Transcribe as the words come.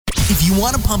If you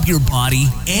want to pump your body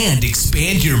and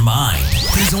expand your mind,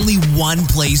 there's only one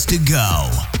place to go.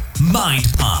 Mind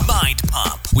Pump. Mind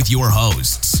Pump with your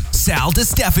hosts, Sal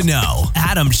DiStefano,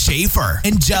 Adam Schaefer,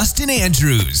 and Justin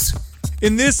Andrews.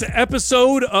 In this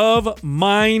episode of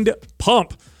Mind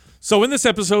Pump. So in this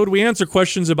episode, we answer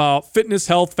questions about fitness,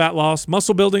 health, fat loss,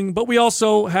 muscle building, but we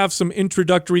also have some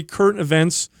introductory current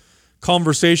events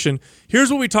conversation. Here's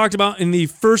what we talked about in the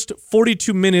first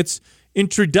 42 minutes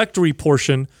introductory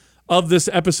portion of this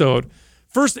episode.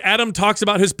 First, Adam talks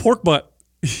about his pork butt.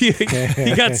 He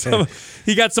got some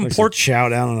pork.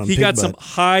 Shout out on He got some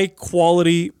high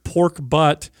quality pork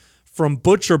butt from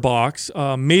Butcher Box.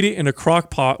 Made it in a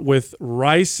crock pot with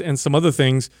rice and some other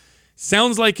things.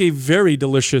 Sounds like a very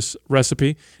delicious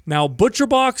recipe. Now, Butcher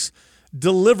Box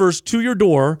delivers to your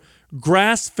door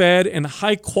grass-fed and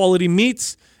high-quality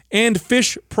meats and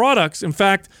fish products. In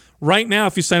fact, right now,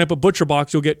 if you sign up at Butcher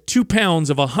Box, you'll get 2 pounds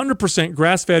of 100%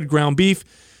 grass-fed ground beef,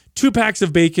 2 packs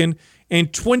of bacon,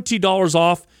 and $20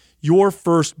 off your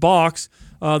first box.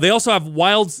 They also have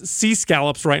wild sea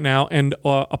scallops right now and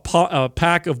a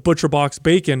pack of Butcher Box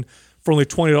bacon for only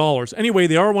 $20. Anyway,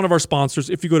 they are one of our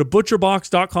sponsors. If you go to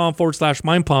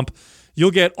butcherbox.com/mindpump, you'll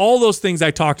get all those things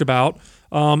I talked about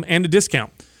and a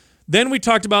discount. Then we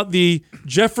talked about the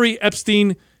Jeffrey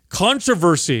Epstein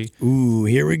controversy. Ooh,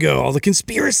 here we go. All the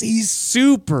conspiracies.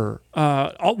 Super.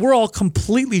 We're all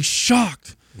completely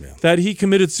shocked that he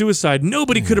committed suicide.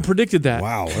 Nobody could have predicted that.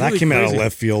 Wow, that came out of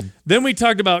left field. Then we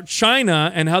talked about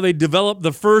China and how they developed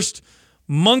the first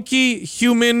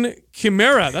monkey-human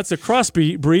chimera. That's a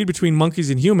crossbreed between monkeys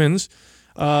and humans.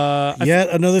 Yet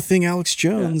another thing Alex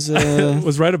Jones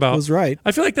was right about. Was right.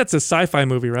 I feel like that's a sci-fi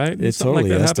movie, right? It Something totally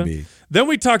like that has happened. to be. Then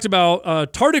we talked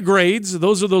about tardigrades.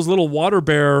 Those are those little water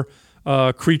bear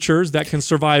creatures that can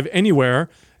survive anywhere.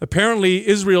 Apparently,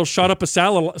 Israel shot up a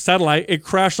satellite. It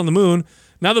crashed on the moon.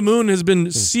 Now the moon has been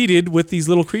seeded with these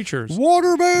little creatures.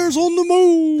 Water bears on the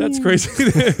moon. That's crazy.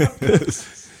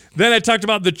 Then I talked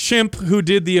about the chimp who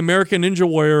did the American Ninja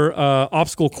Warrior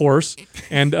obstacle course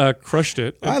and crushed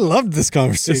it. I loved this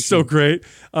conversation. It's so great.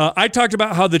 I talked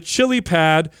about how the chili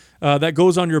pad that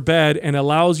goes on your bed and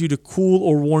allows you to cool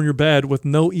or warm your bed with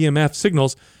no EMF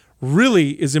signals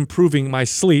really is improving my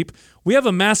sleep. We have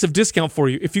a massive discount for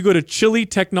you. If you go to Chili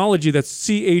Technology, that's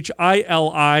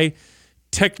CHILI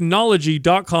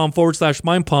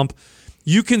technology.com/mindpump,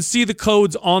 you can see the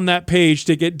codes on that page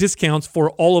to get discounts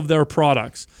for all of their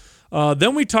products.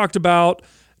 Then we talked about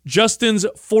Justin's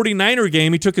 49er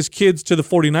game. He took his kids to the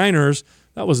 49ers.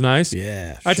 That was nice.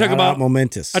 Yeah. I talk about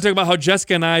momentous. I talk about how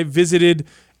Jessica and I visited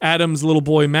Adam's little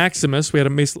boy Maximus. We had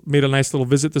made a nice little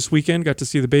visit this weekend. Got to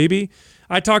see the baby.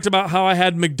 I talked about how I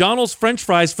had McDonald's French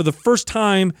fries for the first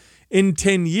time in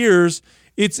 10 years.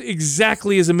 It's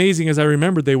exactly as amazing as I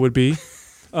remembered they would be.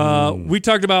 We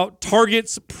talked about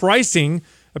Target's pricing.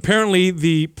 Apparently,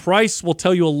 the price will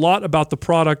tell you a lot about the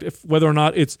product, whether or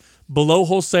not it's below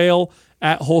wholesale,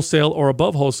 at wholesale, or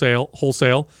above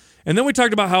wholesale. And then we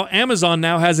talked about how Amazon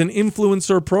now has an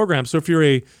influencer program. So if you're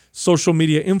a social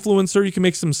media influencer, you can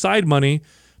make some side money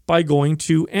by going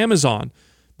to Amazon.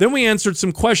 Then we answered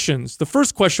some questions. The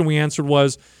first question we answered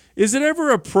was, is it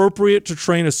ever appropriate to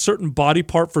train a certain body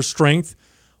part for strength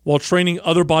while training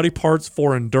other body parts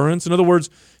for endurance? In other words,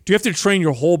 do you have to train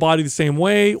your whole body the same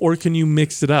way, or can you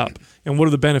mix it up? And what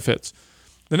are the benefits?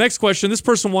 The next question, this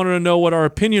person wanted to know what our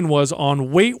opinion was on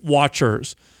Weight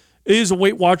Watchers. Is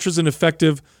Weight Watchers an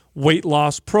effective weight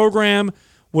loss program?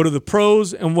 What are the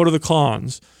pros and what are the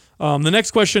cons? The next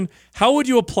question, how would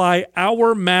you apply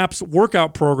our MAPS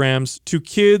workout programs to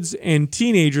kids and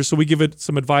teenagers? So we give it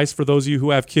some advice for those of you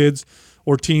who have kids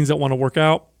or teens that want to work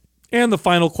out. And the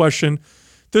final question,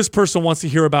 this person wants to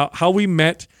hear about how we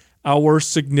met our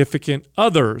significant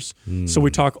others. So we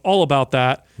talk all about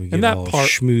that in that part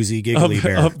schmoozy, giggly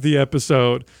of the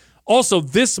episode. Also,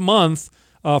 this month,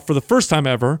 for the first time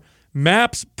ever,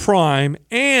 MAPS Prime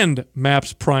and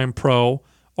MAPS Prime Pro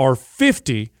are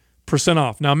 50%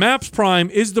 off. Now, MAPS Prime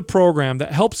is the program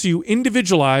that helps you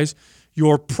individualize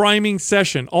your priming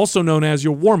session, also known as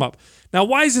your warm-up. Now,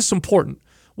 why is this important?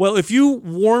 Well, if you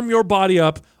warm your body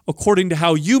up according to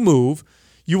how you move,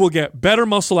 you will get better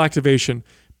muscle activation,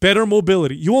 better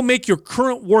mobility. You will make your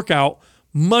current workout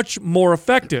much more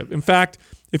effective. In fact,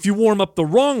 if you warm up the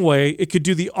wrong way, it could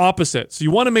do the opposite. So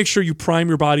you want to make sure you prime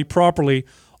your body properly.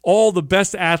 All the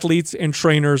best athletes and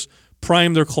trainers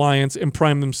prime their clients and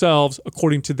prime themselves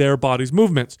according to their body's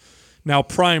movements. Now,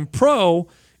 Prime Pro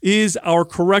is our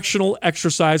correctional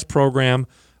exercise program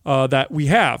that we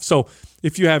have. So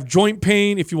if you have joint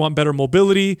pain, if you want better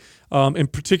mobility in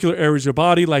particular areas of your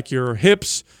body, like your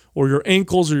hips or your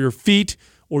ankles or your feet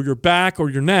or your back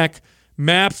or your neck,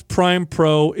 MAPS Prime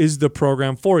Pro is the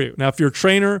program for you. Now, if you're a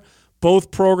trainer, both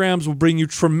programs will bring you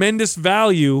tremendous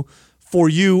value for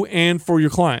you and for your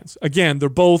clients. Again, they're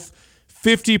both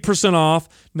 50% off.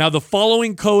 Now, the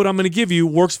following code I'm going to give you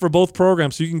works for both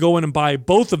programs, so you can go in and buy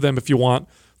both of them if you want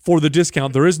for the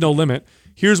discount. There is no limit.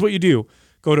 Here's what you do.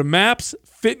 Go to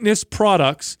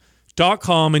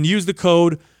mapsfitnessproducts.com and use the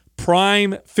code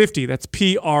PRIME50. That's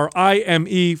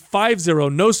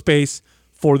PRIME50, no space,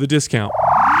 for the discount.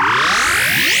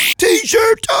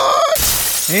 T-shirt time!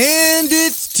 And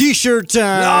it's T-shirt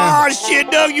time. Oh, shit,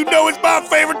 Doug, you know it's my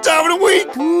favorite time of the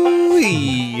week.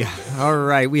 Ooh-wee. All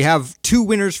right, we have 2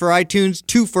 winners for iTunes,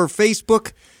 2 for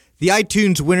Facebook. The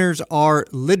iTunes winners are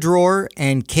Lidror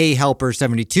and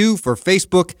KHelper72 for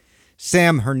Facebook,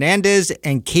 Sam Hernandez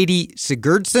and Katie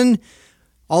Sigurdsson.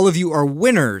 All of you are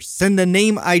winners. Send the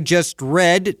name I just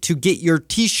read to get your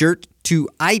T-shirt to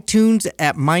iTunes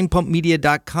at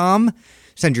mindpumpmedia.com.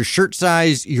 Send your shirt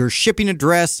size, your shipping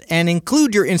address, and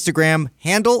include your Instagram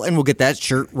handle, and we'll get that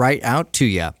shirt right out to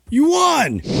you. You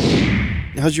won.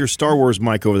 How's your Star Wars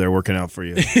mic over there working out for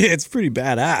you? It's pretty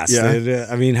badass. Yeah.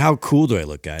 I mean, how cool do I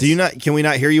look, guys? Can we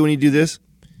not hear you when you do this?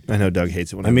 I know Doug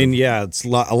hates it when I mean, yeah, it's a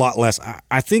lot less.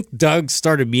 I think Doug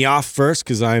started me off first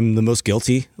because I'm the most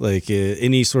guilty. Like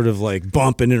any sort of like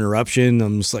bump and interruption,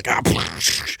 I'm just like,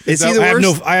 Is he the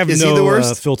worst? I have Is he no the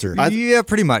worst? Filter. Yeah,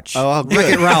 pretty much. Oh,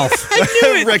 Wreck-It Ralph. I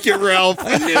knew it. Wreck-It Ralph.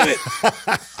 I knew it.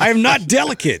 I am not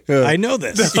delicate. I know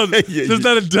this. There's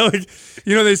not a delicate.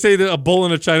 You know, they say that a bull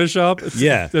in a china shop.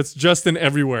 That's Justin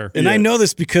everywhere. And I know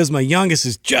this because my youngest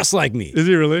is just like me. Is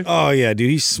he really? Oh yeah, dude.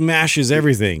 He smashes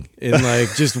everything and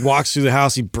like just walks through the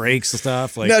house. He breaks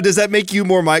stuff. Like, now, does that make you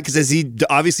more Mike? Because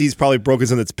he's probably broken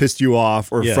something that's pissed you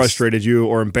off or frustrated you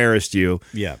or embarrassed you.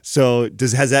 Yeah. So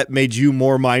has that made you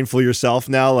more mindful yourself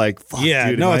now? Like, fuck,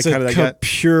 yeah, dude, no, it's a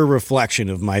pure reflection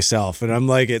of myself, and I'm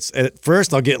like, it's at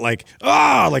first I'll get like,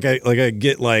 I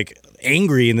get like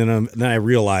angry, and then I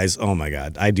realize, oh my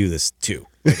god, I do this too.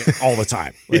 Like, all the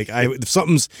time. Like if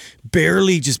something's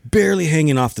barely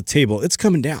hanging off the table, it's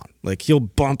coming down. Like he'll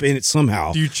bump in it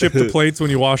somehow. Do you chip the plates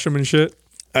when you wash them and shit?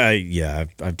 Yeah,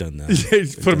 I've done that. You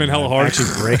put them in hella hard.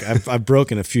 I've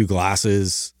broken a few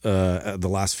glasses the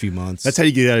last few months. That's how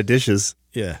you get out of dishes.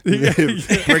 Yeah.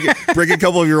 break a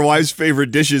couple of your wife's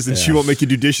favorite dishes, and she won't make you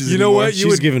do dishes anymore. You know what?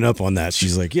 She's given up on that.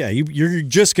 She's like, yeah, you're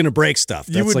just going to break stuff.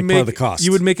 That's like part of the cost.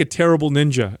 You would make a terrible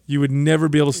ninja. You would never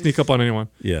be able to sneak up on anyone.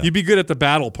 Yeah. You'd be good at the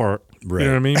battle part. Right. You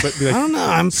know what I mean? But be like, I don't know.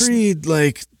 I'm pretty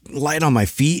like light on my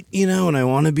feet, and I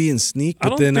want to be and sneak,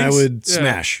 but then I would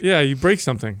smash. Yeah, you break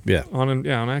something. Yeah. On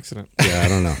accident. Yeah, I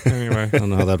don't know. Anyway. I don't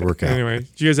know how that'd work out. Anyway,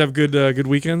 do you guys have good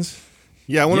weekends?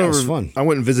 Yeah, I went over. It was fun. I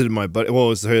went and visited my buddy. Well, it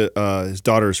was his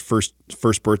daughter's first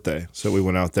birthday, so we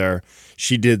went out there.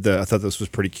 She did I thought this was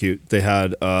pretty cute. They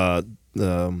had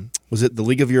was it The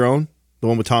League of Your Own, the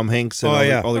one with Tom Hanks and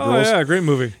all the girls? Oh yeah, great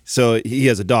movie. So he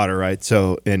has a daughter, right?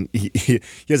 So and he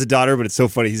has a daughter, but it's so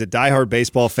funny. He's a diehard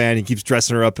baseball fan. He keeps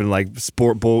dressing her up in like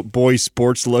boy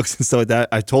sports looks and stuff like that.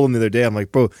 I told him the other day, I'm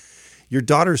like, bro, your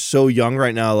daughter's so young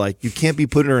right now. Like you can't be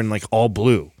putting her in like all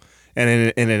blue.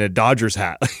 And in a Dodgers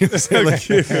hat, like,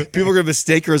 people are gonna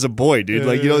mistake her as a boy, dude.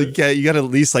 Like you got to at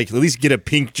least get a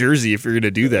pink jersey if you're gonna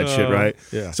do that shit, right?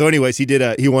 Yeah. So, anyways, he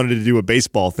wanted to do a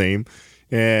baseball theme,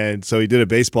 and so he did a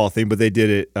baseball theme, but they did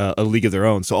it a league of their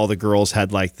own. So all the girls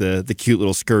had like the cute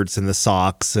little skirts and the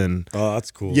socks, and oh,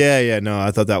 that's cool. Yeah. No,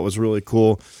 I thought that was really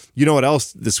cool. You know what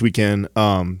else this weekend?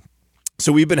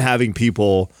 So we've been having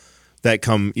people that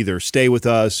come either stay with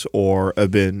us or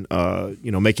have been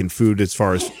making food as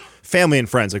far as family and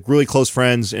friends, like really close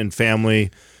friends and family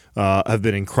have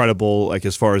been incredible, like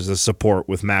as far as the support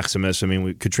with Maximus. I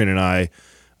mean, Katrina and I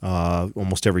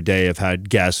almost every day have had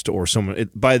guests or someone,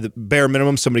 by the bare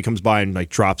minimum, somebody comes by and like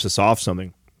drops us off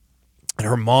something. And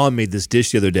her mom made this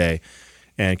dish the other day,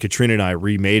 and Katrina and I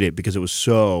remade it because it was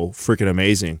so freaking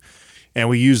amazing. And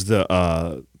we used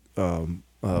the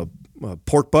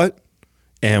pork butt.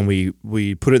 And we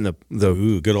put it in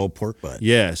the good old pork butt.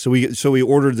 Yeah, so we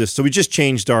ordered this. So we just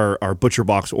changed our butcher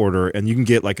box order, and you can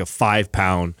get like a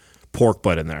 5-pound pork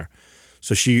butt in there.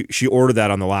 So she ordered that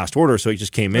on the last order, so it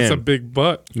just came in. That's a big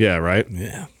butt. Yeah, right.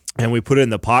 Yeah. And we put it in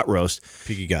the pot roast.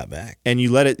 Piggy got back. And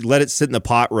you let it sit in the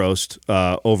pot roast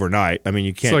overnight. I mean,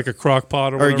 you can't. It's like a crock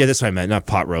pot or whatever. Yeah, that's what I meant. Not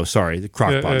pot roast. Sorry, the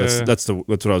crock pot. That's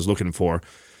what I was looking for.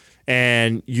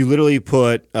 And you literally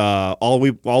put all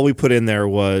we put in there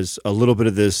was a little bit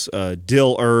of this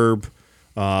dill herb,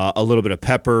 a little bit of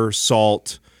pepper,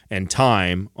 salt, and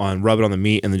thyme rub it on the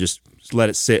meat, and then just let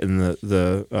it sit in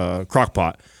the crock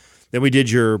pot. Then we did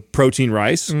your protein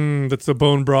rice. That's the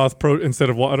bone broth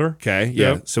instead of water. Okay,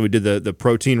 yeah. Yep. So we did the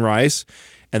protein rice,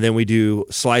 and then we do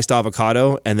sliced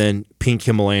avocado, and then pink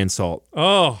Himalayan salt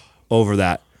Oh, over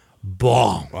that.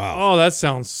 Bomb. oh, that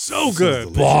sounds so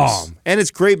good. Bomb. And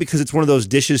it's great because it's one of those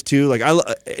dishes too. Like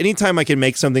anytime I can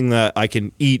make something that I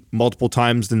can eat multiple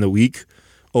times in the week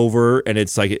over, and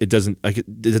it's like it doesn't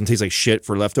taste like shit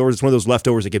for leftovers. It's one of those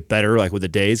leftovers that get better like with the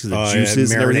days because the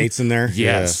juices and everything. Marinates in there.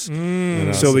 Yes.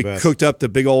 Yeah. So we cooked up the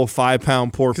big old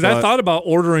 5-pound pork. Because I thought about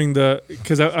ordering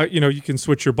because you can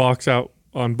switch your box out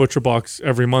on Butcher Box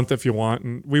every month if you want,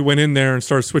 and we went in there and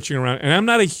started switching around. And I'm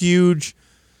not a huge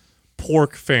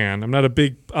pork fan. I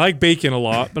like bacon a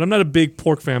lot, but I'm not a big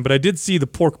pork fan. But I did see the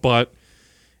pork butt,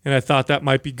 and I thought that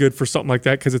might be good for something like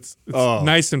that because it's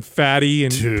nice and fatty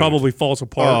and probably falls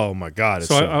apart. Oh my god!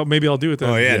 So maybe I'll do it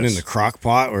then. Oh yeah, and in the crock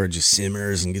pot where it just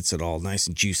simmers and gets it all nice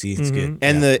and juicy. It's good.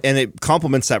 And it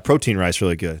complements that protein rice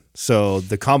really good. So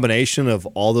the combination of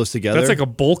all those together, that's like a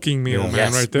bulking meal,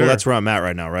 man, right there. Well, that's where I'm at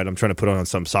right now, right? I'm trying to put on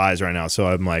some size right now, so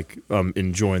I'm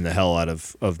enjoying the hell out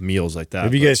of meals like that.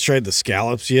 Have you guys tried the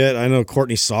scallops yet? I know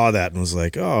Courtney saw that and was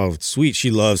like, "Oh, sweet,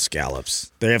 she loves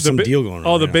scallops." They have some deal going on.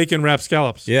 Oh, the now. bacon wrapped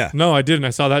scallops. Yeah. No, I didn't. I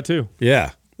saw that too.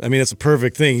 Yeah. I mean, it's a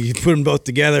perfect thing. You put them both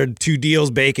together, 2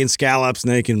 deals, bacon, scallops, and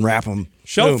then you can wrap them.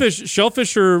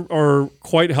 Shellfish are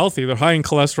quite healthy. They're high in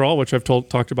cholesterol, which I've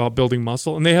talked about building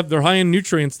muscle, and they're high in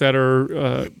nutrients that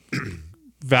are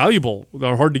valuable.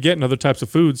 They're hard to get in other types of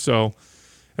foods. So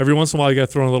every once in a while, you got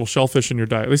to throw in a little shellfish in your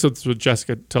diet. At least that's what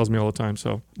Jessica tells me all the time.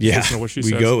 So Yeah, listen to what she we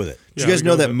says. go with it. Did you guys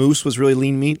know that moose was really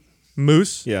lean meat?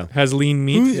 Moose has lean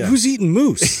meat. Who's eating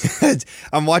moose?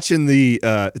 I'm watching the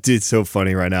dude. It's so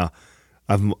funny right now.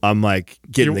 I'm like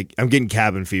I'm getting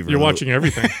cabin fever. You're watching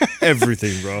everything.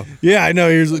 Everything, bro. Yeah, I know.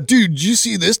 He was like, dude, did you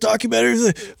see this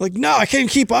documentary? Like, no, I can't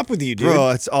keep up with you, dude.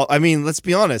 Bro, it's all. I mean, let's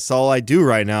be honest. All I do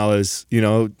right now is,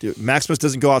 Maximus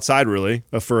doesn't go outside really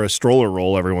for a stroller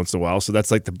roll every once in a while. So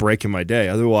that's like the break in my day.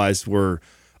 Otherwise, we're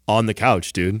on the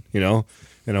couch, dude.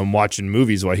 And I'm watching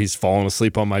movies while he's falling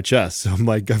asleep on my chest. So I'm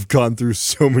like, I've gone through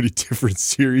so many different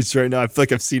series right now. I feel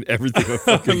like I've seen everything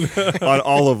on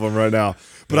all of them right now.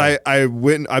 But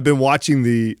I've been watching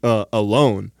the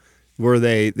Alone, where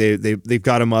they've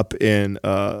got him up in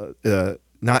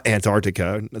not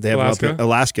Antarctica. They have Alaska? him up in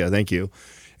Alaska. Thank you.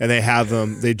 And they have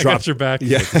them. They I drop got your back.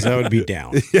 Yeah, Because that would be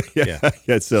down.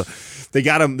 yeah. So they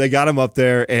got him up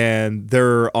there, and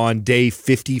they're on day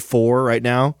 54 right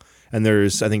now. And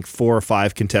there's, I think, 4 or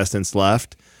 5 contestants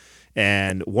left.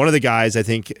 And one of the guys, I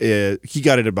think, he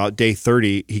got it about day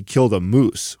 30. He killed a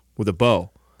moose with a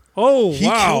bow. Oh, He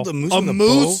wow. killed a moose with a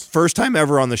bow? First time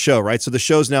ever on the show, right? So the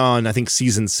show's now on, I think,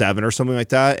 season 7 or something like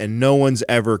that. And no one's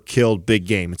ever killed big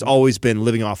game. It's always been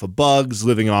living off of bugs,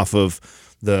 living off of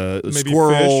the Maybe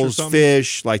squirrels,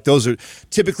 fish. like those are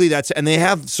typically and they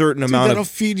have certain amount That'll of.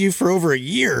 feed you for over a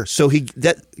year. So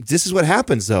this is what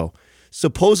happens though.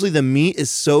 Supposedly the meat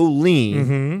is so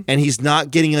lean and he's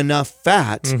not getting enough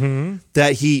fat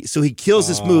that he kills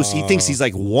this moose. He thinks he's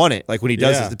like won it. Like when he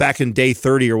does it back in day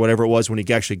 30 or whatever it was when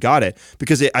he actually got it,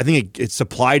 because I think it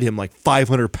supplied him like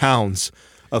 500 pounds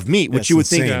of meat, which That's you would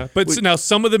think. insane. Yeah, but now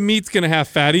some of the meat's going to have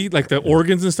fatty, like the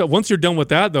organs and stuff. Once you're done with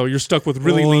that, though, you're stuck with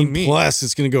really lean meat. Plus,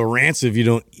 it's going to go rancid if you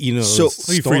don't, So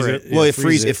you freeze it. Well, it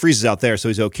freezes out there, so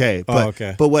he's okay. But,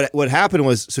 okay. But what happened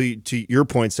was, to your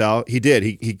points out, he did.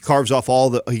 He carves off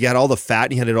he had all the fat,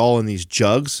 and he had it all in these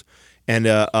jugs, and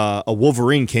a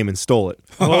Wolverine came and stole it.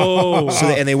 Oh,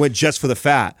 And they went just for the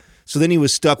fat. So then he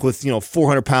was stuck with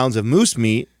 400 pounds of moose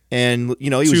meat, and he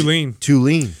was Too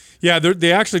lean. yeah.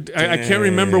 They actually, I can't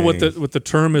remember what the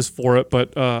term is for it,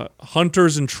 but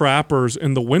hunters and trappers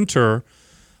in the winter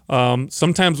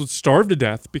sometimes would starve to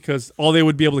death because all they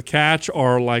would be able to catch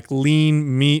are like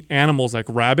lean meat animals like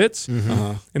rabbits,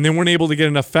 and they weren't able to get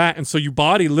enough fat, and so your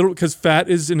body literally, because fat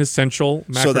is an essential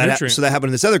macronutrient. So that happened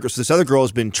to this other girl. So this other girl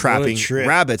has been trapping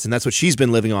rabbits, and that's what she's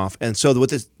been living off. And so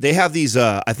they have these,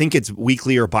 I think it's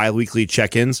weekly or bi-weekly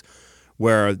check-ins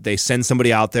where they send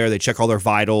somebody out there, they check all their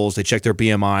vitals, they check their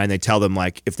BMI, and they tell them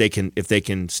like if they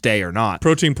can stay or not.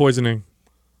 Protein poisoning.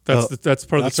 That's part of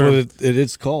the That's term. what it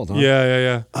is called, huh?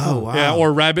 Yeah. Oh, wow. Yeah,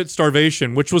 or rabbit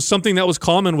starvation, which was something that was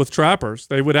common with trappers.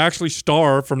 They would actually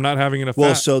starve from not having enough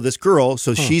Well, fat. so this girl,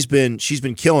 she's been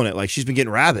killing it. Like she's been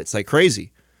getting rabbits like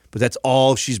crazy, but that's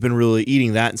all she's been really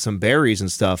eating, that and some berries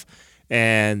and stuff.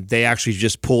 And they actually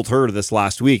just pulled her to this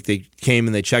last week. They came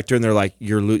and they checked her, and they're like,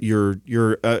 we're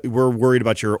worried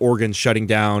about your organs shutting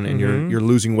down, and you're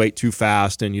losing weight too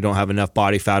fast, and you don't have enough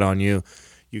body fat on you.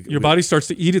 Your body starts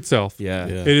to eat itself. Yeah.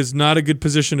 It is not a good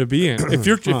position to be in. If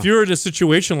you're in a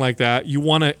situation like that, you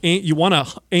want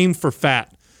to aim for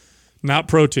fat, not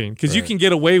protein, because you can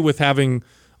get away with having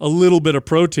a little bit of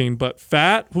protein, but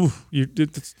fat, you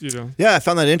know. Yeah, I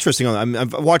found that interesting.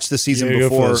 I've watched the season Go for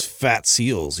before. those fat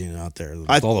seals, out there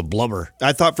with all the blubber.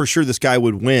 I thought for sure this guy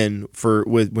would win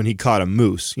when he caught a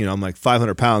moose. I'm like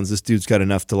 500 pounds. This dude's got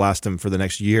enough to last him for the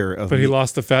next year. But he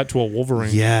lost the fat to a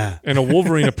wolverine. Yeah, and a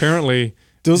wolverine apparently.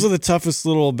 Those are the toughest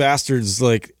little bastards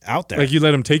out there. Like you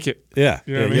let him take it. Yeah,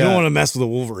 You know what I mean? You don't want to mess with a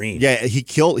wolverine. Yeah,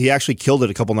 he actually killed it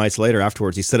a couple nights later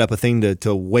afterwards. He set up a thing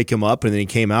to wake him up, and then he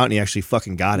came out and he actually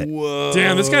fucking got it. Whoa.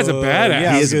 Damn, this guy's a badass. Yeah, He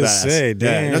I is was a gonna badass. say,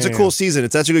 damn. That's a cool season.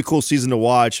 It's actually a cool season to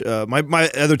watch. My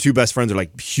other two best friends are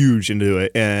like huge into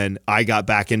it, and I got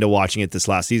back into watching it this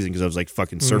last season because I was like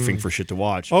fucking surfing for shit to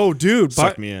watch. Oh, dude!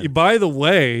 Sucked me in. By the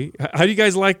way, how do you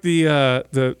guys like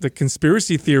the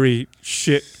conspiracy theory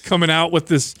shit coming out with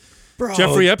this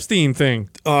Jeffrey Epstein thing?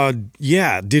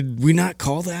 Yeah. Did we not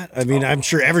call that? I mean, I'm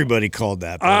sure everybody called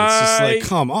that, but it's just like,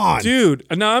 come on, dude.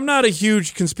 Now, I'm not a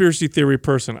huge conspiracy theory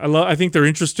person. I think they're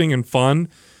interesting and fun,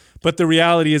 but the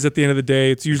reality is, at the end of the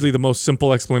day, it's usually the most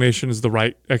simple explanation is the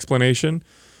right explanation.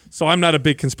 So I'm not a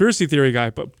big conspiracy theory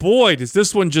guy, but boy, does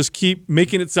this one just keep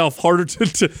making itself harder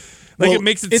to it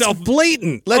makes itself It's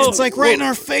blatant. It's like right in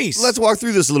our face. Let's walk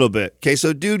through this a little bit. Okay,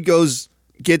 so dude goes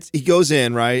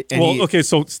in, right? And okay,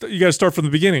 so you got to start from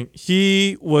the beginning.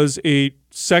 He was a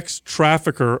sex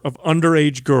trafficker of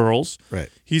underage girls. Right.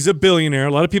 He's a billionaire.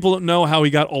 A lot of people don't know how he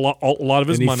got a lot of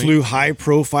his and he money. flew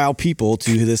high-profile people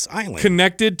to this island.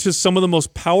 Connected to some of the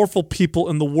most powerful people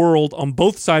in the world on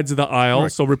both sides of the aisle.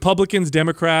 Right. So Republicans,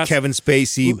 Democrats. Kevin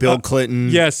Spacey, Bill Clinton.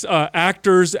 Yes,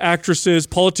 actors, actresses,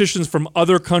 politicians from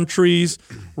other countries,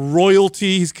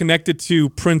 royalty. He's connected to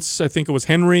Prince, I think it was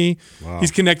Henry. Wow.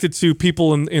 He's connected to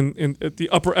people in at the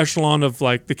upper echelon of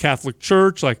like the Catholic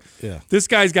Church. This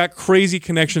guy's got crazy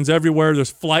connections everywhere.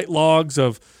 There's flight logs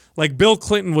of like Bill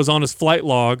Clinton was on his flight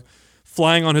log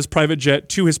flying on his private jet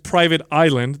to his private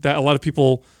island that a lot of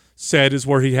people said is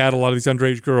where he had a lot of these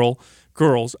underage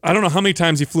girls. I don't know how many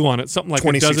times he flew on it, something like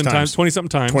a dozen times, 20-something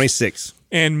times. 26.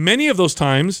 And many of those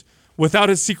times without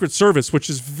his Secret Service, which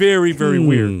is very, very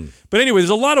weird. But anyway, there's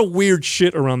a lot of weird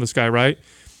shit around this guy, right?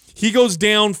 He goes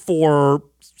down for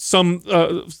some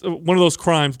one of those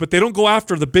crimes, but they don't go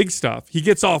after the big stuff. He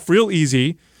gets off real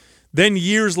easy. Then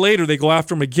years later, they go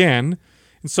after him again.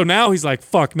 And so now he's like,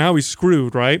 fuck, now he's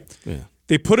screwed, right? Yeah.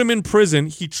 They put him in prison.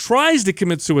 He tries to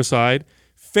commit suicide,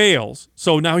 fails.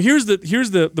 So now here's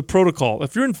the protocol.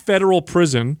 If you're in federal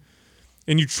prison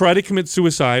and you try to commit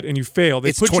suicide and you fail,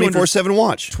 it's 24/7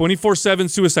 watch. 24/7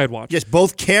 suicide watch. Yes,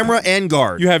 both camera and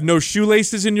guard. You have no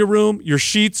shoelaces in your room. Your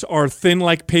sheets are thin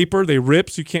like paper. They rip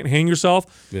so you can't hang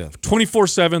yourself. Yeah.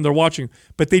 24/7 they're watching.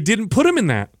 But they didn't put him in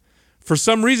that. For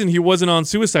some reason, he wasn't on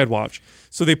suicide watch.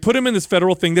 So they put him in this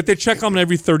federal thing that they check on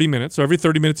every 30 minutes. So every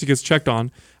 30 minutes he gets checked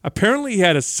on. Apparently he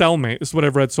had a cellmate. This is what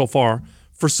I've read so far.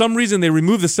 For some reason, they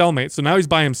removed the cellmate. So now he's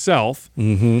by himself.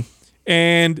 Mm-hmm.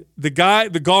 And the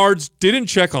guards didn't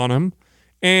check on him.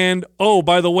 And, oh,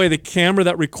 by the way, the camera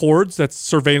that records, that's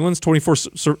surveillance,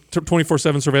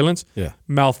 24/7 surveillance,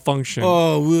 malfunctioned.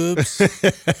 Oh, whoops.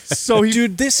 So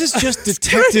dude, this is just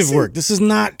detective work. This is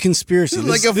not conspiracy.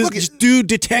 This is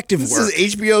detective work. This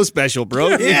is HBO special,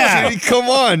 bro. Yeah. Come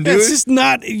on, dude. It's just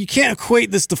not, you can't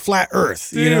equate this to flat earth.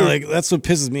 Dude. You know, like that's what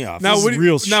pisses me off. Now, this is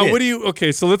real shit. Now, what do you,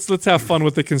 okay, so let's have fun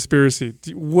with the conspiracy.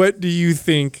 What do you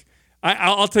think?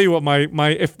 I'll tell you what, my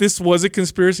if this was a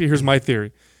conspiracy, here's my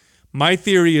theory. My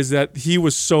theory is that he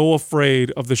was so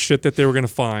afraid of the shit that they were going to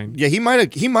find. Yeah, he might have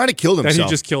killed himself. That he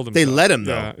just killed himself. They let him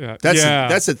though. Yeah.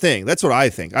 That's the thing. That's what I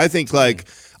think. I think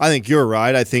you're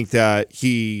right. I think that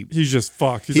he's just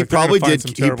fucked. He probably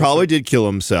did kill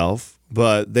himself,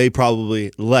 but they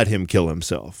probably let him kill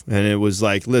himself. And it was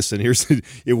like, listen,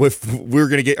 we're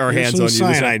going to get our hands on you.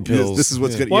 Cyanide pills. This is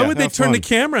what's going to. Why would they turn the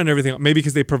camera and everything? Maybe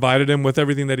because they provided him with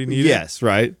everything that he needed. Yes,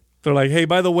 right. They're like, hey,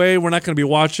 by the way, we're not going to be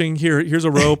watching. Here's a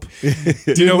rope.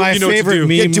 Dude, my favorite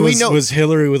meme was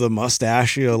Hillary with a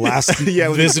mustache. Last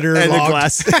visitor and log. a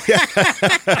glass.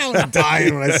 I was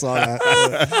dying when I saw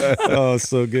that. Oh,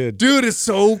 so good, dude. It's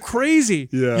so crazy.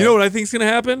 Yeah. You know what I think is going to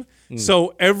happen?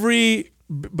 So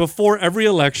before every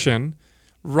election,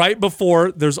 right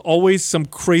before, there's always some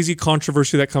crazy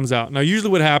controversy that comes out. Now,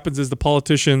 usually what happens is the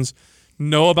politicians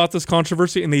know about this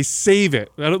controversy and they save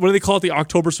it. What do they call it? The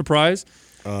October surprise.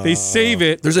 They save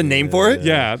it. There's a name for it?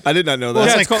 Yeah. I did not know that.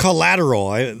 Well, it's like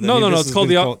collateral. No. It's called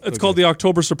the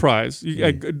October surprise.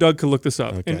 Doug could look this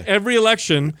up. Okay. In every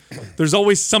election, there's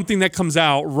always something that comes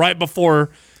out right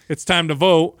before it's time to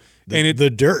vote.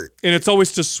 The dirt. And it's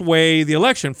always to sway the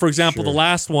election. For example, the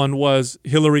last one was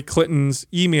Hillary Clinton's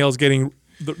emails getting,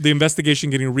 the investigation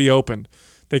getting reopened.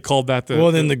 They called that the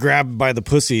Well, then the grab by the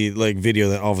pussy like video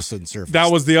that all of a sudden surfaced.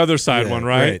 that was the other side Yeah, one,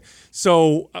 right?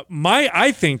 So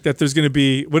I think that there's going to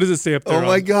be, what does it say up there? Oh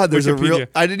my on God, there's a Wikipedia? real.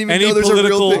 I didn't even Any know there's a real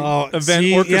political thing. event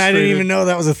see, orchestrated. yeah, I didn't even know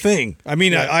that was a thing. I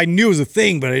mean, I knew it was a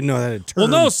thing, but I didn't know that it Well,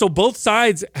 turned. no. So both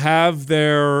sides have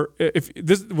their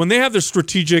when they have their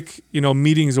strategic,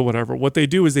 meetings or whatever. What they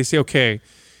do is they say, okay,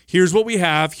 here's what we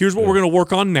have. Here's what we're going to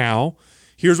work on now.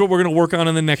 Here's what we're going to work on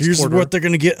in the next Here's quarter. what they're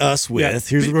going to get us with. Yeah.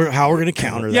 Here's how we're going to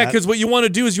counter that. Yeah, because what you want to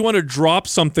do is you want to drop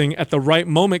something at the right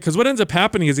moment. Because what ends up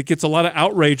happening is it gets a lot of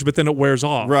outrage, but then it wears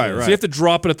off. Right, So right. you have to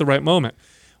drop it at the right moment.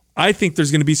 I think there's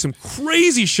going to be some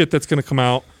crazy shit that's going to come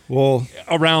out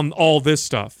around all this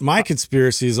stuff. My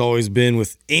conspiracy has always been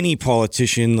with any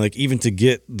politician, like even to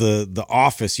get the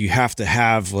office, you have to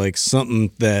have like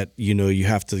something that you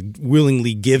have to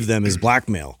willingly give them as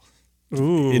blackmail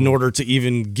in order to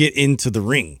even get into the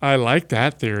ring. I like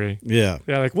that theory. Yeah.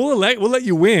 Yeah, like we'll let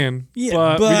you win, but we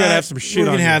gotta have some shit We're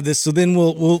on gonna you. have this, so then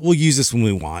we'll use this when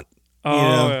we want.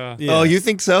 Oh, yeah. Oh, you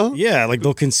think so? Yeah, like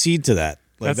they'll concede to that.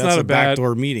 Like, That's not a bad-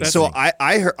 backdoor meeting. that's- So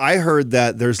I heard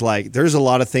that there's a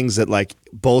lot of things that like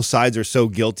both sides are so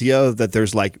guilty of that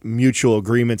there's like mutual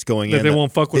agreements going That in they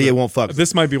won't fuck with They it. won't fuck.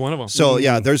 This might be one of them. So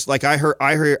yeah, there's like I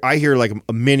hear like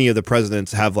many of the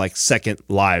presidents have like second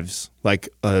lives, like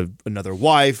another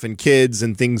wife and kids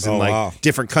and things in wow.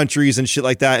 different countries and shit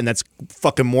like that, and that's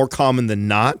fucking more common than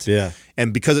not. Yeah.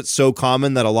 And because it's so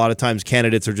common that a lot of times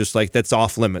candidates are just like, that's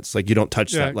off limits. Like you don't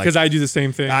touch yeah, that. Like because I do the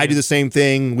same thing. I do the same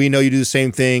thing. We know you do the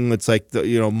same thing. It's like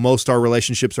most our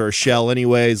relationships are a shell,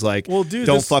 anyways. Like, Well, dude,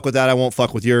 don't this- fuck with that. I won't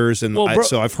fuck with yours. And Well, bro-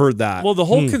 so I've heard that. Well, the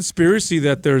whole conspiracy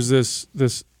that there's this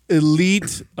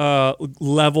elite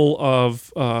level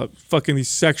of fucking these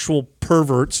sexual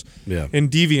perverts Yeah. and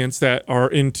deviants that are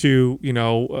into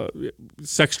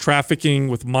sex trafficking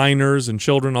with minors and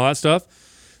children, all that stuff.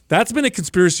 That's been a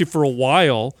conspiracy for a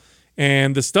while,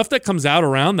 and the stuff that comes out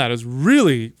around that is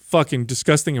really fucking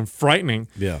disgusting and frightening.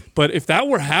 Yeah. But if that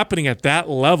were happening at that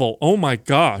level, oh my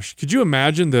gosh, could you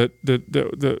imagine the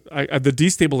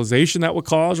destabilization that would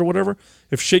cause or whatever?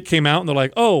 If shit came out and they're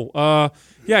like,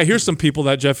 yeah, here's some people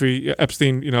that Jeffrey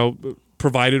Epstein,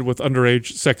 provided with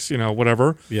underage sex,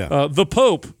 whatever. Yeah. The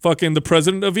Pope, fucking the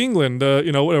President of England,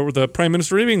 whatever, the Prime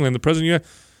Minister of England, the President.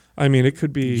 I mean, it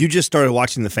could be. you just started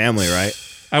watching The Family, right?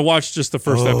 I watched just the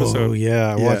first episode. Oh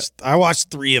yeah, Yeah. I watched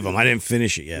 3 of them. I didn't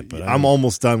finich it yet, but I'm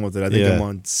almost done with it. I think Yeah. I'm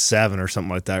on 7 or something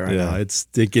like that right Yeah. now.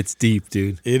 It gets deep,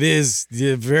 dude. It is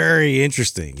very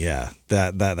interesting. Yeah,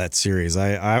 that series.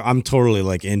 I'm totally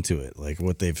like into it. Like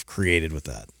what they've created with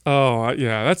that. Oh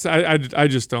yeah, that's I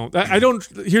just don't. I don't.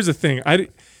 Here's the thing.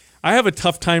 I have a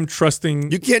tough time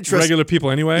trusting You can't trust- regular people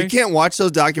anyway. You can't watch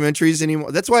those documentaries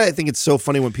anymore. That's why I think it's so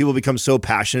funny when people become so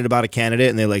passionate about a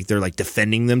candidate and they're like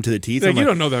defending them to the teeth. Like, I'm you like,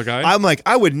 don't know that guy. I'm like,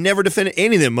 I would never defend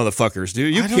any of them motherfuckers,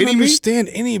 dude. You I kidding don't me? understand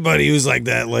anybody who's like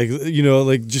that. Like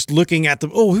like just looking at them.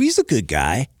 Oh, he's a good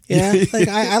guy. Yeah, like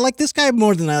I like this guy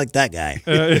more than I like that guy.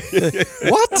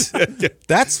 What?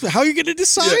 That's how you're gonna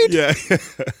decide? Yeah.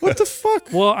 What the fuck?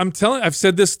 Well, I've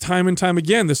said this time and time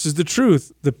again. This is the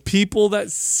truth. The people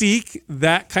that seek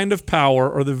that kind of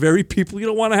power are the very people you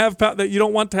don't want to have that you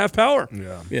don't want to have power.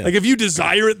 Yeah. Like if you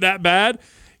desire it that bad,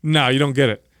 no, you don't get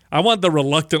it. I want the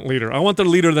reluctant leader. I want the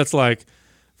leader that's like,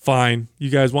 fine, you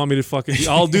guys want me to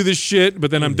I'll do this shit,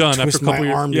 but then I'm done after a Twist my couple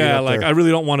years. arm to get Yeah, up like there. I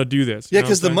really don't want to do this. You Yeah, know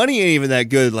because what the I'm money ain't even that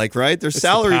good. Like, right? Their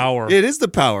salary. power. It is the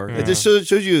power. It just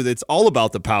shows you that it's all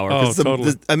about the power. 'Cause Oh,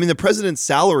 totally. the president's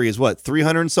salary is what,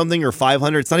 300 and something or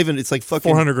 500? It's not even. It's like fucking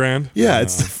saying? 400 grand. Yeah,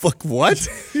 it's fuck what?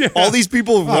 All these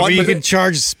people Oh, want, but you can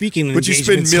charge speaking, but you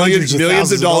spend engagements millions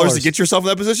hundreds of dollars to get yourself in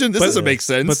that position. This doesn't make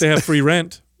sense. But they have free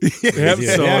rent. They have,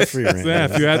 Yeah, free rent. Yeah,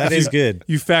 if you add, That is good.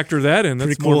 You factor that in. That's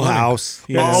Pretty more cool money. house.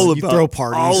 Yeah. all You about throw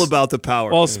parties. All about the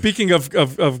power. Well, speaking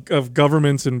of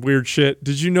governments and weird shit,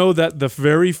 did you know that the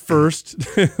very first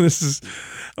this is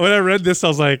when I read this, I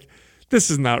was like,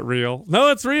 this is not real. No,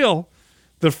 it's real.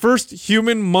 The first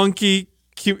human monkey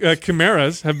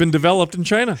chimeras have been developed in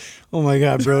China. Oh my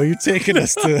god, bro, you're taking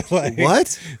us to like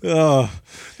what?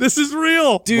 This is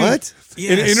real. Dude, What?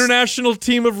 An international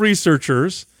team of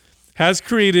researchers has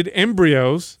created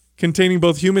embryos containing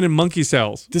both human and monkey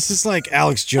cells. This is like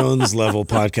Alex Jones level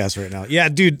podcast right now. Yeah,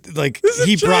 dude, like is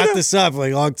he China. brought this up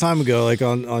like a long time ago, like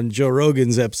on Joe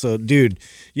Rogan's episode. Dude,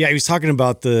 yeah, he was talking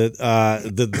about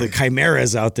the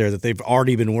chimeras out there that they've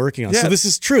already been working on. Yeah. So this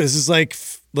is true. This is like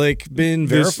been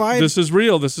verified. This is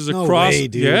real. This is a No cross. way,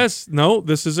 dude. Yes, no,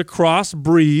 this is a cross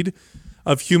breed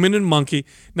of human and monkey.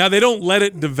 Now they don't let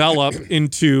it develop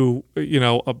into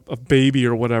a baby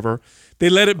or whatever. They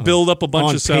let it build up a bunch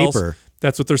on of cells. paper.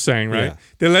 That's what they're saying, right? Yeah.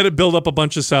 They let it build up a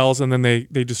bunch of cells and then they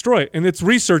destroy it. And it's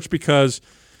research because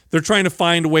they're trying to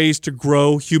find ways to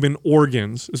grow human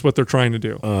organs is what they're trying to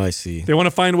do. Oh, I see. They want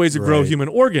to find ways to grow Right. human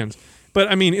organs. But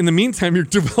I mean, in the meantime, you're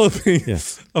developing Yeah.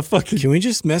 a fucking Can we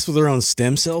just mess with our own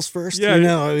stem cells first? Yeah. You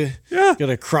know, Yeah. got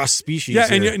to cross species. yeah.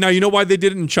 here. And now you know why they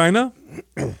did it in China?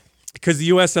 Because the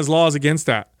U.S. has laws against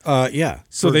that. Yeah,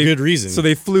 So for they good reason. So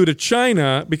they flew to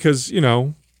China because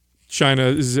China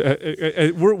is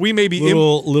we may be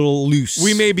little loose.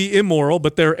 we may be immoral,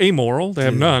 but they're amoral. They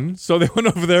have none. So they went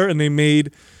over there and they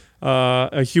made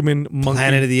a human monkey.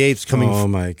 Planet of the Apes coming. Oh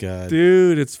my god,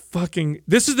 Dude, it's fucking.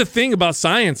 This is the thing about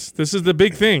science. This is the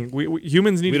big thing. We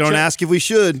humans need. we to don't check. ask if we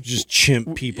should. just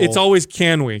chimp people. It's always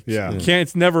can we? Yeah. Can't.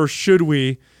 It's never should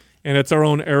we, and it's our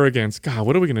own arrogance. God,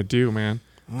 what are we gonna do, man?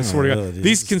 I swear to God, know, dude.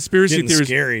 these It's conspiracy getting theories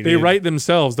scary, they dude. write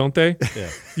themselves, don't they? Yeah.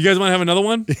 You guys want to have another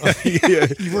one?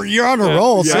 You're on a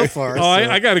roll so far. Oh,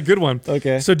 I got a good one.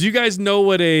 Okay. So, do you guys know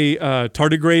what a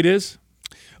tardigrade is?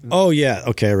 Oh yeah.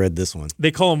 Okay, I read this one. They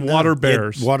call them water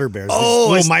bears. Water bears. Oh,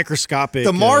 little it's microscopic.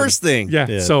 The Mars thing. Yeah.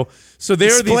 Yeah. So they're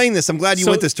Explain this. I'm glad you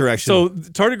went this direction. So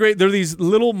tardigrade, they're these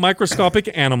little microscopic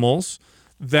animals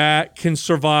that can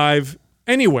survive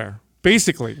anywhere,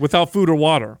 basically, without food or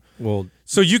water. Well,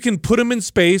 So you can put them in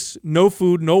space, no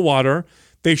food, no water.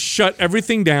 They shut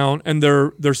everything down, and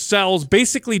their cells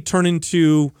basically turn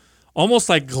into almost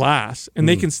like glass, and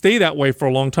they can stay that way for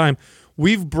a long time.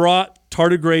 We've brought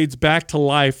tardigrades back to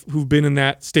life who've been in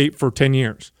that state for 10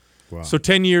 years. Wow. So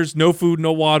 10 years, no food,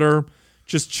 no water,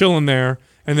 just chilling there,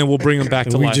 and then we'll bring them back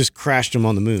to we life. just crashed them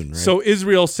on the moon, right? So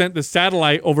Israel sent the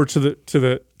satellite over to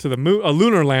the moon, a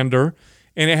lunar lander,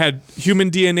 and it had human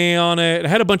DNA on it. It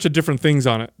had a bunch of different things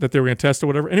on it that they were going to test or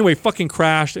whatever. Anyway, fucking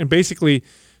crashed and basically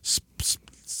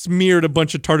smeared a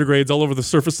bunch of tardigrades all over the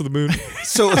surface of the moon.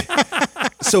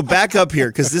 So back up here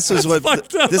because this is what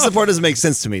fucked up. this is the part that doesn't make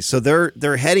sense to me. So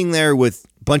they're heading there with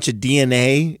a bunch of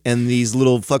DNA and these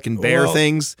little fucking bear Well,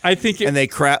 things. I think and they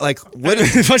crack like what?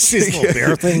 What's these little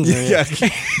bear things? Yeah.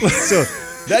 So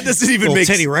that doesn't even Little make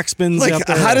Teddy Ruxpins Like, out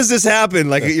there. how does this happen?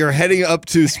 Like, you're heading up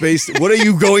to space. What are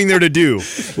you going there to do?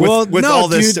 With no, all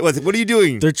this, dude. what are you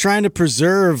doing? They're trying to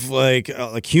preserve like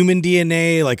human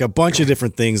DNA, like a bunch of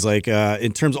different things. Like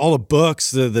in terms of all the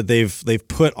books that they've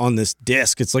put on this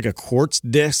disc. It's like a quartz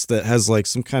disc that has like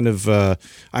some kind of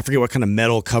I forget what kind of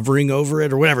metal covering over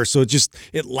it or whatever. So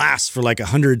it lasts for like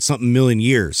 100-something million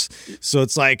years. So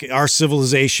it's like our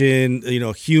civilization,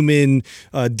 human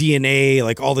DNA,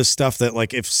 like all this stuff that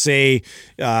like if say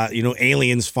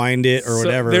aliens find it or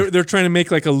whatever. They're trying to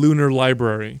make like a lunar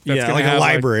library. That's gonna like have, a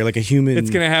library, like a human. It's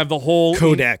going to have the whole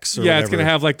codex or yeah, it's whatever. going to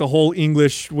have like the whole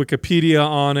English Wikipedia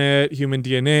on it, human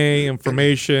DNA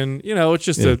information. It's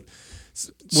just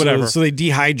whatever. So they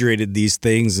dehydrated these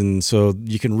things, and so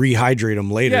you can rehydrate them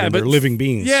later. Yeah, and but they're living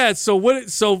beings. Yeah,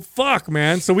 so fuck,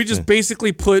 man. So we just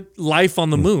basically put life on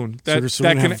the moon that So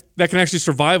we're gonna that can actually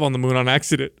survive on the moon on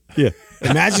accident. yeah.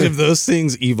 Imagine if those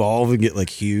things evolve and get like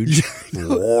huge.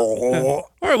 All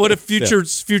right, what if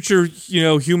future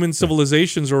human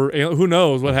civilizations or who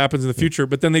knows what happens in the future?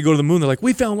 But then they go to the moon. They're like,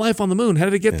 we found life on the moon. How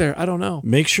did it get there? I don't know.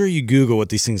 Make sure you Google what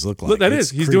these things look like. Look, that It's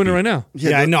is. He's doing it creepy. right now.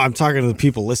 Yeah, I know. I'm talking to the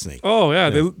people listening. Oh yeah,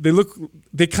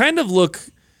 they kind of look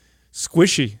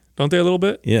squishy, don't they? A little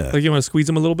bit. Yeah. Like you want to squeeze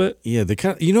them a little bit. Yeah, they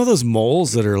kind of, those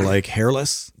moles that are like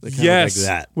hairless. They kind Yes, of like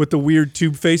that. with the weird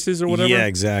tube faces or whatever. Yeah,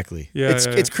 exactly. Yeah,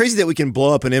 It's crazy that we can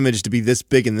blow up an image to be this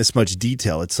big and this much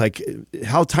detail. It's like,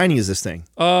 how tiny is this thing?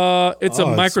 It's a it's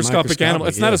microscopic animal. microscopic,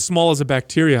 It's not yeah. as small as a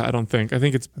bacteria. I don't think. I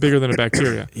think it's bigger than a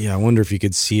bacteria. Yeah, I wonder if you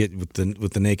could see it with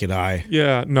the naked eye.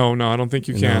 Yeah, no, I don't think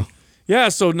you can. No. Yeah,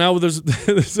 so now there's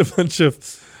a bunch of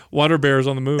water bears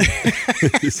on the moon.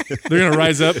 They're gonna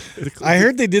rise up. I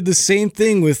heard they did the same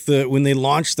thing with when they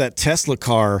launched that Tesla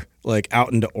car like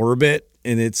out into orbit,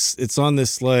 and it's on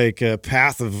this like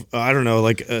path of I don't know,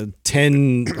 like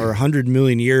 10 or 100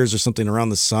 million years or something around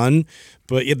the sun.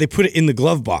 But yet they put it in the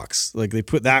glove box. Like they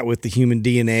put that with the human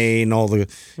DNA and all the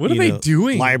What are they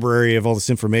doing? library of all this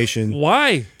information.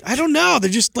 Why? I don't know. They're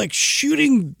just like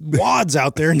shooting wads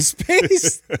out there in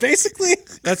space, basically.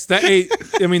 That's that. Hey,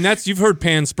 I mean, you've heard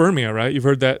panspermia, right? You've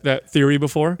heard that theory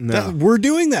before. We're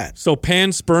doing that. So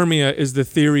panspermia is the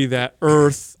theory that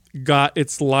Earth got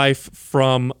its life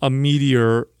from a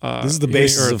meteor. This is the hitting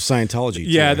basis Earth. of Scientology. too,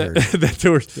 Yeah, I heard.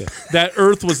 that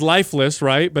Earth was lifeless,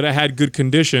 right? But it had good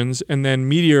conditions, and then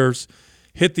meteors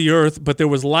hit the Earth, but there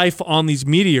was life on these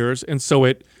meteors, and so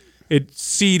it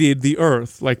seeded the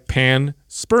Earth, like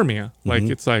panspermia. Like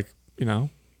it's like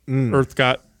Earth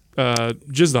got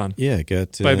jizzed on. Yeah, it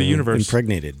got By the universe.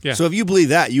 impregnated. Yeah. So if you believe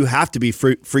that, you have to be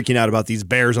freaking out about these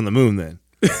bears on the moon then.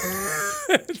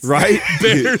 right?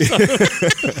 Bears.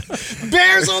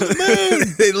 Bears on the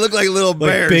moon. They look like little Like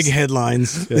bears. big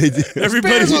headlines. Everybody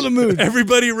Bears on the moon.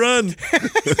 Everybody run.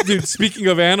 Dude, speaking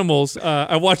of animals,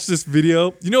 I watched this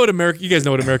video. You guys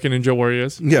know what American Ninja Warrior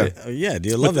is? Yeah. Yeah,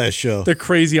 dude, I love that show. The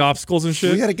crazy obstacles and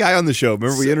shit. We had a guy on the show.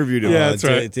 Remember we interviewed him? Yeah, that's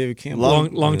right. David Campbell.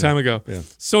 Long time ago. Yeah.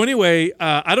 So anyway,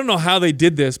 I don't know how they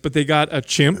did this, but they got a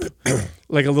chimp,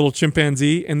 like a little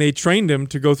chimpanzee, and they trained him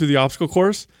to go through the obstacle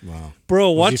course. Wow.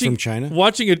 Bro, Was he from China?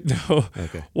 Watching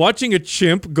a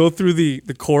chimp go through the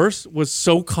course was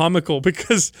so comical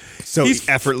because So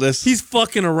effortless. He's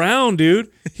fucking around, dude.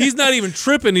 He's not even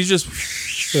tripping. He's just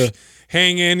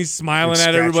hanging. He's smiling Like at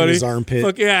scratching everybody. his armpit.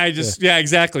 Fuck, yeah,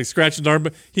 exactly. Scratching his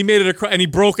armpit. He made it and he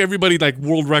broke everybody like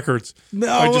world records.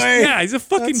 No way. Yeah, he's a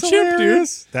fucking That's chimp,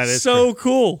 hilarious. dude. That is so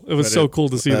cool. It was so cool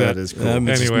to see that. That is cool. It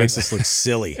just Anyway. makes us look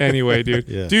silly. Anyway, dude.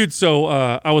 Yeah. Dude, so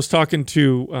I was talking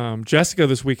to Jessica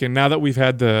this weekend. Now that we've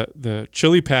had the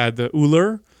chili pad, the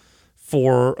Uller,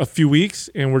 for a few weeks,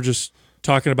 and we're just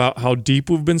talking about how deep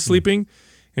we've been sleeping.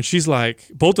 And she's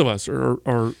like, both of us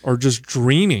are just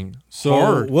dreaming So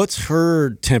hard. what's her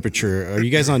temperature? Are you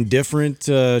guys on different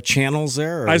channels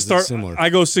there? Or is it similar? I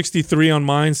go 63 on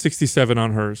mine, 67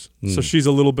 on hers. So she's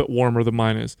a little bit warmer than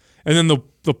mine is. And then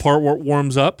the part where it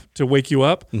warms up to wake you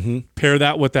up, pair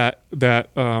that with that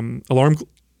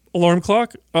alarm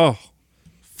clock. Oh,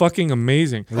 fucking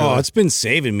amazing. Oh, it's been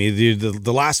saving me, dude.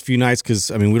 The last few nights,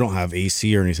 because I mean we don't have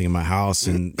AC or anything in my house,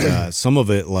 and some of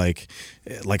it like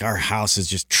our house has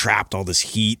just trapped all this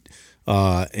heat.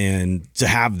 And to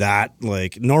have that,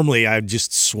 like normally I'd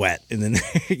just sweat, and then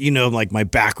like my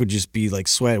back would just be like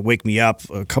sweat, wake me up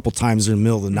a couple times in the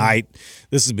middle of the night.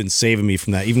 This has been saving me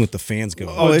from that, even with the fans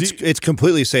going. Oh, it's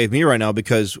completely saved me right now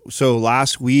because so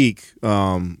last week,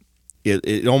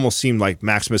 it almost seemed like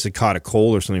Maximus had caught a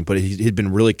cold or something, but he'd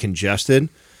been really congested.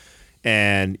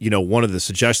 And, one of the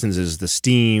suggestions is the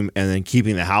steam and then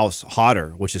keeping the house hotter,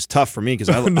 which is tough for me because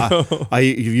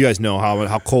you guys know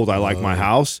how cold I like my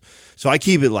house. So I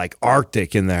keep it like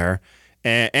Arctic in there.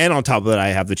 And on top of that, I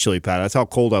have the chili pad. That's how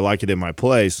cold I like it in my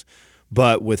place.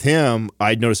 But with him,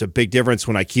 I notice a big difference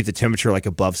when I keep the temperature like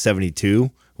above 72,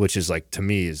 which is like, to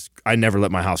me, I never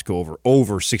let my house go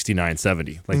over 69,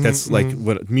 70. Like that's like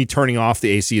what me turning off the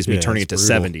AC is me turning it to brutal.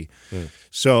 70. Yeah.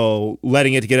 So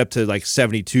letting it get up to like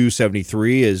 72,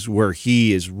 73 is where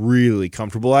he is really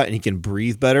comfortable at and he can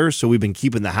breathe better. So we've been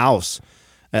keeping the house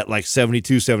at like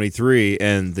 72, 73.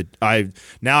 And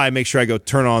I make sure I go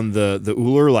turn on the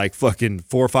Uller like fucking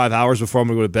 4 or 5 hours before I'm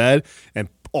going to go to bed and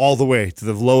all the way to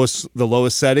the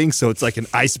lowest setting. So it's like an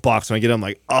ice box when I get up. I'm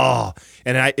like, oh,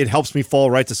 and it helps me fall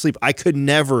right to sleep. I could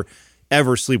never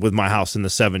ever sleep with my house in the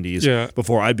 70s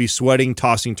before. I'd be sweating,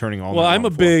 tossing, turning all night. Well, I'm a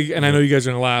big, and I know you guys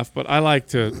are gonna laugh, but I like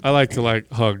to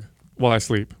like hug while I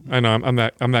sleep. I know I'm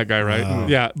that guy, right? Wow.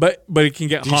 Yeah, but it can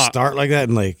get Do you hot. start like that,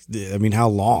 and like, I mean, how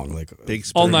long? Like Big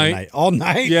all spring. night. all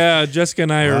night. Yeah, Jessica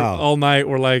and I are Wow. all night.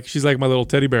 We're like, she's like my little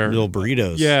teddy bear. Little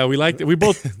burritos. Yeah, we like it. We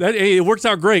both it works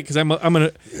out great because I'm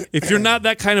gonna. If you're not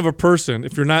that kind of a person,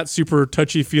 if you're not super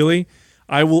touchy feely,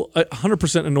 I will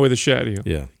 100% annoy the shit out of you.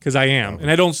 Yeah. Because I am. And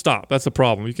I don't stop. That's the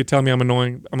problem. You could tell me I'm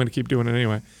annoying. I'm going to keep doing it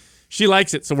anyway. She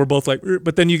likes it, so we're both like,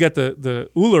 but then you get the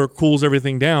Uller cools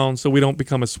everything down so we don't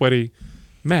become a sweaty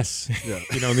mess,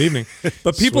 in the evening.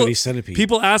 But Sweaty centipede.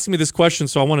 people ask me this question,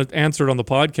 so I want to answer it on the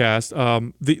podcast.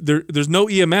 There's no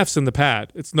EMFs in the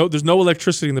pad. There's no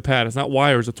electricity in the pad. It's not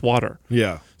wires, it's water.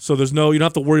 Yeah. So you don't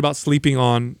have to worry about sleeping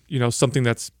on, something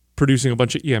that's producing a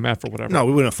bunch of EMF or whatever. No,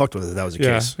 we wouldn't have fucked with it if that was the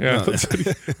case. Yeah.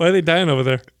 No. Why are they dying over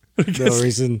there? No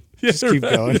reason. Just keep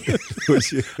going.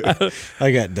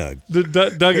 I got Doug.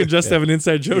 Doug and Just have an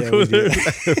inside joke Yeah, over we there.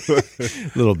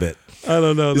 A little bit. I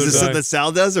don't know. Is this something that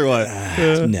Sal does or what?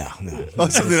 No. Oh,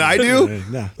 something I do?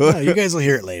 No, you guys will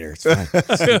hear it later. It's fine.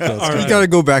 All You right. got to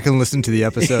go back and listen to the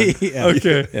episode. Yeah.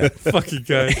 Okay. Fucking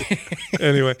guy.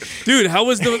 Anyway. Dude, how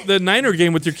was the Niner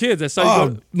game with your kids? I saw you Oh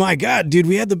go. my God, dude,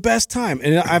 we had the best time,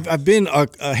 and I've been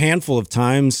a handful of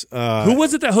times. Who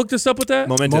was it that hooked us up with that?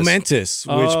 Momentous,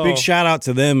 which Oh. big shout out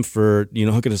to them for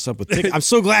hooking us up with tickets. I'm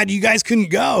so glad you guys couldn't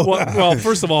go. Well,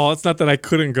 first of all, it's not that I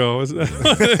couldn't go.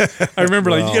 I remember,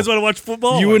 you guys want to watch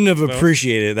football? You wouldn't have No.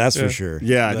 appreciated it, that's for sure.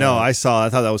 Yeah, no, I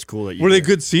thought that was cool. That you Were they did.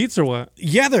 good seats or what?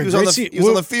 Yeah, they're He was, great.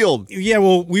 on the field. Yeah,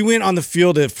 well, we went on the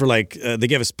field for they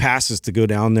gave us passes to go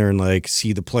down there and like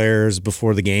see the players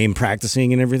before the game,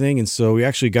 practicing and everything. And so we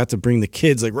actually got to bring the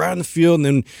kids like right on the field,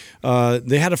 and then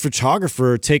they had a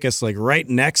photographer take us like right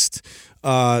next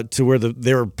to where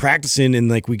they were practicing, and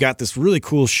like we got this really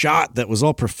cool shot that was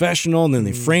all professional, and then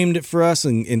they framed it for us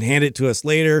and handed it to us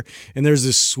later. And there's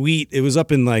this suite. It was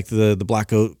up in like the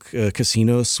Black Oak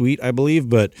Casino suite, I believe,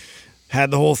 but had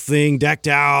the whole thing decked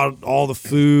out, all the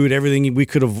food, everything we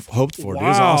could have hoped for. It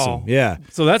was awesome. Yeah.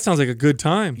 So that sounds like a good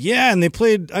time. Yeah, and they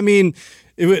played. I mean,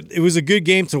 it was a good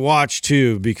game to watch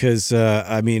too because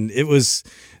I mean,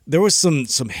 there was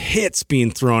some hits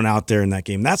being thrown out there in that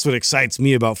game. That's what excites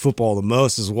me about football the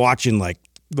most is watching like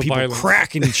The people violence.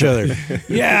 cracking each other.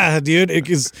 Yeah, dude.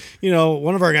 Because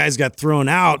one of our guys got thrown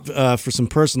out for some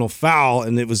personal foul,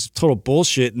 and it was total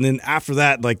bullshit. And then after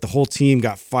that, like the whole team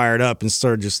got fired up and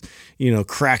started just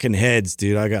cracking heads,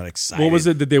 dude. I got excited. What was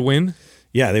it? Did they win?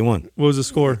 Yeah, they won. What was the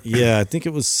score? Yeah, I think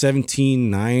it was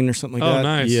 17-9 or something like that. Oh,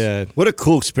 nice. Yeah. What a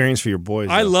cool experience for your boys.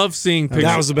 I though. love seeing pictures.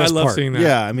 That was the best I love part. seeing that.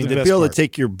 Yeah, I mean, The to best be able part. to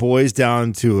take your boys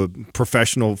down to a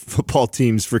professional football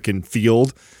team's freaking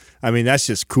field, I mean, that's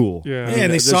just cool. Yeah. I Yeah, mean, and they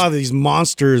there's- saw these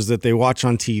monsters that they watch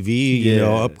on TV, Yeah.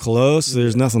 up close.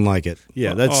 There's nothing like it.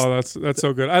 Yeah, that's that's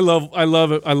so good. I love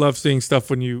it. I love seeing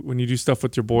stuff when you do stuff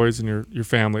with your boys and your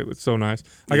family. It's so nice.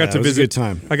 I Yeah, got to it was a visit. good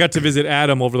time. I got to visit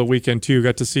Adam over the weekend too.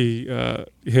 Got to see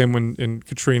him and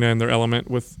Katrina in their element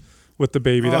with the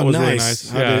baby. That was really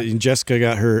nice. Yeah, And Jessica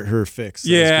got her fix. That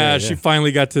was yeah. great, She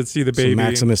finally got to see the Some baby.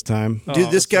 Maximus time.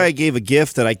 Dude, this guy gave a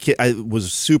gift that I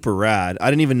was super rad. I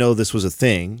didn't even know this was a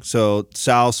thing. So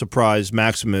Sal surprised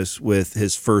Maximus with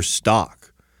his first stock.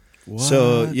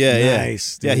 So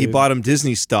Nice, yeah, he dude. bought him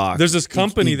Disney stock. There's this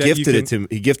company he that you gifted it can- to him.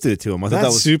 He gifted it to him. I thought that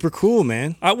That's was super cool,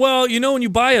 man. Well, when you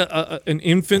buy an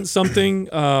infant something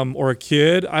or a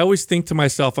kid, I always think to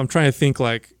myself, I'm trying to think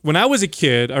like when I was a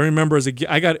kid, I remember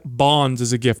I got bonds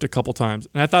as a gift a couple times,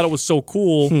 and I thought it was so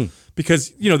cool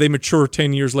because they mature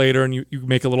 10 years later and you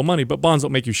make a little money, but bonds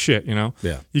don't make you shit. Yeah.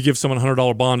 You give someone a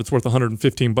 $100 bond, it's worth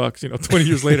 $115. 20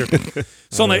 years later.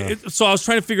 So so I was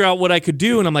trying to figure out what I could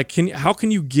do, and I'm like, how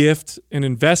can you gift an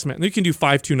investment? And you can do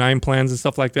 529 plans and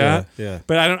stuff like that. Yeah.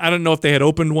 But I don't know if they had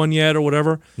opened one yet or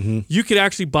whatever. You could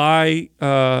actually buy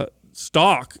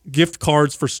stock, gift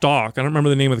cards for stock. I don't remember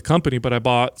the name of the company, but I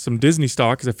bought some Disney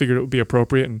stock because I figured it would be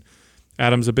appropriate. And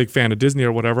Adam's a big fan of Disney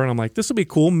or whatever. And I'm like, this will be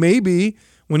cool. Maybe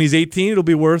when he's 18, it'll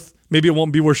be worth. Maybe it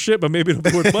won't be worth shit, but maybe it'll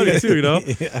be worth money too. That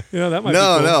might be cool.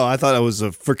 No, I thought it was a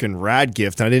freaking rad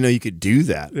gift, and I didn't know you could do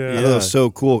that. Yeah. I thought it was so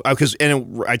cool.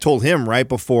 I told him right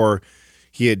before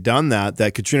he had done that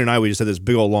Katrina and I, we just had this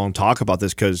big old long talk about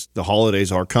this because the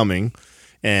holidays are coming,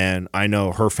 and I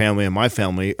know her family and my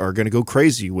family are going to go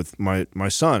crazy with my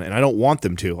son, and I don't want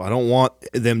them to. I don't want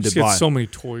them Just to get buy so many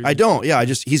toys. I don't. Yeah,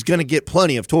 he's going to get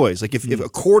plenty of toys. Like if a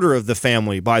quarter of the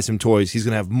family buys him toys, he's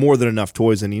going to have more than enough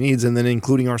toys than he needs, and then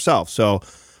including ourselves. So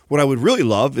what I would really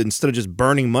love, instead of just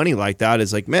burning money like that,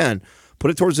 is like, man, put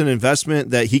it towards an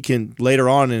investment that he can later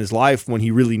on in his life when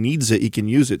he really needs it, he can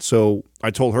use it. So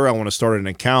I told her I want to start an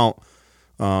account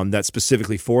that's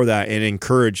specifically for that and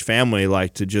encourage family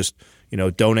like to just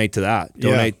donate to that.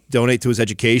 Donate to his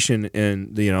education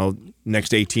in the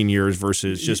next 18 years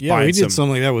versus just buying we did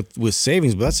something like that with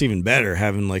savings, but that's even better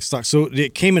having like stock. So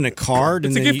it came in a card.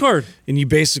 It's and a then gift card. and you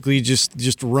basically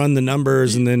just run the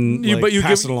numbers and then You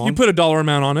pass it along. You put a dollar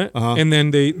amount on it, and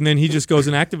then he just goes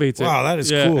and activates it. Wow, that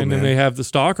is cool, And then man. they have the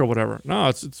stock or whatever. No,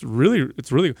 it's really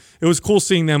it was cool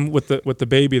seeing them with the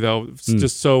baby though. It's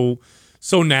just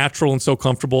so natural and so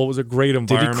comfortable. It was a great Did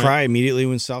environment. he cry immediately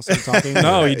when Sal started talking?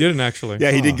 No, he didn't actually.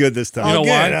 Yeah, he did good this time. You know good.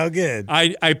 why? Oh, good.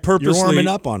 I purposely You're warming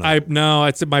up on it.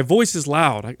 I said my voice is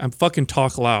loud. I'm fucking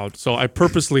talk loud, so I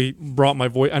purposely brought my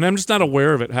voice, and I'm just not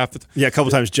aware of it half the time. Yeah, a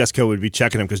couple times Jessica would be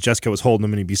checking him because Jessica was holding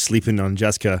him and he'd be sleeping on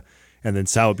Jessica, and then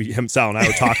Sal and I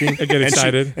would talking. I get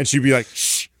excited. and she'd be like,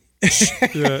 shh.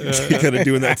 Kind of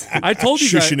doing that. I told you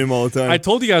guys, shushing him all the time. I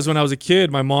told you guys when I was a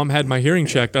kid, my mom had my hearing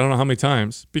checked. I don't know how many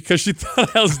times because she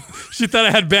thought I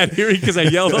had bad hearing because I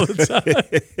yelled all the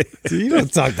time. You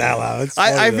don't talk that loud. It's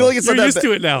funny, I feel though. like it's You're not that used ba-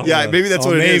 to it now. Yeah, maybe that's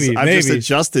what it is. maybe, I've just maybe.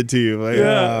 adjusted to you. Like,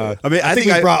 Yeah. I mean, I think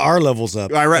we I brought our levels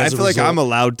up. I as a feel like result. I'm a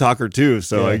loud talker too,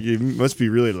 so Yeah. like, you must be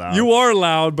really loud. You are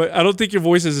loud, but I don't think your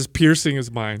voice is as piercing as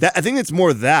mine. I think it's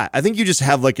more that. I think you just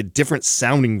have like a different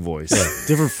sounding voice.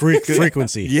 different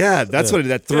frequency. Yeah, that's what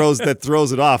that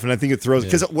throws it off, and I think it throws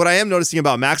because what I am noticing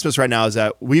about Maximus right now is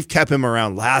that we've kept him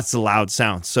around lots of loud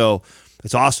sounds, so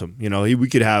it's awesome. We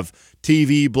could have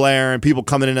TV blaring, people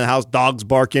coming into the house, dogs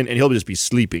barking, and he'll just be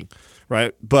sleeping,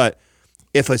 right? But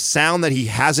if a sound that he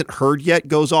hasn't heard yet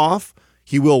goes off,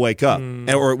 he will wake up,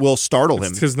 or it will startle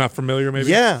him. Because it's not familiar, maybe.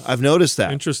 Yeah, I've noticed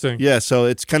that. Interesting. Yeah, so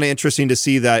it's kind of interesting to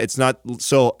see that it's not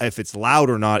so if it's loud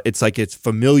or not, it's like it's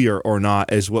familiar or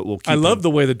not is what will keep I love him.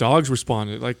 the way the dogs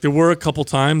responded. Like there were a couple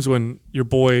times when your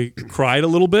boy cried a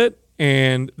little bit,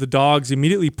 and the dogs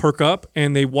immediately perk up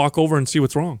and they walk over and see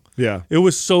what's wrong. Yeah. It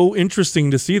was so interesting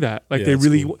to see that. Like they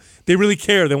really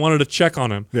care. They wanted to check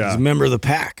on him. Yeah. He's a member of the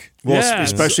pack. Well, Yeah.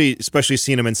 especially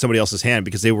seeing them in somebody else's hand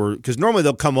because normally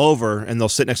they'll come over and they'll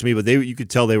sit next to me, but you could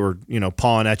tell they were,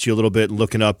 pawing at you a little bit,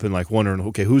 looking up and like wondering,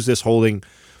 okay, who's this holding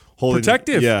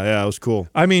Protective. Yeah, it was cool.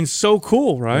 I mean, so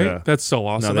cool, right? Yeah. That's so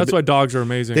awesome. No, That's why dogs are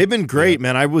amazing. They've been great,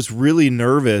 man. I was really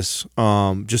nervous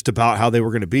just about how they were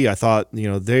going to be. I thought,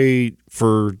 they,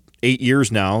 for 8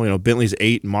 years now, Bentley's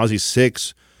 8 and Mozzie's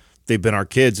 6, they've been our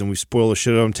kids, and we spoil the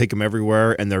shit out of them, take them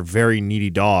everywhere, and they're very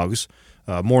needy dogs,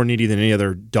 more needy than any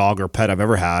other dog or pet I've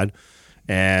ever had,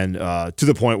 and to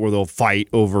the point where they'll fight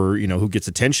over, who gets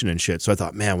attention and shit. So I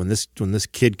thought, man, when this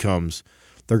kid comes,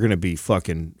 they're going to be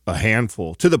fucking a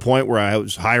handful, to the point where I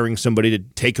was hiring somebody to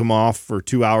take them off for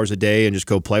 2 hours a day and just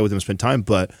go play with them, spend time.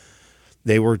 But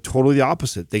they were totally the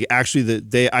opposite. They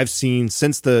actually, I've seen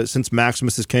since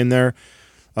Maximus has came there,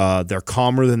 they're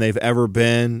calmer than they've ever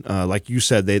been. Like you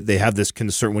said, they have this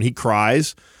concern when he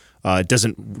cries. It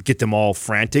doesn't get them all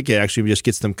frantic. It actually just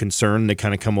gets them concerned. They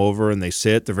kind of come over and they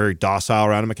sit. They're very docile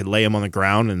around him. I could lay them on the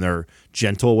ground and they're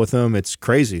gentle with them. It's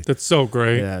crazy. That's so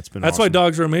great. Yeah, it's been That's awesome. why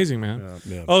dogs are amazing, man.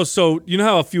 Yeah. Oh, so you know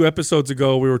how a few episodes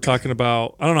ago we were talking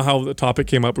about, I don't know how the topic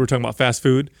came up. We were talking about fast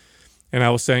food. And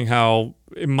I was saying how,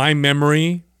 in my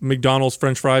memory, McDonald's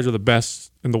French fries are the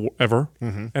best in the ever.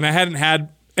 Mm-hmm. And I hadn't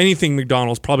had anything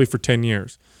McDonald's probably for 10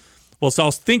 years. Well, so I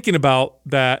was thinking about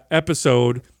that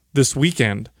episode this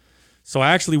weekend. So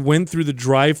I actually went through the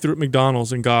drive-thru at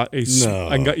McDonald's and got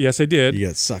yes, I did. You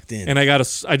got sucked in. And I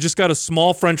just got a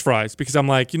small French fries because I'm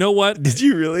like, you know what? Did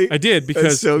you really? I did because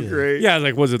That's so great. Yeah,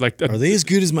 like was it like Are they as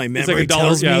good as my it's memory like $1?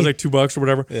 tells me? Yeah, it was like $2 or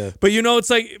whatever. Yeah. But it's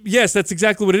like, yes, that's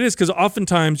exactly what it is, because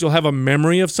oftentimes you'll have a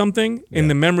memory of something and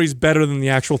the memory's better than the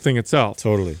actual thing itself.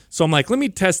 Totally. So I'm like, let me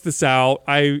test this out.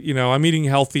 I'm eating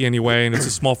healthy anyway, and it's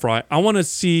a small fry. I want to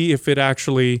see if it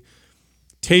actually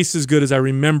tastes as good as I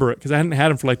remember it, because I hadn't had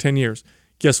them for like 10 years.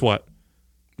 Guess what?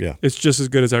 Yeah. It's just as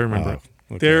good as I remember it.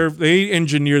 Okay. They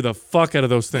engineer the fuck out of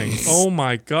those things. Oh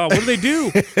my God. What do they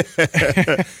do?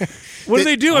 What do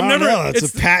they do? I don't know.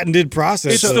 It's a patented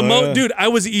process. It's the most, dude. I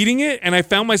was eating it, and I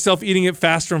found myself eating it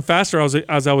faster and faster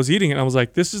as I was eating it. I was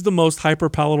like, "This is the most hyper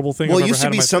palatable thing." Well, I've it ever used had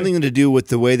to be in my something face. to do with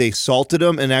the way they salted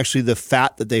them and actually the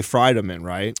fat that they fried them in,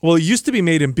 right? Well, it used to be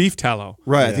made in beef tallow,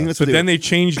 Right. I think that's but what then they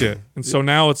changed it, and so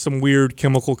now it's some weird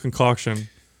chemical conconcoction.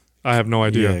 I have no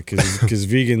idea. Yeah, because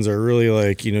vegans are really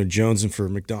like, jonesing for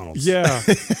McDonald's. Yeah,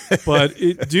 but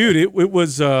it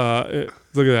was.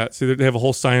 Look at that. See, they have a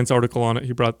whole science article on it.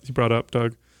 He brought up,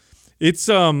 Doug. It's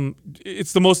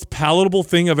the most palatable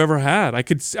thing I've ever had. I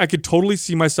could totally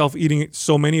see myself eating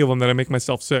so many of them that I make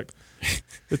myself sick.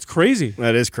 It's crazy.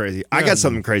 That is crazy. I got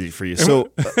something crazy for you.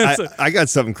 So I got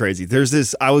something crazy.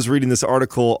 I was reading this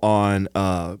article on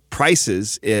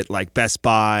prices at like Best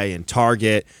Buy and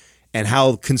Target, and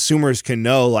how consumers can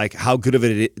know like how good of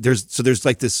it is. There's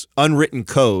like this unwritten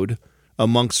code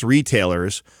amongst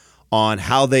retailers on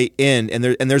how they end, and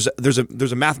there's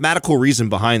a mathematical reason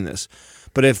behind this.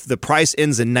 But if the price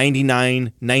ends in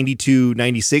 99, 92,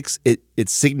 96, it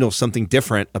signals something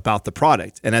different about the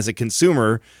product. And as a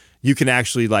consumer, you can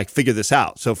actually like figure this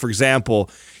out. So for example,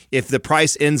 if the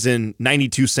price ends in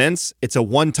 92 cents, it's a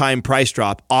one-time price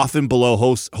drop, often below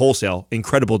wholesale.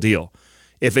 Incredible deal.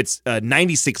 If it's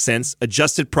 96 cents,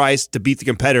 adjusted price to beat the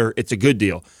competitor, it's a good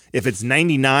deal. If it's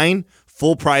 99,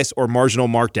 full price or marginal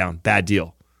markdown, bad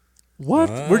deal. What?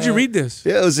 Where'd you read this?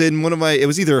 Yeah, it was in it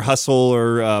was either Hustle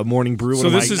or Morning Brew.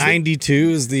 So this is 92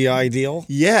 is the ideal.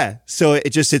 Yeah. So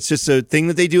it's just a thing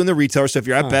that they do in the retailer. So if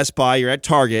you're at Best Buy, you're at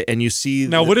Target, and you see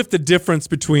Now, what if the difference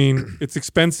between it's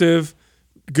expensive,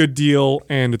 good deal,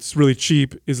 and it's really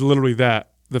cheap is literally that?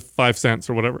 The 5 cents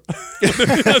or whatever. You know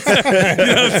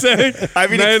what I'm saying? I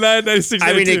mean, 99, 96,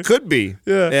 it could be.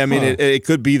 Yeah. I mean, it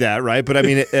could be that, right? But I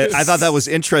mean, I thought that was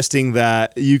interesting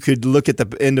that you could look at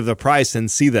the end of the price and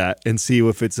see that and see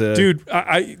if it's a dude.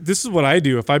 This is what I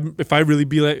do. If I really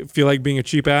feel like being a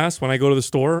cheap ass when I go to the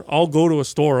store, I'll go to a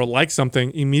store, like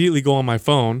something, immediately go on my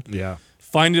phone,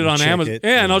 find it on check Amazon, it,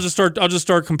 and I'll just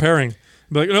start comparing.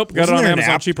 Be like, nope, got it on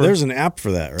Amazon cheaper. There's an app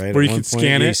for that, right? Where At you one can point,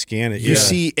 scan it. You scan it. You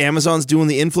see Amazon's doing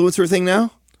the influencer thing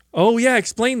now? Oh yeah,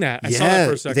 explain that. I saw that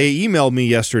for a second. They emailed me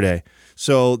yesterday.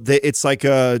 So it's like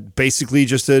basically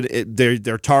just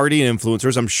they're targeting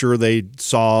influencers. I'm sure they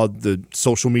saw the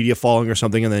social media following or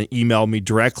something and then emailed me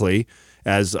directly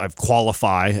as I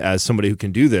qualify as somebody who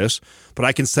can do this. But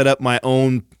I can set up my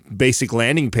own basic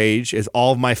landing page as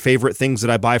all of my favorite things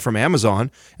that I buy from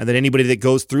Amazon, and then anybody that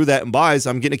goes through that and buys,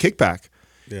 I'm getting a kickback.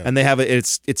 Yeah. And they have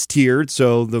it's tiered,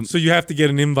 so you have to get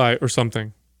an invite or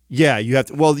something. Yeah, you have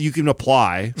to. Well, you can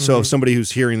apply. So if somebody who's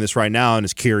hearing this right now and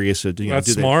is curious,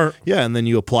 That's smart. Yeah, and then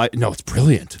you apply. No, it's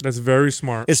brilliant. That's very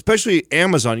smart. Especially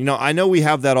Amazon. I know we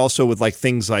have that also with like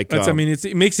things like.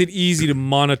 It makes it easy to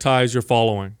monetize your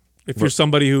following. If you're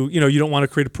somebody who you don't want to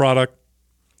create a product,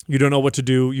 you don't know what to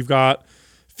do, you've got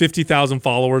 50,000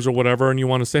 followers or whatever, and you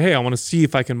want to say, hey, I want to see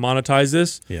if I can monetize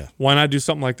this. Yeah. Why not do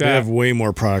something like that? They have way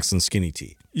more products than Skinny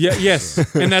Tea. Yeah. Yes.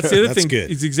 And that's the other That's thing.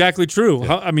 good. It's exactly true.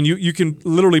 Yeah. You can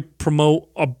literally promote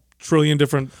a trillion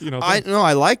different. Things.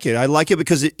 I like it. I like it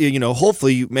because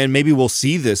hopefully, man, maybe we'll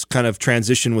see this kind of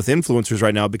transition with influencers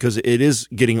right now because it is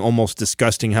getting almost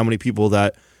disgusting how many people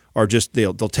that are just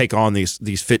they'll take on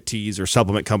these fit teas or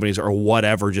supplement companies or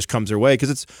whatever just comes their way because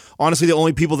it's honestly the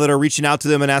only people that are reaching out to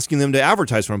them and asking them to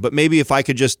advertise for them. But maybe if I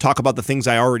could just talk about the things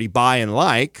I already buy and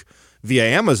like via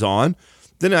Amazon,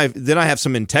 then I have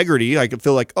some integrity. I could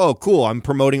feel like, oh, cool, I'm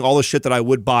promoting all the shit that I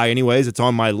would buy anyways. It's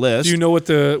on my list. Do you know what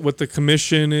the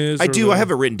commission is? I do. I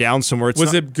have it written down somewhere.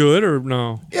 Was it good or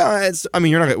no? Yeah, it's not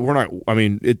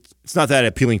that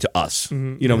appealing to us.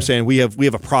 Mm-hmm. You know what I'm saying? We have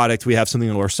a product, we have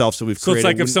something ourselves that we've So created. it's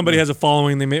like if somebody has a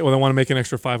following, they want to make an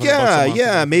extra $500 a month.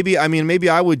 Yeah, maybe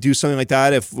I would do something like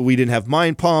that if we didn't have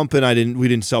Mind Pump and we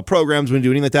didn't sell programs, we didn't do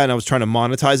anything like that, and I was trying to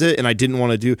monetize it and I didn't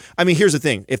want to do. I mean, here's the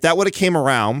thing: if that would have came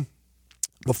around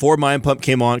before Mind Pump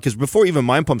came on, because before even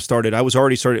Mind Pump started, I was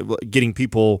already started getting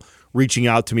people reaching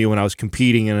out to me when I was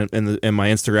competing, and my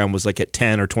Instagram was like at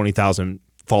 10 or 20,000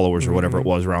 followers or whatever it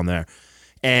was around there,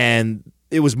 and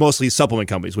it was mostly supplement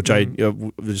companies, which I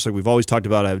just like we've always talked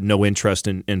about. I have no interest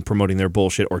in promoting their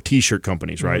bullshit or T-shirt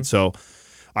companies, right? So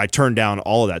I turned down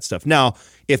all of that stuff. Now,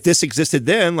 if this existed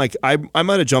then, like I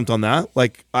might have jumped on that.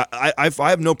 Like I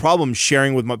have no problem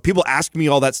sharing with my people. Ask me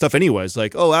all that stuff anyways.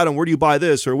 Like, oh, Adam, where do you buy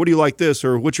this, or what do you like this,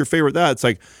 or what's your favorite that? It's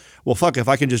like, well, fuck, if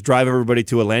I can just drive everybody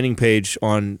to a landing page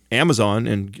on Amazon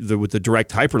and with the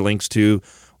direct hyperlinks to,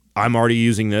 I'm already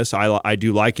using this. I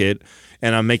do like it.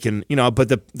 And I'm making, but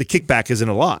the kickback isn't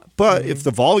a lot. But if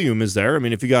the volume is there, I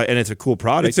mean, if you got, and it's a cool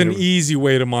product. It's an easy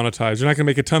way to monetize. You're not going to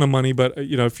make a ton of money, but,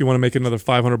 if you want to make another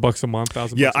 $500 a month,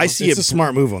 $1,000 yeah, I month, see It's a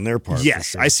smart move on their part. Yes, for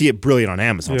sure. I see it brilliant on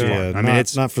Amazon. Yeah, I mean,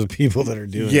 it's not for the people that are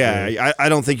doing it. Yeah, I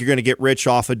don't think you're going to get rich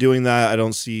off of doing that. I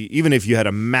don't see, even if you had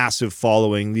a massive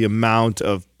following, the amount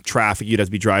of traffic you'd have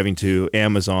to be driving to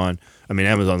Amazon. I mean,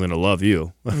 Amazon's going to love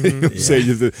you.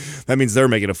 That means they're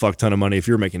making a fuck ton of money if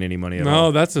you're making any money at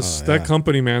all. No, that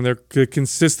company, man. They're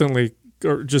consistently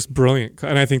are just brilliant,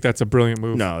 and I think that's a brilliant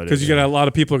move. No, it because is, you got a lot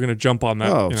of people are going to jump on that.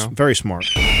 Oh, very smart.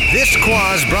 This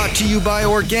Quaz brought to you by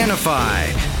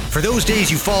Organifi. For those days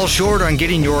you fall short on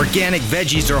getting your organic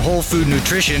veggies or whole food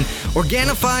nutrition,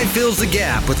 Organifi fills the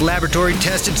gap with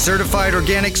laboratory-tested certified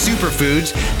organic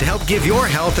superfoods to help give your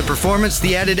health and performance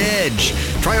the added edge.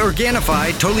 Try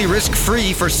Organifi totally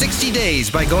risk-free for 60 days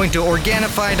by going to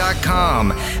Organifi.com.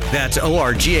 That's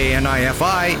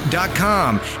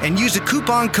ORGANIFI.com. And use the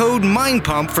coupon code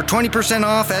MINDPUMP for 20%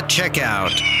 off at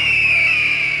checkout.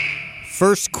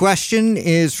 First question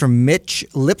is from Mitch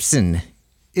Lipson.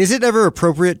 Is it ever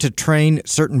appropriate to train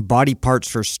certain body parts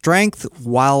for strength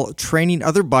while training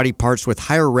other body parts with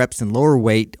higher reps and lower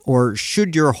weight, or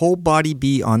should your whole body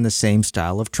be on the same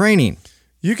style of training?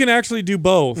 You can actually do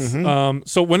both.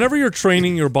 So whenever you're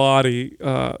training your body,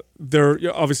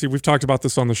 obviously we've talked about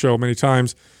this on the show many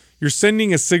times. You're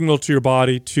sending a signal to your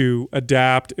body to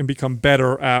adapt and become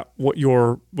better at what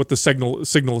the signal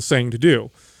is saying to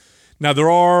do. Now there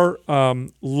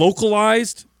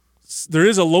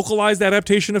is a localized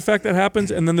adaptation effect that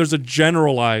happens, and then there's a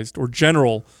generalized or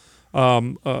general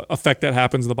effect that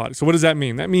happens in the body. So what does that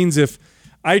mean? That means if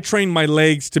I train my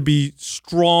legs to be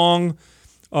strong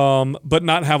but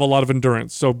not have a lot of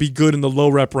endurance, so be good in the low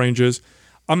rep ranges,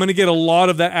 I'm going to get a lot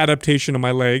of that adaptation in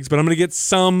my legs, but I'm going to get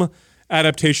some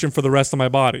adaptation for the rest of my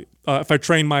body. If I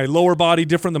train my lower body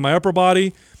different than my upper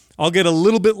body, I'll get a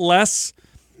little bit less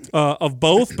of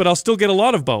both, but I'll still get a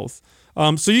lot of both.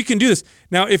 So you can do this.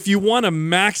 Now, if you want to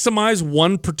maximize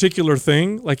one particular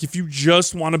thing, like if you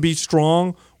just want to be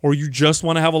strong or you just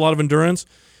want to have a lot of endurance,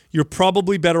 you're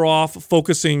probably better off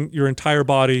focusing your entire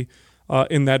body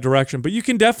in that direction. But you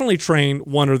can definitely train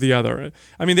one or the other.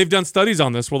 I mean, they've done studies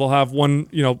on this where they'll have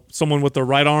someone with the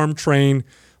right arm train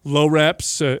low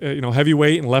reps, heavy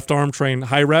weight, and left arm train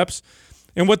high reps.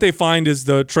 And what they find is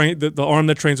the arm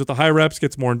that trains with the high reps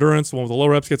gets more endurance, the one with the low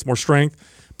reps gets more strength.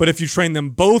 But if you train them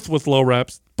both with low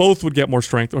reps, both would get more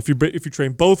strength. Or if you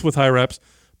train both with high reps,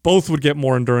 both would get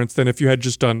more endurance than if you had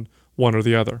just done one or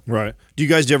the other. Right. Do you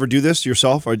guys ever do this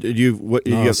yourself, or do you? What?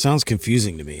 No, you it sounds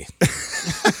confusing to me.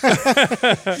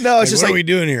 No, it's just what like are we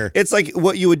doing here? it's like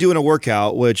what you would do in a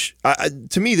workout, which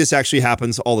to me this actually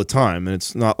happens all the time, and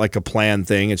it's not like a planned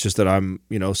thing. It's just that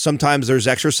sometimes there's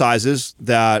exercises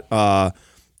that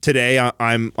today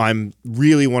I'm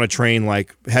really want to train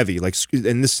like heavy, like,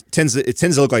 and this tends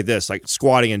to look like this, like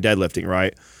squatting and deadlifting,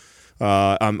 right?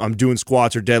 I'm doing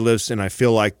squats or deadlifts, and I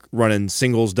feel like running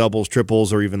singles, doubles,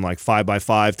 triples, or even like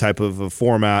 5x5 type of a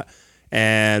format.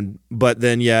 But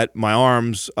then yet my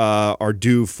arms are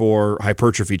due for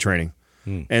hypertrophy training,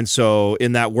 and so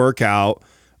in that workout,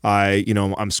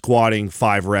 I'm squatting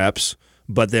 5 reps.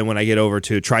 But then when I get over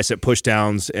to tricep push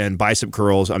downs and bicep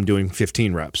curls, I'm doing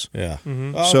 15 reps. Yeah.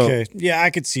 So- Okay. Yeah, I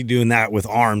could see doing that with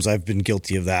arms. I've been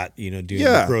guilty of that, doing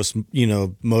Yeah. gross,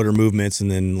 motor movements and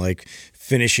then like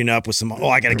finishing up with some,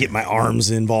 I got to get my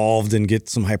arms involved and get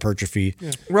some hypertrophy.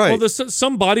 Yeah. Right. Well, there's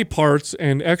some body parts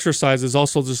and exercises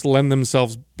also just lend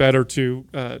themselves better to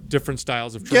different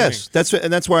styles of training. Yes,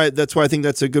 that's why I think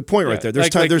that's a good point right there.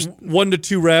 There's 1 to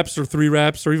 2 reps or 3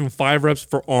 reps or even 5 reps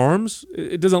for arms.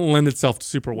 It doesn't lend itself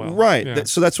super well. right. Yeah.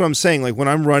 So that's what I'm saying. Like when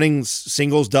I'm running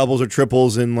singles, doubles, or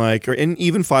triples, and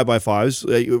even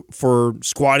 5x5s for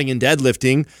squatting and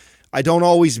deadlifting, I don't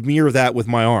always mirror that with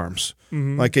my arms.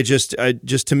 Like it just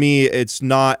to me, it's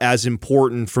not as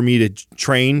important for me to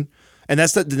train. And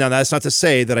that's not to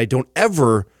say that I don't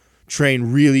ever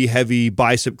train really heavy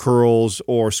bicep curls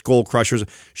or skull crushers.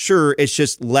 Sure, it's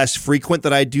just less frequent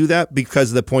that I do that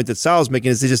because of the point that Sal's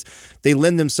making is they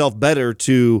lend themselves better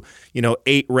to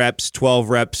 8 reps, 12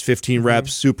 reps, 15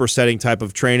 reps, supersetting type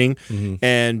of training,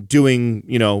 and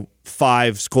doing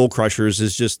 5 skull crushers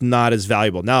is just not as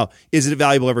valuable. Now, is it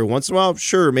valuable every once in a while?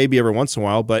 Sure, maybe every once in a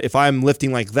while. But if I'm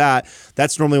lifting like that,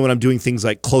 that's normally when I'm doing things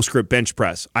like close grip bench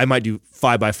press. I might do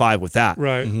 5x5 with that.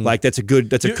 Right. Like that's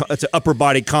an upper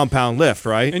body compound lift,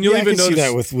 right? And you'll I even can see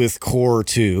notice that with core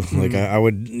too. Like I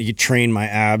would train my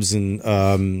abs and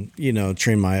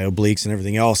train my obliques and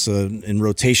everything else in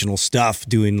rotational stuff,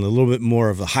 doing a little bit more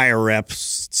of a higher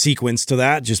reps sequence to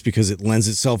that, just because it lends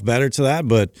itself better to that.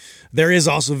 But there is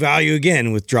also value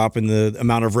again with dropping the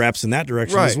amount of reps in that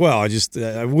direction as well.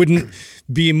 I wouldn't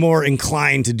be more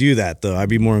inclined to do that though. I'd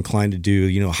be more inclined to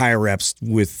do higher reps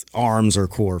with arms or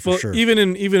core for sure. Even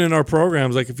in our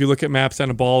programs, like if you look at MAPS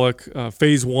Anabolic,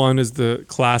 phase 1 is the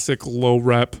classic low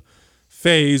rep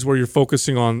phase where you're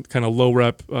focusing on kind of low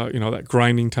rep, that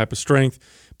grinding type of strength.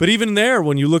 But even there,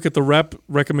 when you look at the rep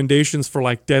recommendations for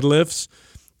like deadlifts,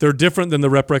 they're different than the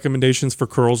rep recommendations for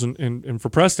curls and for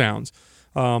press downs.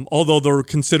 Although they're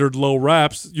considered low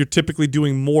reps, you're typically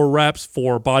doing more reps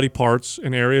for body parts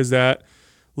and areas that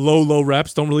low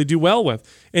reps don't really do well with.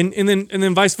 And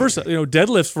then vice versa.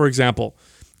 Deadlifts, for example.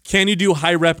 Can you do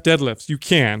high rep deadlifts? You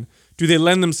can. Do they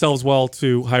lend themselves well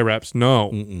to high reps?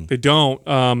 No, they don't.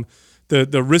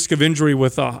 The risk of injury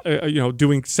with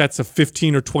doing sets of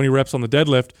 15 or 20 reps on the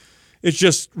deadlift, it's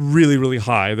just really, really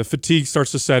high. The fatigue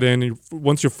starts to set in.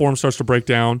 Once your form starts to break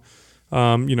down,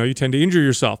 you tend to injure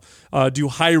yourself. Do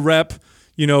high rep,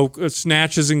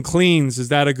 snatches and cleans. Is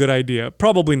that a good idea?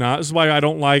 Probably not. This is why I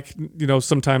don't like,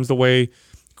 sometimes the way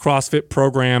CrossFit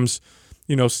programs,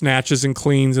 snatches and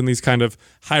cleans and these kind of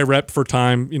high rep for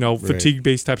time, fatigue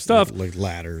based type stuff. Like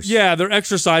ladders. Yeah, they're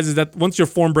exercises that once your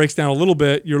form breaks down a little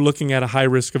bit, you're looking at a high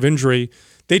risk of injury.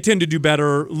 They tend to do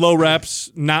better, low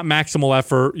reps, not maximal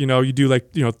effort. You do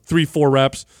 3-4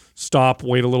 reps, stop,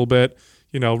 wait a little bit,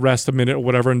 rest a minute or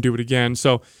whatever and do it again.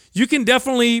 So you can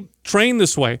definitely train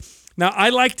this way. Now, I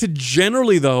like to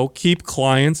generally, though, keep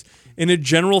clients in a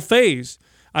general phase.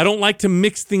 I don't like to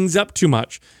mix things up too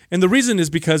much. And the reason is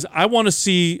because I want to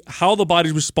see how the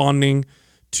body's responding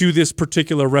to this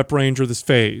particular rep range or this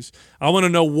phase. I want to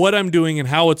know what I'm doing and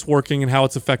how it's working and how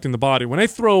it's affecting the body. When I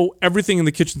throw everything in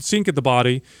the kitchen sink at the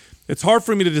body, it's hard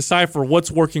for me to decipher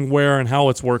what's working where and how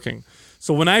it's working.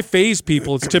 So when I phase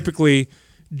people, it's typically,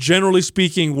 generally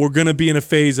speaking, we're going to be in a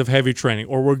phase of heavy training,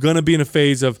 or we're going to be in a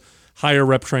phase of higher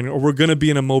rep training, or we're going to be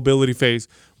in a mobility phase,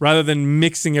 rather than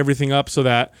mixing everything up so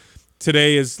that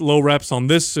today is low reps on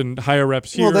this and higher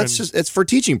reps here. Well, it's for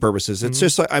teaching purposes. It's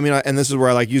just like, and this is where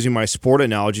I like using my sport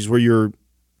analogies where you're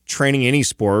training any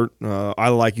sport. I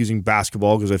like using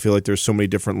basketball because I feel like there's so many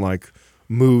different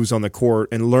moves on the court,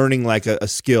 and learning a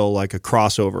skill, like a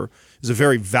crossover, is a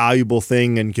very valuable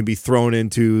thing and can be thrown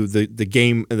into the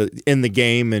game, in the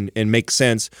game and make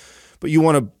sense. But you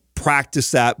want to practice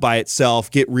that by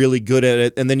itself, get really good at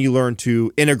it, and then you learn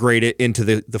to integrate it into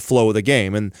the flow of the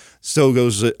game. And so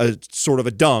goes a sort of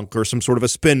a dunk or some sort of a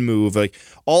spin move. Like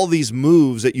all these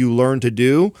moves that you learn to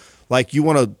do, Like you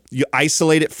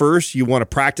isolate it first, you want to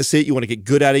practice it, you want to get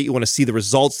good at it, you want to see the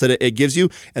results that it gives you,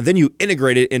 and then you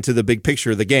integrate it into the big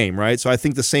picture of the game, right? So I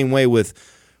think the same way with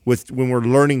when we're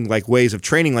learning like ways of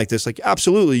training like this, like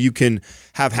absolutely you can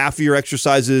have half of your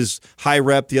exercises high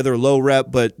rep, the other low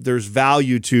rep, but there's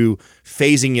value to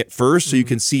phasing it first so you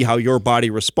can see how your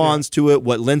body responds to it,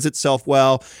 what lends itself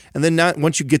well. And then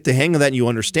once you get the hang of that and you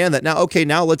understand that,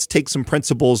 now let's take some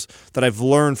principles that I've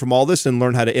learned from all this and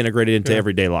learn how to integrate it into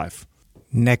everyday life.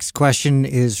 Next question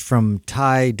is from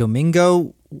Ty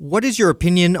Domingo. What is your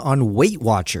opinion on Weight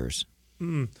Watchers?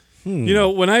 You know,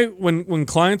 when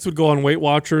clients would go on Weight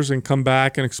Watchers and come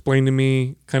back and explain to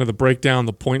me kind of the breakdown,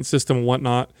 the point system and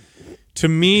whatnot, to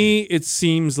me it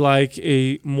seems like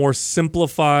a more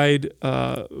simplified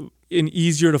and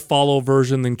easier to follow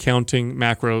version than counting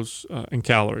macros and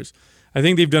calories. I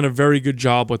think they've done a very good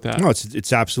job with that. No,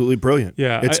 it's absolutely brilliant.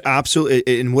 Yeah, it's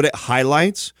absolutely, and what it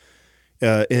highlights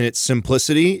in its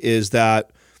simplicity is that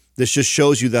this just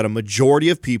shows you that a majority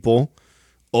of people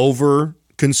over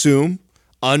consume,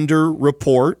 under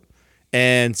report,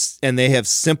 and they have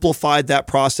simplified that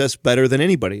process better than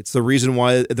anybody. It's the reason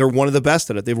why they're one of the best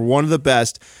at it. They were one of the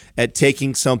best at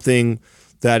taking something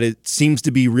that it seems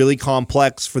to be really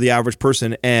complex for the average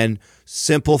person and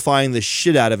simplifying the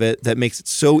shit out of it that makes it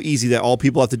so easy that all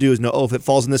people have to do is know, if it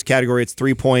falls in this category, it's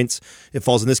 3 points. If it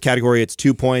falls in this category, it's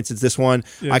 2 points. It's this one.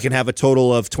 Yeah. I can have a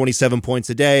total of 27 points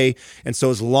a day. And so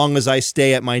as long as I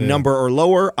stay at my number or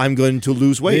lower, I'm going to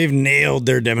lose weight. They've nailed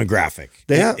their demographic.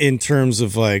 They have. In terms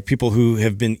of like people who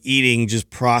have been eating just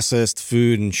processed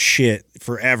food and shit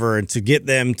forever, and to get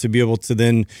them to be able to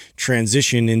then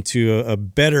transition into a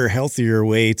better, healthier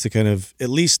way to kind of at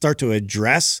least start to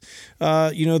address,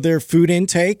 their food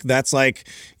intake. That's like,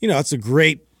 it's a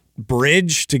great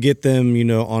bridge to get them,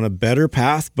 on a better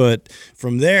path. But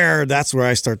from there, that's where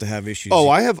I start to have issues. Oh,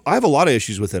 I have a lot of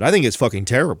issues with it. I think it's fucking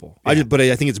terrible. Yeah. But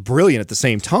I think it's brilliant at the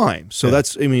same time. So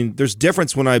there's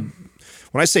difference when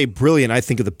I say brilliant, I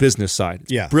think of the business side.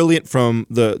 Yeah. Brilliant from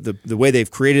the way they've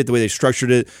created it, the way they've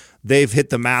structured it. They've hit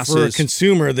the masses. For a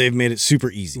consumer, they've made it super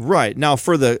easy. Right. Now,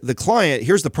 for the client,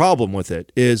 here's the problem with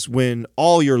it, is when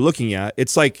all you're looking at,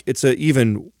 it's like it's an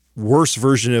even worse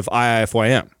version of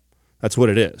IIFYM. That's what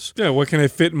it is. Yeah, what can I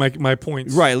fit in my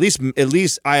points? Right. At least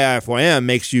IIFYM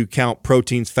makes you count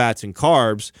proteins, fats, and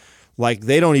carbs. Like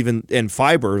they don't even, and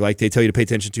fiber, like they tell you to pay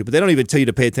attention to, but they don't even tell you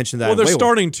to pay attention to that. Well,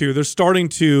 they're starting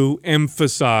to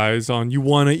emphasize on you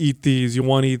want to eat these, you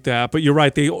want to eat that. But you're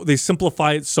right, they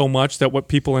simplify it so much that what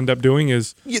people end up doing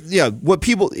is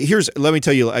let me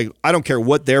tell you, I don't care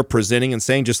what they're presenting and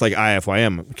saying, just like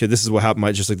IFYM. Okay, this is what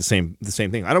happened. Just like the same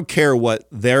thing. I don't care what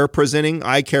they're presenting.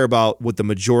 I care about what the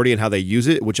majority and how they use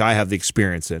it, which I have the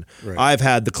experience in. Right. I've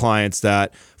had the clients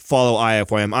that follow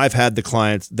IFYM. I've had the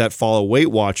clients that follow Weight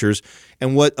Watchers,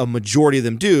 and what a majority of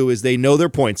them do is they know their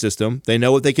point system. They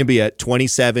know what they can be at,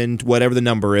 27, whatever the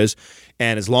number is,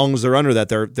 and as long as they're under that,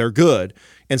 they're good.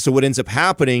 And so what ends up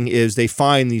happening is they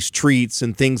find these treats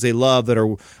and things they love that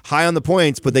are high on the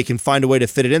points, but they can find a way to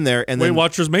fit it in there. And Weight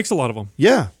Watchers makes a lot of them.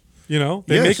 Yeah.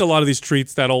 They make a lot of these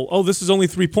treats this is only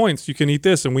 3 points. You can eat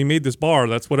this, and we made this bar.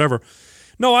 That's whatever.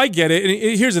 No, I get it.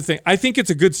 And here's the thing. I think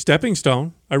it's a good stepping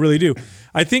stone. I really do.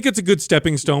 I think it's a good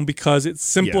stepping stone because it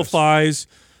simplifies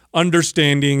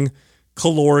understanding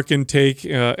caloric intake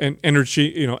and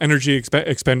energy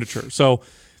expenditure. So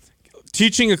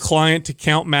teaching a client to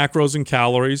count macros and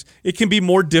calories, it can be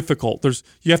more difficult.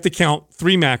 You have to count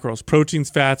 3 macros,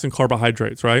 proteins, fats, and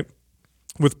carbohydrates, right?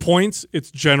 With points, it's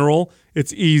general,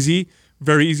 it's easy,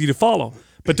 very easy to follow.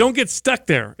 But don't get stuck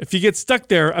there. If you get stuck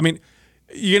there,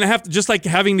 you're going to have to, just like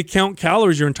having to count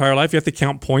calories your entire life, you have to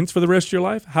count points for the rest of your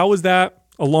life. How is that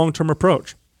a long-term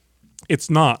approach? It's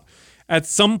not. At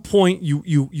some point,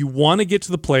 you want to get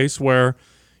to the place where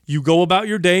you go about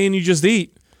your day and you just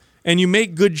eat. And you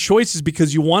make good choices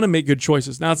because you want to make good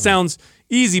choices. Now, it sounds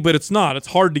easy, but it's not. It's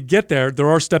hard to get there. There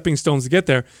are stepping stones to get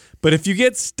there. But if you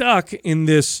get stuck in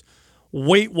this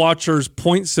Weight Watchers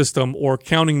point system or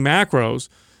counting macros,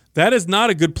 that is not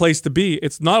a good place to be.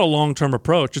 It's not a long-term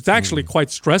approach. It's actually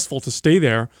quite stressful to stay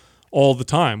there all the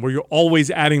time, where you're always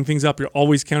adding things up, you're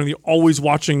always counting, you're always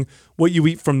watching what you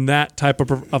eat from that type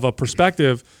of a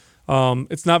perspective.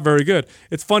 It's not very good.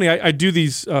 It's funny. I do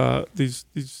these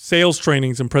sales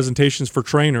trainings and presentations for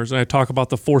trainers, and I talk about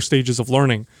the 4 stages of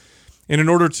learning. And in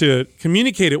order to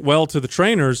communicate it well to the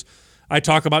trainers, I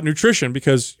talk about nutrition,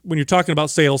 because when you're talking about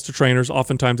sales to trainers,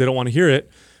 oftentimes they don't want to hear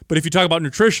it. But if you talk about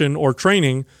nutrition or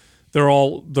training, they're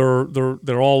all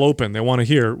open. They want to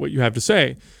hear what you have to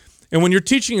say. And when you're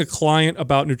teaching a client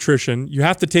about nutrition, you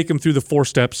have to take them through the 4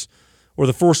 steps or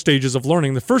the 4 stages of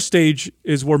learning. The first stage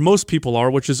is where most people are,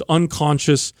 which is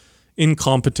unconscious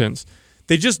incompetence.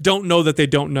 They just don't know that they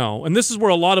don't know. And this is where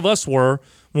a lot of us were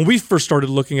when we first started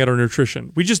looking at our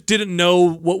nutrition. We just didn't know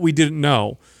what we didn't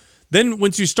know. Then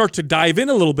once you start to dive in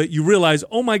a little bit, you realize,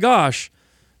 oh my gosh,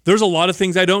 there's a lot of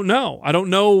things I don't know. I don't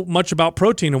know much about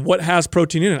protein and what has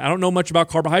protein in it. I don't know much about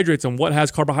carbohydrates and what has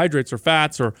carbohydrates or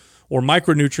fats or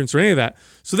micronutrients or any of that.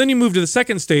 So then you move to the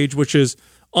second stage, which is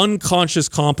unconscious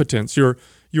competence.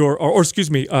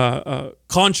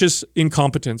 Conscious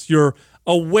incompetence. You're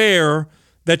aware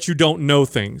that you don't know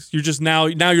things. You're just now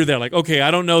you're there like, okay,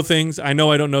 I don't know things. I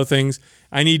know I don't know things.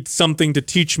 I need something to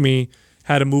teach me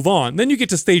how to move on. Then you get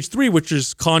to stage 3, which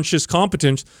is conscious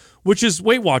competence, which is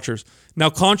Weight Watchers.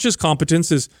 Now, conscious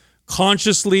competence is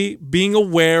consciously being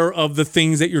aware of the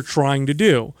things that you're trying to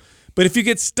do. But if you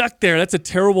get stuck there, that's a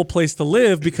terrible place to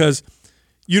live because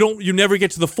you never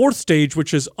get to the 4th stage,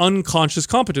 which is unconscious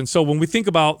competence. So when we think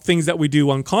about things that we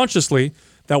do unconsciously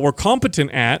that we're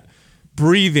competent at,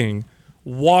 breathing,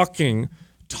 walking,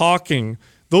 talking,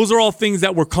 those are all things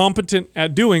that we're competent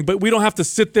at doing, but we don't have to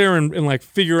sit there and like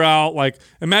figure out, like,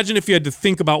 imagine if you had to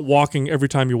think about walking every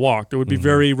time you walked. It would be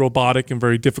very robotic and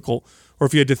very difficult. Or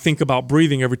if you had to think about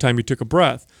breathing every time you took a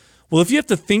breath. Well, if you have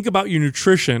to think about your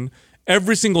nutrition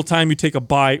every single time you take a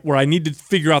bite, where I need to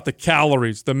figure out the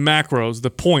calories, the macros,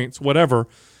 the points, whatever,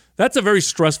 that's a very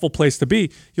stressful place to be.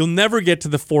 You'll never get to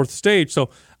the 4th stage. So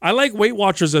I like Weight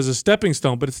Watchers as a stepping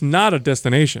stone, but it's not a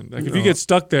destination. Like if you get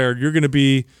stuck there, you're going to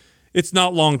be, it's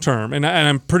not long term. And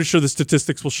I'm pretty sure the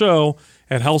statistics will show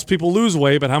it helps people lose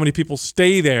weight, but how many people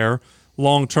stay there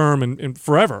long term and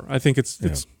forever? I think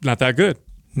it's not that good.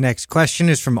 Next question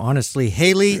is from Honestly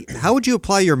Haley. How would you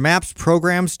apply your MAPS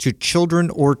programs to children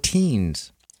or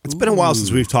teens? It's been a while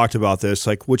since we've talked about this,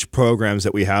 like which programs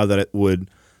that we have that it would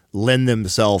lend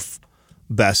themselves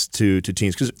best to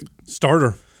teens. Because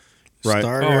Starter. Right.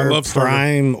 Starter, I love Starter.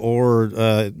 Prime, or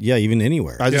even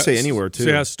Anywhere. I just say Anywhere too. So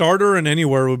yeah, Starter and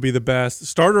Anywhere would be the best.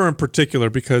 Starter in particular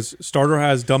because Starter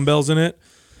has dumbbells in it,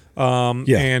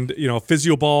 and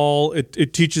physio ball.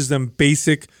 It teaches them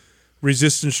basic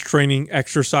resistance training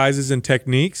exercises and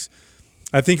techniques.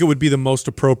 I think it would be the most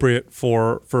appropriate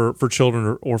for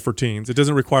children or for teens. It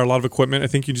doesn't require a lot of equipment. I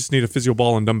think you just need a physio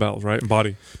ball and dumbbells, right, and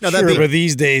body. Now, but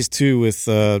these days too, with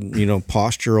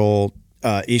postural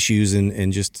issues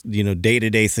and just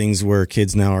day-to-day things where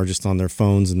kids now are just on their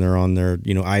phones and they're on their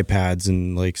iPads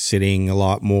and like sitting a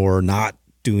lot more, not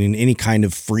doing any kind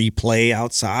of free play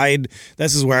outside.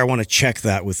 This is where I want to check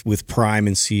that with Prime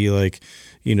and see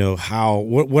how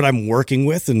what I'm working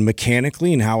with and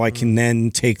mechanically and how I can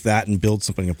then take that and build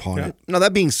something upon it. Now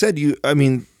that being said,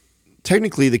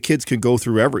 technically the kids can go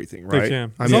through everything, right? They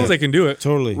can. As long as they can do it.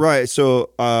 Totally. Right.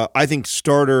 So I think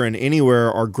Starter and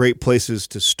Anywhere are great places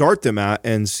to start them at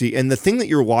and see. And the thing that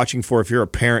you're watching for if you're a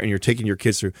parent and you're taking your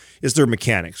kids through is their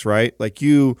mechanics, right? Like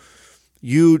you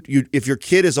if your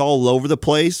kid is all over the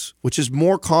place, which is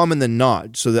more common than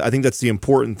not. So I think that's the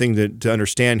important thing to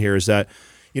understand here is that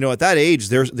at that age,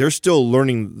 they're still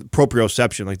learning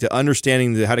proprioception, like the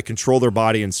understanding how to control their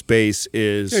body in space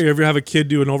is. Yeah, you ever have a kid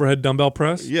do an overhead dumbbell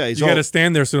press? Yeah, you got to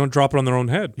stand there so they don't drop it on their own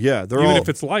head. Yeah, even if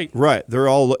it's light. Right, they're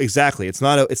all exactly. It's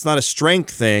not a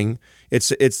strength thing.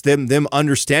 It's them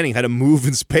understanding how to move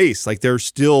in space. Like they're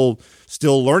still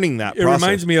learning that. It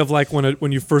reminds me of like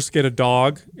when you first get a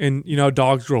dog, and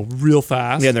dogs grow real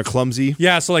fast. Yeah, and they're clumsy.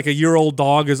 Yeah, so like a year-old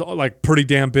dog is like pretty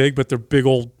damn big, but they're big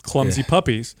old clumsy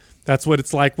puppies. That's what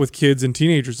it's like with kids and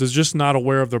teenagers. They're just not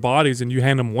aware of their bodies, and you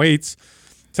hand them weights,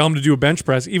 tell them to do a bench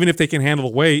press, even if they can handle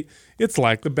the weight. It's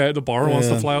like the bar wants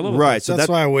to fly all over. Right. So that's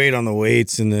why I wait on the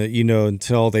weights and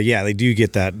until they do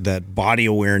get that body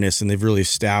awareness and they've really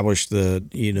established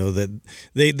that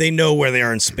they know where they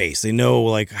are in space. They know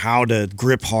like how to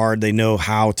grip hard. They know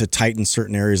how to tighten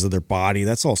certain areas of their body.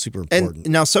 That's all super important.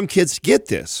 And now some kids get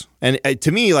this. And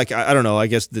to me, like, I don't know, I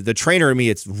guess the trainer in me,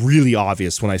 it's really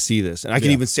obvious when I see this. And I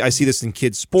can even see, I see this in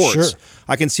kids' sports. Sure.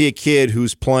 I can see a kid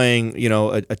who's playing,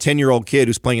 a 10-year-old kid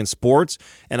who's playing in sports.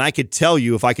 And I could tell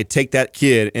you if I could take that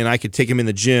kid and I could take him in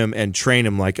the gym and train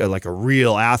him like a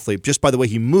real athlete, just by the way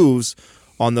he moves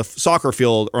on the soccer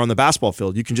field or on the basketball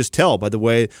field. You can just tell by the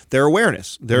way their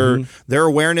awareness. Their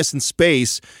awareness in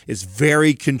space is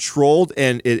very controlled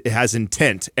and it has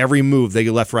intent. Every move they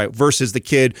get left, right, versus the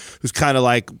kid who's kind of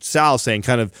like Sal saying,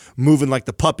 kind of moving like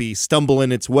the puppy,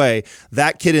 stumbling its way.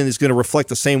 That kid is going to reflect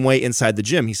the same way inside the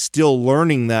gym. He's still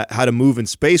learning how to move in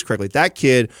space correctly. That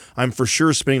kid, I'm for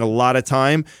sure spending a lot of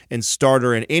time in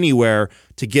Starter and Anywhere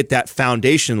to get that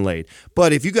foundation laid.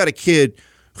 But if you got a kid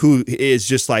who is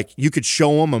just like, you could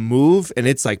show them a move and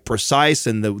it's like precise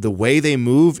and the way they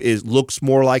move looks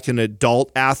more like an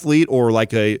adult athlete or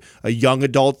like a young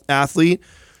adult athlete,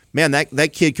 man,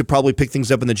 that kid could probably pick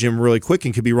things up in the gym really quick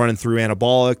and could be running through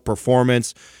anabolic,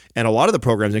 performance, and a lot of the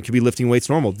programs, and could be lifting weights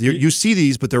normal. You see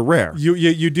these, but they're rare.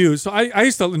 You do. So I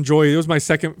used to enjoy it. It was my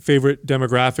second favorite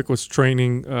demographic, was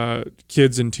training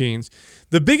kids and teens.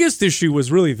 The biggest issue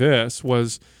was really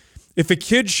was if a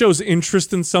kid shows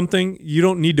interest in something, you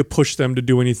don't need to push them to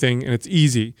do anything, and it's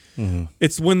easy. Mm-hmm.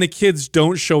 It's when the kids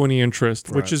don't show any interest,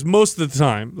 which is most of the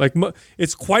time. Like,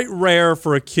 it's quite rare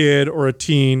for a kid or a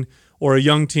teen or a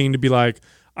young teen to be like,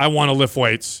 I want to lift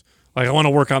weights. Like, I want to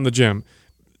work out in the gym.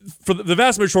 For the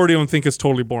vast majority, I don't think it's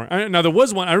totally boring. Now, there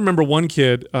was one. I remember one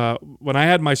kid, when I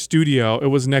had my studio, it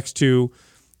was next to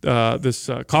this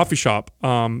coffee shop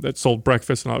that sold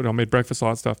breakfast and made breakfast,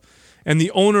 all that stuff. And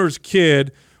the owner's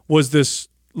kid was this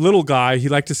little guy. He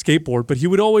liked to skateboard, but he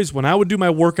would always, when I would do my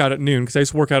workout at noon, because I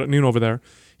used to work out at noon over there,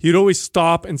 he'd always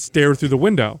stop and stare through the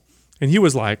window. And he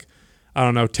was like, I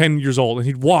don't know, 10 years old, and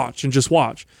he'd watch and just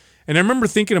watch. And I remember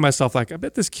thinking to myself, like, I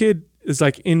bet this kid is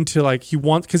like into, like, he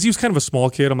wants, because he was kind of a small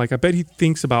kid. I'm like, I bet he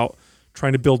thinks about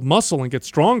trying to build muscle and get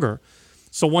stronger.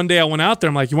 So one day I went out there.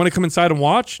 I'm like, you want to come inside and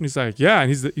watch? And he's like, yeah.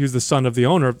 And he was the son of the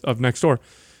owner of next door.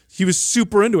 He was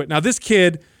super into it. Now, this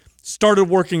kid started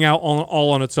working out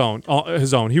all on his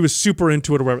own. He was super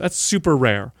into it or whatever. That's super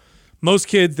rare. Most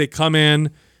kids, they come in,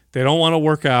 they don't want to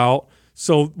work out.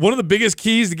 So one of the biggest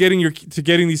keys to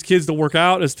getting these kids to work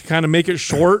out is to kind of make it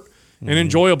short and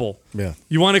enjoyable. Yeah.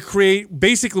 You want to create,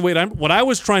 basically what I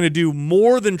was trying to do,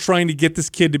 more than trying to get this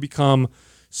kid to become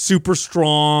super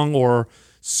strong or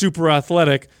super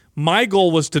athletic, my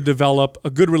goal was to develop a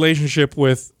good relationship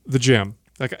with the gym.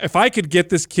 Like, if I could get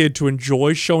this kid to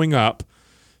enjoy showing up,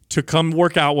 to come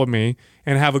work out with me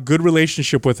and have a good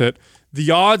relationship with it,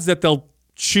 the odds that they'll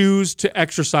choose to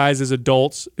exercise as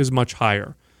adults is much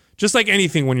higher. Just like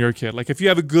anything when you're a kid. Like, if you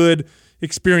have a good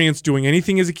experience doing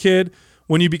anything as a kid,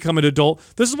 when you become an adult,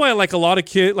 this is why I like a lot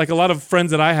of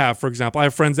friends that I have, for example. I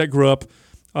have friends that grew up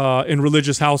in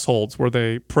religious households where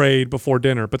they prayed before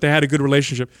dinner, but they had a good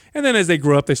relationship. And then as they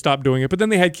grew up, they stopped doing it. But then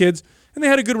they had kids and they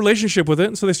had a good relationship with it.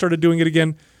 And so they started doing it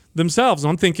again themselves.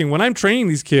 And I'm thinking, when I'm training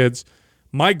these kids,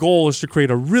 my goal is to create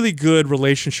a really good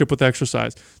relationship with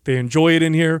exercise. They enjoy it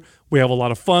in here. We have a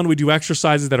lot of fun. We do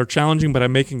exercises that are challenging, but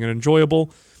I'm making it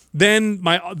enjoyable. Then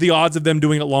the odds of them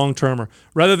doing it long term,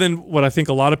 rather than what I think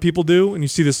a lot of people do, and you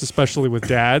see this especially with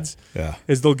dads,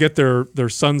 is they'll get their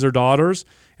sons or daughters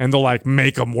and they'll like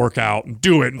make them work out and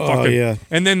do it, and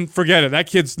and then forget it. That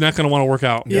kid's not going to want to work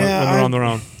out when they're on their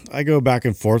own. I go back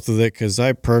and forth with it because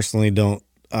I personally don't.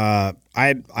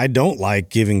 I don't like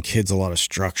giving kids a lot of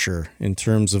structure in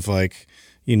terms of, like,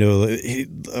 a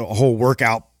whole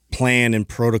workout plan and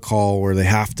protocol where they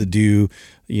have to do,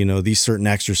 these certain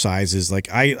exercises. Like,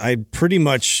 I pretty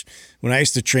much, when I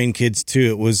used to train kids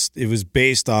too, it was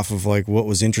based off of like what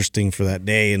was interesting for that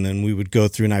day. And then we would go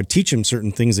through and I'd teach them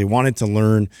certain things they wanted to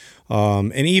learn.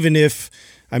 And even if,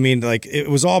 it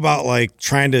was all about like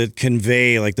trying to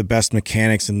convey like the best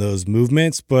mechanics in those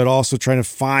movements, but also trying to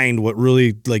find what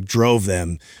really like drove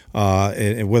them,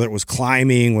 and whether it was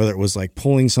climbing, whether it was like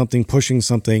pulling something, pushing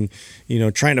something,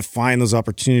 trying to find those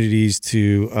opportunities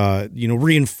to,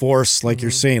 reinforce, like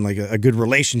you're saying, like a good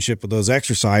relationship with those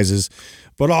exercises,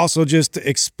 but also just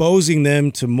exposing them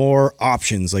to more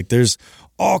options. Like, there's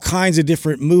all kinds of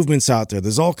different movements out there.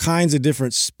 There's all kinds of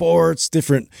different sports,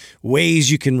 different ways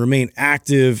you can remain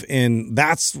active. And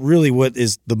that's really what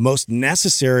is the most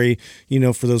necessary,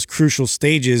 for those crucial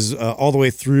stages, all the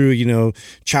way through,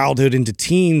 childhood into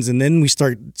teens. And then we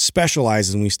start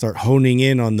specializing, we start honing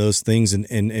in on those things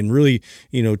and really,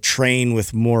 train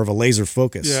with more of a laser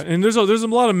focus. Yeah. And there's a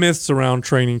lot of myths around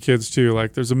training kids too.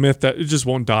 Like, there's a myth that it just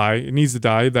won't die. It needs to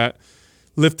die, that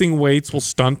lifting weights will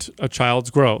stunt a child's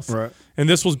growth. Right. And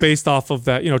this was based off of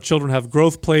that, children have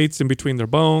growth plates in between their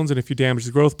bones, and if you damage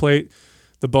the growth plate,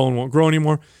 the bone won't grow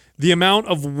anymore. The amount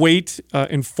of weight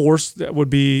and force that would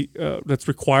be that's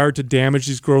required to damage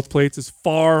these growth plates is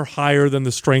far higher than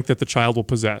the strength that the child will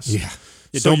possess. Yeah.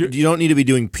 You don't need to be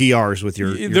doing PRs with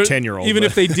your 10-year-old. Even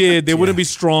if they did, they wouldn't be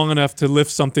strong enough to lift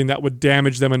something that would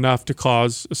damage them enough to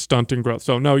cause a stunt in growth.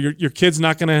 So no, your kid's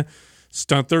not going to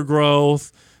stunt their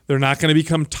growth. They're not going to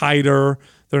become tighter.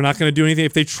 They're not going to do anything.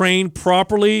 If they train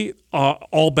properly,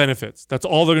 all benefits. That's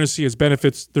all they're going to see is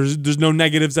benefits. There's no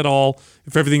negatives at all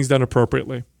if everything's done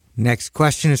appropriately. Next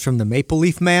question is from the Maple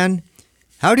Leaf Man.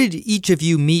 How did each of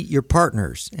you meet your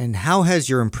partners, and how has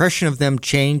your impression of them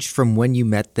changed from when you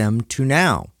met them to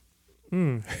now?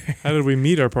 How did we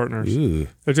meet our partners? Ooh.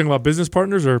 They're talking about business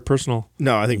partners or personal?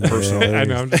 No, I think personal. I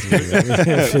know. I'm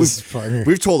just kidding.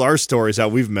 We've told our stories how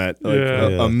we've met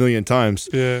a million times.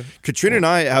 Yeah. Katrina and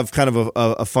I have kind of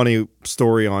a funny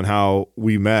story on how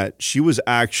we met. She was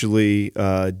actually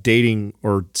dating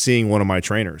or seeing one of my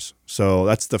trainers. So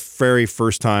that's the very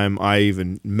first time I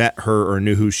even met her or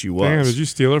knew who she was. Damn, did you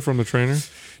steal her from the trainer?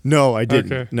 No, I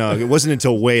didn't. Okay. No, it wasn't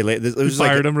until way late. It was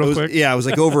fired him real quick? Yeah, it was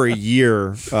like over a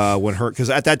year when her, because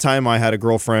at that time I had a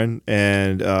girlfriend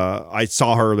and I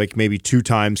saw her like maybe 2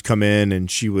 times come in, and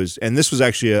this was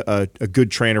actually a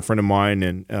good trainer friend of mine,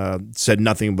 and said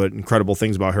nothing but incredible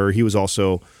things about her. He was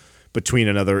also he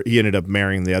ended up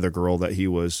marrying the other girl that he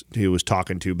was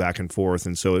talking to back and forth,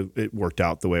 and so it worked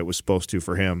out the way it was supposed to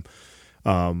for him.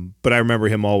 But I remember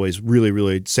him always really,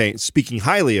 really speaking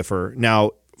highly of her.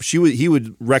 Now, he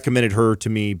would recommended her to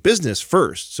me business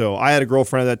first. So I had a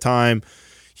girlfriend at that time.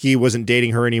 He wasn't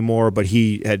dating her anymore, but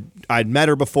I'd met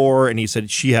her before, and he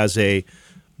said she has a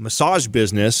massage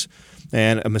business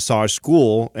and a massage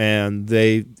school, and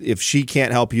if she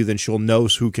can't help you, then she'll know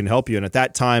who can help you. And at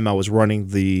that time, I was running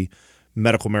the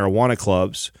medical marijuana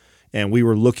clubs, and we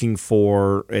were looking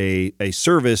for a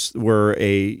service where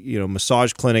a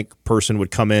massage clinic person would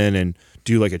come in and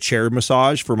do like a chair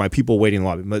massage for my people waiting in the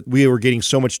lobby. But we were getting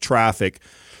so much traffic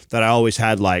that I always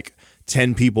had like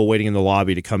 10 people waiting in the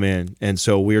lobby to come in. And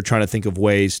so we were trying to think of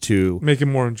ways to make it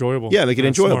more enjoyable. Yeah, make it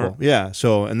That's enjoyable. smart. Yeah.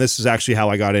 So, and this is actually how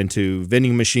I got into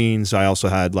vending machines. I also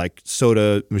had like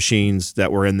soda machines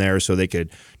that were in there so they could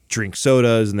drink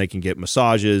sodas and they can get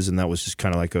massages. And that was just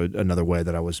kind of like another way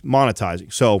that I was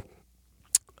monetizing. So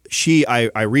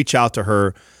I reach out to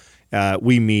her.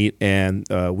 We meet and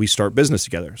we start business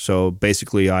together. So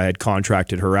basically, I had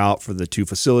contracted her out for the 2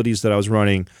 facilities that I was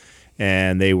running,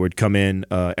 and they would come in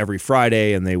every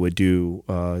Friday and they would do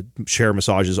chair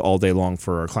massages all day long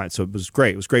for our clients. So it was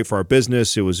great. It was great for our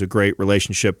business. It was a great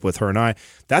relationship with her and I.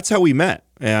 That's how we met.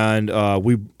 And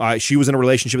she was in a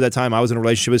relationship at that time. I was in a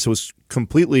relationship. So it was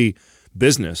completely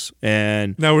business.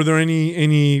 And now, were there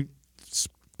any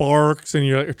sparks and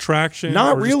your attraction?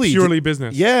 Not or really. Just purely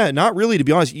business. Yeah, not really. To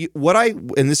be honest,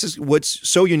 and this is what's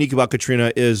so unique about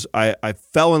Katrina is I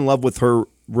fell in love with her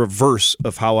reverse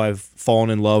of how I've fallen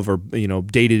in love or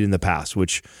dated in the past,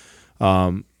 which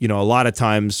a lot of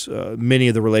times many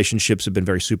of the relationships have been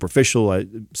very superficial. I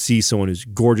see someone who's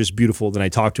gorgeous, beautiful, then I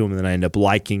talk to them and then I end up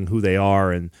liking who they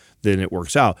are, and then it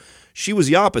works out. She was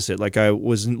the opposite. Like, I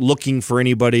wasn't looking for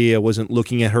anybody. I wasn't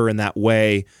looking at her in that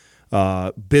way.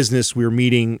 Business, we were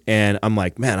meeting, and I'm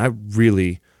like, man, I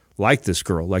really like this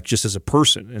girl, like just as a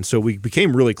person. And so we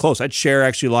became really close. I'd share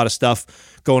actually a lot of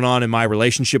stuff going on in my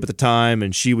relationship at the time,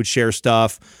 and she would share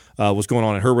stuff was going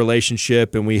on in her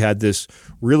relationship, and we had this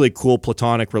really cool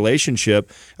platonic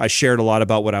relationship. I shared a lot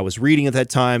about what I was reading at that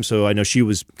time, so I know she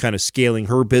was kind of scaling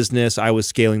her business. I was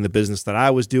scaling the business that I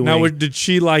was doing. Now, did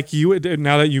she like you?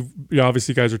 Now that you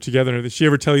obviously guys are together, did she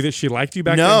ever tell you that she liked you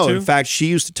back then too? No, in fact, she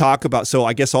used to talk about. So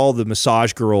I guess all the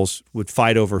massage girls would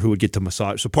fight over who would get to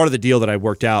massage. So part of the deal that I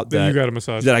worked out that you got a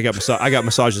massage. That I got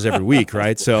massages every week,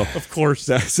 right? So of course.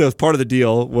 So part of the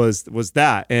deal was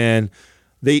that, and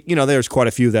there's quite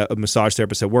a few massage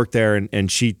therapists that work there,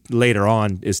 and she later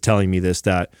on is telling me this,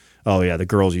 that, oh yeah, the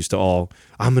girls used to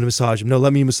I'm going to massage him. No,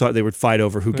 let me massage. They would fight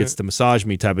over who gets to massage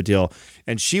me type of deal.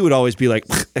 And she would always be like,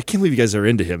 I can't believe you guys are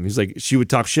into him. He's like, she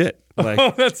would talk shit. Like,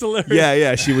 oh, that's hilarious.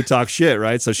 Yeah, she would talk shit,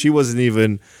 right? So she wasn't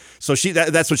even, so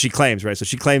that's what she claims, right? So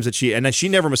she claims that and then she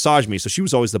never massaged me. So she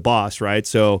was always the boss, right?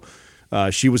 So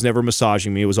she was never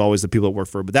massaging me. It was always the people that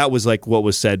worked for her. But that was like what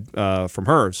was said from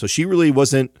her. So she really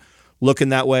wasn't looking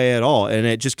that way at all. And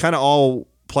it just kind of all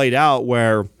played out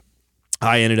where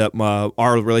I ended up,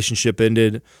 our relationship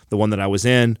ended, the one that I was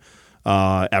in,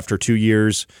 after 2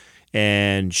 years.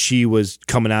 And she was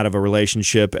coming out of a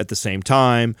relationship at the same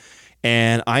time.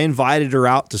 And I invited her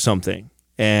out to something.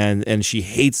 And she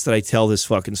hates that I tell this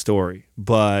fucking story,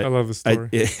 but I love the story.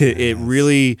 It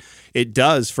really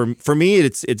does for me.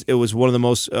 It was one of the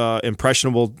most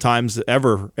impressionable times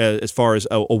ever, as far as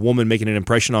a woman making an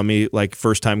impression on me, like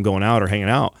first time going out or hanging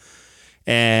out.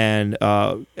 And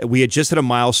we had just hit a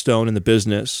milestone in the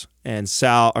business, and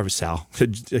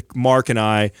Mark and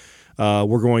I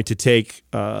were going to take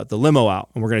the limo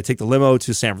out, and we're going to take the limo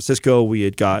to San Francisco. We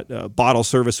had got bottle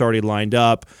service already lined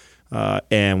up.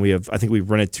 And I think we've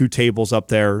rented 2 tables up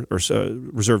there, or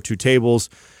reserved 2 tables.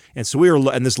 And so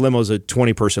and this limo is a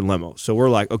 20-person limo. So we're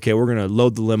like, okay, we're going to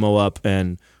load the limo up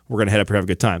and we're going to head up here and have a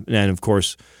good time. And of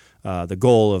course, the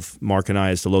goal of Mark and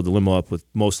I is to load the limo up with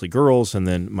mostly girls and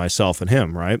then myself and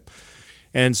him, right?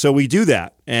 And so we do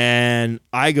that. And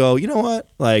I go, you know what?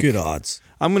 Like, good odds.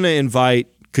 I'm going to invite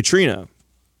Katrina.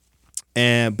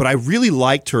 But I really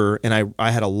liked her, and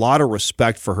I had a lot of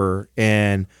respect for her.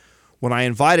 And when I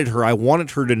invited her, I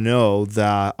wanted her to know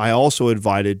that I also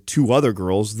invited 2 other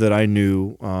girls that I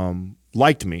knew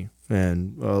liked me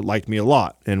and liked me a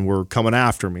lot and were coming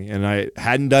after me. And I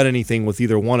hadn't done anything with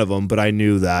either one of them, but I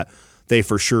knew that they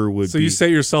for sure would. So you set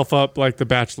yourself up like The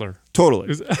Bachelor.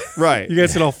 Totally. Right. You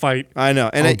guys could all fight. I know.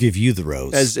 And I'll give you the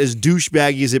rose. As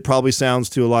douchebaggy as it probably sounds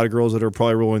to a lot of girls that are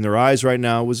probably rolling their eyes right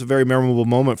now, it was a very memorable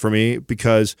moment for me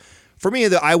because for me,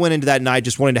 I went into that night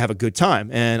just wanting to have a good time.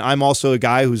 And I'm also a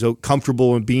guy who's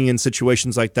comfortable in being in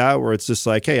situations like that where it's just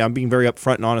like, hey, I'm being very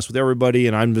upfront and honest with everybody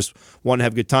and I'm just wanting to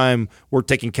have a good time. We're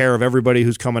taking care of everybody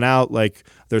who's coming out. Like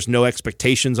there's no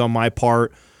expectations on my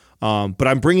part. But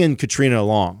I'm bringing Katrina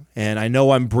along, and I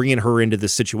know I'm bringing her into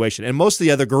this situation. And most of the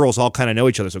other girls all kind of know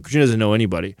each other, so Katrina doesn't know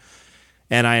anybody.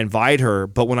 And I invite her,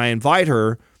 but when I invite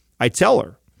her, I tell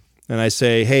her, and I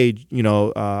say, hey,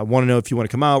 I want to know if you want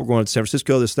to come out. We're going to San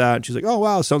Francisco, this, that. And she's like, oh,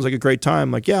 wow, sounds like a great time.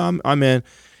 I'm like, yeah, I'm in. And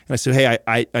I said, hey,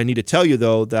 I need to tell you,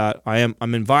 though, that I'm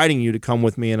inviting you to come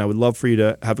with me, and I would love for you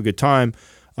to have a good time.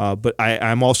 But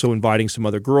I'm also inviting some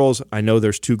other girls. I know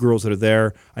there's 2 girls that are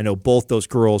there. I know both those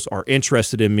girls are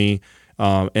interested in me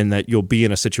and that you'll be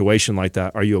in a situation like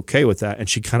that. Are you okay with that? And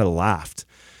she kind of laughed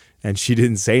and she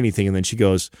didn't say anything. And then she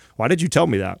goes, why did you tell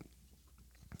me that?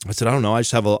 I said, I don't know. I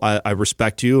just I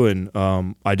respect you and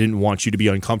I didn't want you to be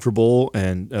uncomfortable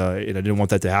and I didn't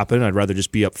want that to happen. I'd rather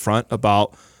just be upfront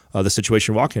about the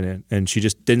situation we're walking in. And she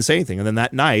just didn't say anything. And then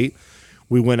that night,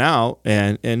 we went out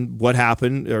and what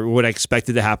happened or what I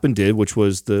expected to happen did, which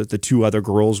was the 2 other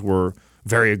girls were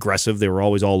very aggressive. They were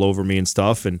always all over me and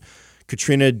stuff. And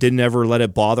Katrina didn't ever let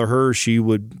it bother her. She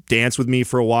would dance with me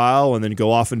for a while and then go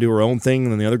off and do her own thing.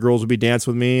 And then the other girls would be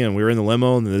dancing with me and we were in the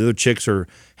limo and the other chicks are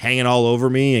hanging all over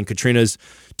me and Katrina's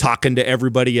talking to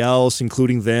everybody else,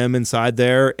 including them inside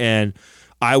there. And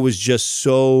I was just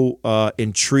so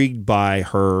intrigued by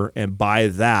her and by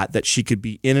that she could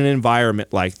be in an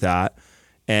environment like that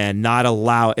and not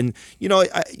allow. And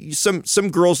some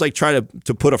girls like try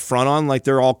to put a front on, like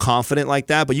they're all confident like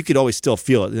that, but you could always still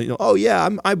feel it. Oh yeah,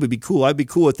 I would be cool. I'd be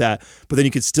cool with that. But then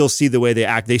you could still see the way they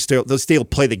act. They'll still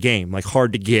play the game, like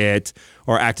hard to get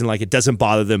or acting like it doesn't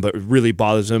bother them, but it really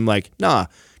bothers them. Like nah.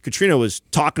 Katrina was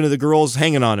talking to the girls,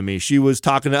 hanging on to me. She was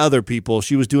talking to other people.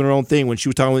 She was doing her own thing. When she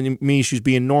was talking to me, she was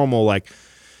being normal.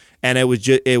 And it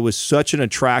was such an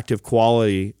attractive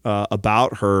quality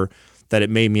about her that it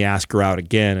made me ask her out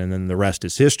again, and then the rest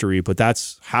is history. But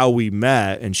that's how we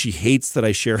met, and she hates that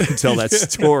I share and tell that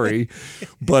story.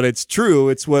 But it's true.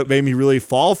 It's what made me really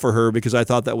fall for her because I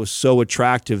thought that was so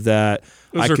attractive that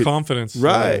it was her confidence.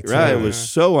 Right. It was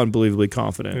so unbelievably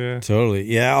confident. Yeah. Totally.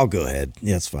 Yeah, I'll go ahead.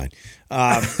 Yeah, it's fine.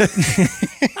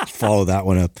 Follow that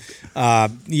one up. I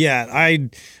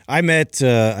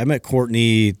met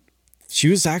Courtney. She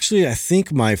was actually, I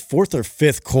think, my 4th or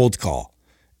 5th cold call.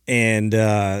 And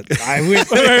I went.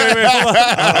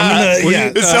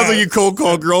 It sounds like you cold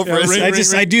call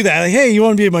girlfriends. I do that. Like, hey, you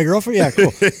want to be my girlfriend? Yeah,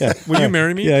 cool. Yeah. Will you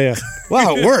marry me? Yeah.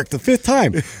 Wow, it worked the 5th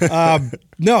time.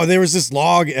 No, there was this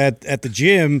log at the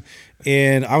gym,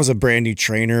 and I was a brand new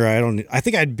trainer. I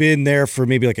think I'd been there for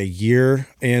maybe like a year,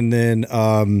 and then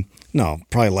no,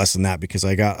 probably less than that because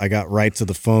I got right to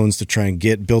the phones to try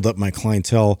and build up my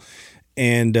clientele.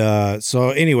 And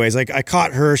so, anyways, I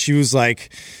caught her. She was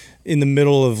like in the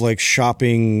middle of like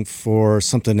shopping for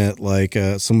something at like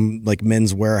some like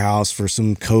Men's Warehouse for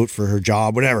some coat for her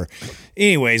job, whatever.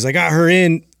 Anyways, I got her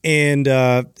in, and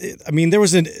there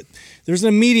was an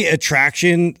immediate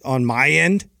attraction on my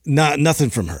end, nothing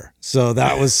from her. So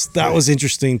that was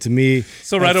interesting to me.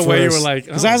 So right away you were like,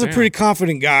 because I was a pretty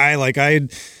confident guy. Like I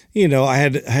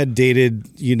had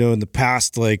dated, in the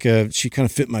past, like she kind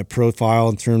of fit my profile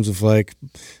in terms of like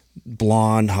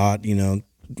blonde, hot,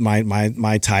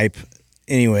 my type.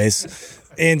 Anyways.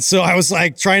 And so I was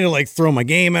like trying to like throw my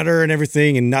game at her and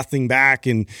everything and nothing back.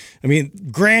 And I mean,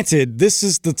 granted, this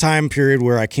is the time period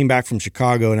where I came back from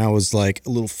Chicago and I was like a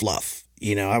little fluff.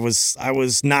 I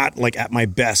was not like at my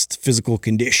best physical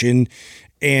condition.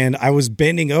 And I was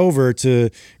bending over to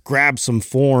grab some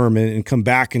form and come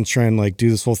back and try and like do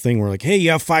this whole thing where like, hey,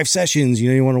 you have 5 sessions,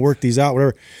 you want to work these out,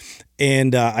 whatever.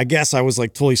 And I guess I was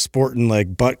like totally sporting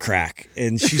like butt crack,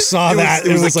 and she saw that.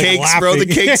 It was the like cakes, laughing. bro. The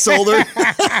cake sold her.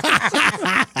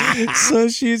 So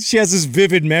she has this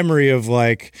vivid memory of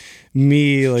like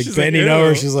me like she's bending like,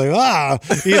 over. She's like,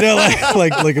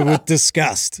 like with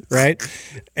disgust, right?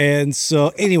 And so,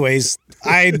 anyways,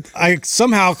 I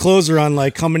somehow close her on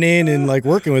like coming in and like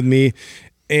working with me,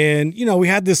 and we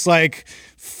had this like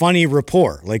funny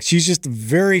rapport. Like she's just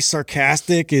very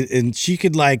sarcastic, and she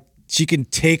could like she can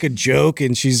take a joke,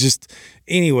 and she's just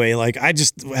anyway. Like I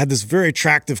just had this very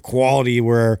attractive quality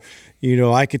where, you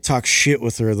know, I could talk shit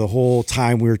with her the whole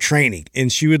time we were training,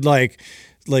 and she would like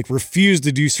refuse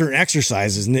to do certain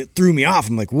exercises, and it threw me off.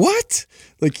 I'm like, what?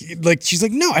 Like she's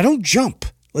like, no, I don't jump.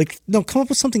 Like, no, come up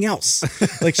with something else.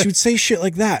 Like she would say shit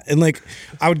like that. And like,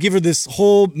 I would give her this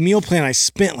whole meal plan. I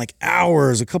spent like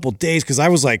hours, a couple days. Cause I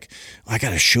was like, I got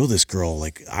to show this girl,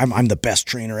 like I'm the best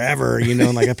trainer ever, you know?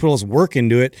 And like, I put all this work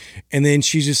into it. And then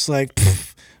she's just like,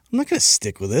 I'm not going to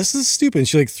stick with this. This is stupid. And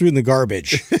she like threw it in the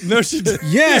garbage. No, she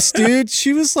didn't. Yes, dude.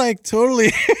 She was like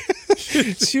totally,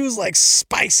 she was like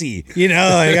spicy, you know,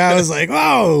 like I was like,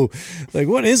 whoa, like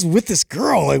what is with this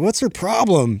girl? Like what's her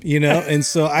problem? You know? And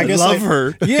so I guess love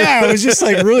her. Yeah. It was just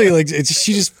like really like,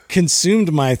 she just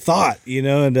consumed my thought, you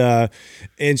know?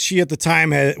 And she at the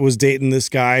time was dating this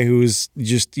guy who was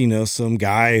just, you know, some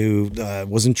guy who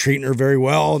wasn't treating her very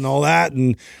well and all that.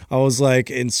 And I was like,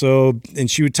 and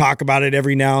she would talk about it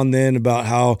every now and then about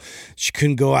how she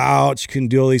couldn't go out, she couldn't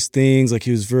do all these things. Like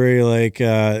he was very like,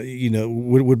 you know,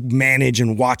 would manage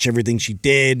and watch everything she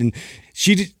did. And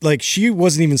she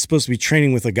wasn't even supposed to be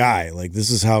training with a guy. Like this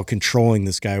is how controlling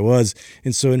this guy was.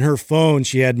 And so in her phone,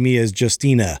 she had me as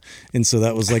Justina. And so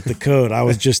that was like the code. I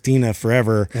was Justina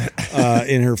forever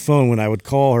in her phone when I would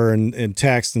call her and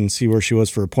text and see where she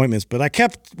was for appointments. But I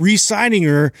kept re-signing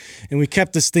her, and we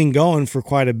kept this thing going for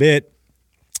quite a bit.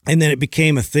 And then it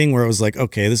became a thing where it was like,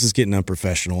 okay, this is getting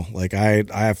unprofessional. Like I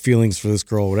have feelings for this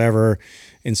girl, whatever.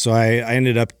 And so I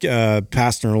ended up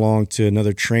passing her along to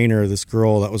another trainer, this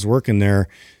girl that was working there,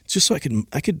 just so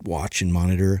I could watch and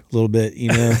monitor a little bit, you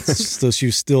know, so she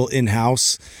was still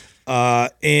in-house.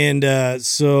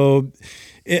 So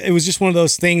it was just one of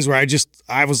those things where I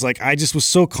was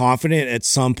so confident at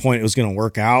some point it was going to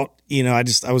work out. You know, I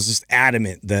was just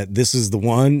adamant that this is the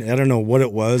one. I don't know what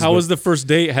it was. How was the first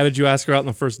date? How did you ask her out on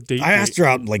the first date? I asked her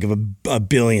out like a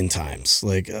billion times.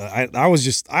 Like I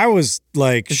was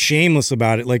like shameless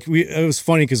about it. Like it was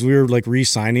funny because we were like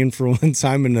re-signing for one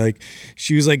time, and like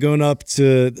she was like going up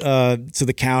to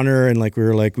the counter, and like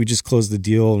we just closed the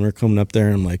deal, and we're coming up there,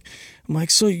 and I'm like,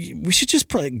 so we should just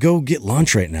probably go get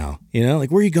lunch right now. You know,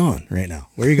 like where are you going right now?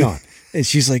 Where are you going? And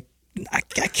she's like, I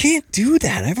can't do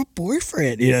that. I have a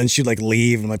boyfriend, you know, and she'd like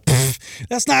leave. And I'm like,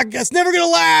 that's never going to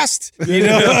last, you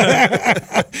know?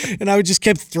 And I would just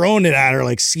kept throwing it at her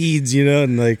like seeds, you know?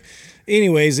 And like,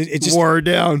 anyways, it just wore her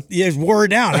down. Yeah, it wore her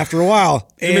down after a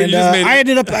while. And I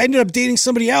ended up dating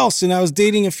somebody else, and I was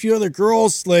dating a few other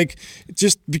girls, like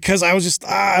just because I was just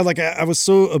I was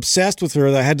so obsessed with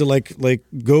her that I had to like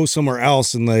go somewhere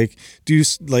else and like do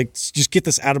like just get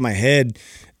this out of my head.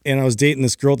 And I was dating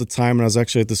this girl at the time, and I was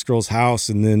actually at this girl's house,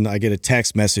 and then I get a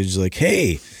text message like,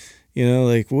 hey, you know,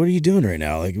 like, what are you doing right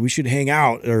now? Like, we should hang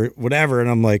out or whatever. And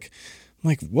I'm like,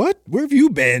 what? Where have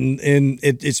you been? And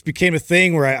it became a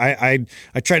thing where I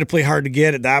tried to play hard to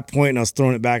get at that point, and I was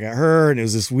throwing it back at her, and it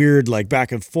was this weird like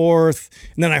back and forth.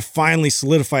 And then I finally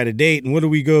solidified a date. And what do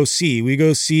we go see? We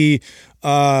go see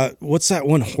what's that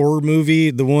one horror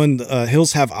movie? The one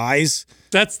Hills Have Eyes.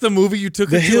 That's the movie you took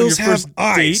her The to on your Hills Have first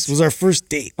Eyes date? was our first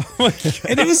date. Oh my God.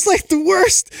 And it was like the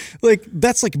worst. Like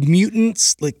that's like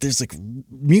mutants. Like there's like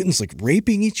mutants like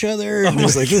raping each other. And it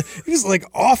was like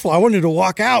awful. I wanted to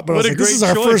walk out, but I What was a like, this great is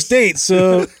our choice. first date.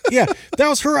 So yeah, that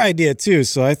was her idea too.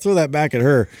 So I throw that back at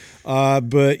her.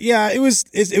 But yeah, it was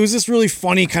this really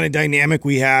funny kind of dynamic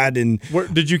we had. And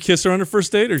Did you kiss her on her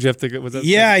first date, or did you have to get? Was that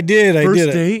yeah, I did.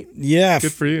 First date? Yeah,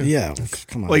 Good for you. Yeah,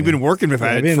 come on. Well, you've been man. working with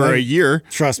I've it been, for like, a year.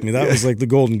 Trust me, that was like the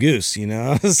golden goose. You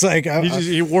know, it's like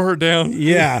You wore her down.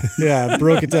 Yeah,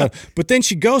 broke it down. But then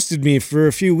she ghosted me for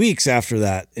a few weeks after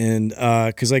that, and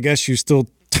because I guess she was still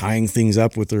tying things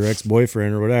up with her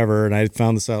ex-boyfriend or whatever, and I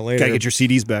found this out later. Gotta get your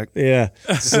CDs back. Yeah.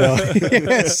 So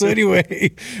so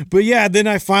anyway, but yeah, then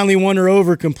I finally won her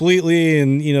over completely,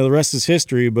 and you know the rest is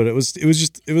history. But it was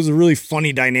a really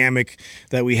funny dynamic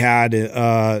that we had,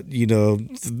 you know,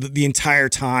 the entire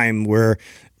time where.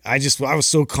 I was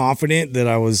so confident that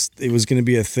it was going to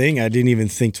be a thing. I didn't even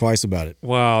think twice about it.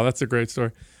 Wow, that's a great story.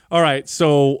 All right,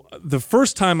 so the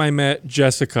first time I met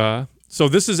Jessica, so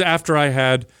this is after I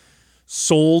had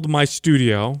sold my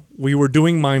studio. We were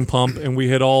doing Mind Pump, and we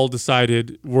had all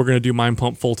decided we're going to do Mind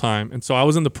Pump full time. And so I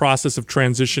was in the process of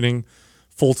transitioning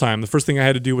full time. The first thing I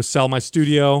had to do was sell my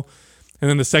studio,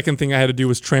 and then the second thing I had to do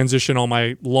was transition all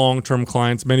my long-term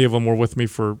clients. Many of them were with me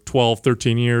for 12,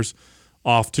 13 years.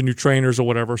 Off to new trainers or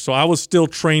whatever. So I was still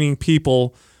training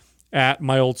people at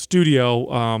my old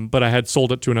studio, but I had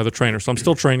sold it to another trainer. So I'm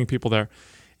still training people there.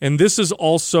 And this is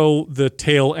also the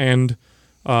tail end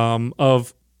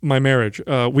of my marriage.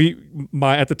 At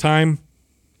the time,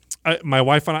 my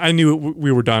wife and I knew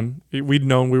we were done. We'd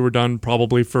known we were done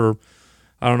probably for,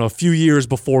 I don't know, a few years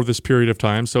before this period of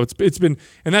time. So it's been,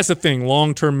 and that's the thing,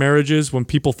 long-term marriages, when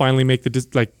people finally make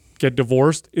get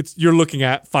divorced, you're looking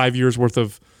at 5 years worth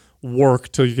of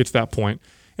work till you get to that point.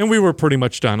 And we were pretty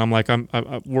much done. I'm like, I'm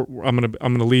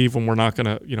gonna leave, and we're not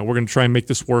gonna, we're gonna try and make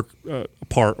this work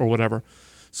apart or whatever.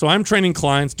 So I'm training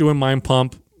clients, doing Mind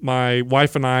Pump. My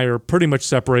wife and I are pretty much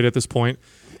separated at this point.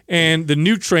 And the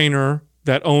new trainer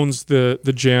that owns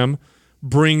the gym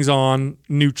brings on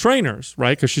new trainers,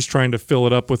 right? Because she's trying to fill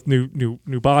it up with new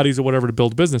bodies or whatever to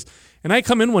build a business. And I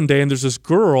come in one day, and there's this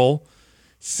girl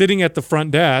sitting at the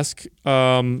front desk,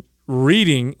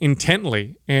 reading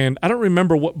intently. And I don't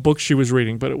remember what book she was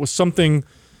reading, but it was something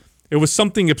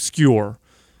obscure.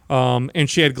 And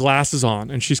she had glasses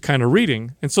on, and she's kind of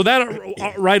reading. And so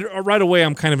that right away,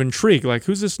 I'm kind of intrigued. Like,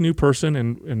 who's this new person,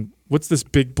 and what's this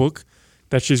big book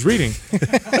that she's reading?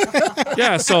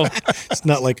 Yeah, so it's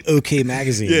not like OK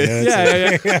Magazine.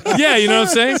 Yeah, you know what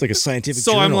I'm saying? It's like a scientific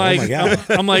so journal. I'm like, oh my God.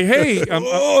 I'm like, hey.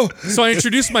 So I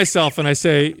introduce myself, and I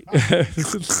say,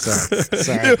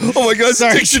 Sorry. Oh my God,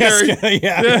 sorry, dictionary.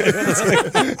 It's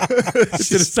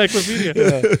an encyclopedia.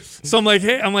 Yeah. So I'm like,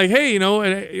 hey,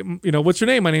 what's your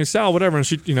name? My name's Sal, whatever. And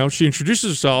she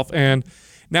introduces herself, and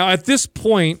now at this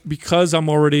point, because I'm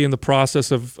already in the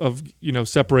process of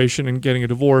separation and getting a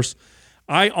divorce,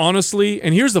 I honestly,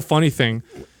 and here's the funny thing,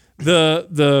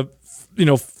 the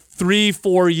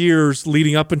 3-4 years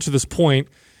leading up into this point,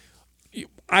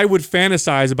 I would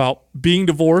fantasize about being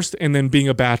divorced and then being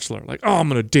a bachelor. Like, oh, I'm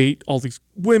going to date all these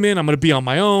women. I'm going to be on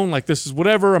my own. Like, this is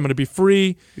whatever. I'm going to be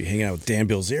free. Be hanging out with Dan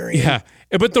Bilzerian. Yeah.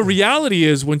 But the reality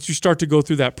is, once you start to go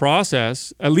through that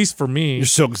process, at least for me, you're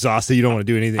so exhausted you don't want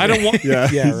to do anything. I don't want. Yeah,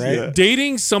 right. Yeah.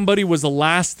 Dating somebody was the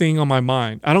last thing on my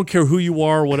mind. I don't care who you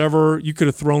are, whatever. You could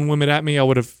have thrown women at me.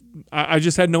 I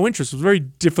just had no interest. It was a very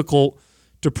difficult,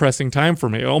 depressing time for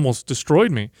me. It almost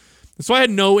destroyed me. And so I had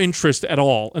no interest at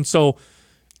all. And so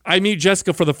I meet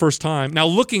Jessica for the first time. Now,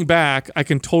 looking back, I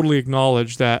can totally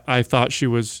acknowledge that I thought she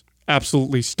was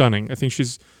absolutely stunning. I think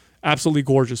she's absolutely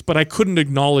gorgeous, but I couldn't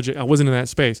acknowledge it. I wasn't in that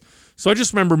space. So I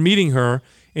just remember meeting her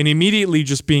and immediately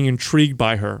just being intrigued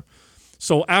by her.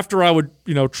 So after I would,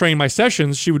 train my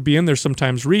sessions, she would be in there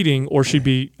sometimes reading, or she'd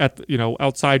be at,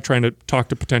 outside trying to talk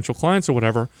to potential clients or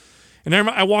whatever. And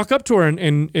I walk up to her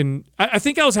and I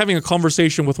think I was having a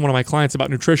conversation with one of my clients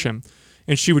about nutrition,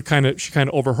 and she kind of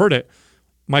overheard it.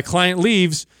 My client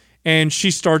leaves, and she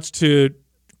starts to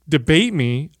debate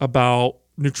me about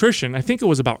nutrition. I think it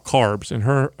was about carbs, and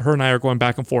her and I are going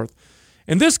back and forth.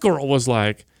 And this girl was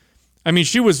like,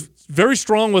 she was very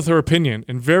strong with her opinion,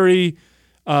 and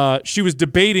she was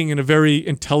debating in a very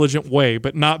intelligent way,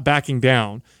 but not backing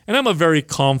down. And I'm a very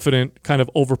confident, kind of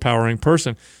overpowering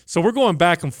person. So we're going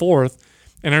back and forth.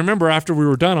 And I remember after we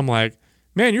were done, I'm like,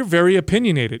 man, you're very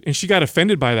opinionated. And she got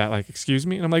offended by that. Like, excuse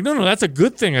me? And I'm like, no, that's a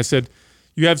good thing. I said,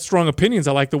 you have strong opinions.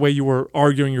 I like the way you were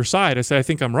arguing your side. I said, I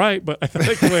think I'm right, but I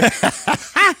like the way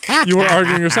you were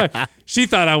arguing your side. She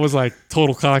thought I was like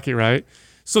total cocky, right?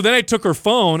 So then I took her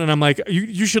phone, and I'm like,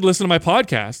 you should listen to my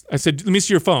podcast. I said, let me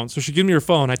see your phone. So she gave me her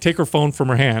phone. I take her phone from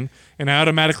her hand, and I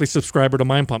automatically subscribe her to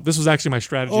Mind Pump. This was actually my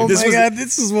strategy. Oh my God,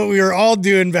 this is what we were all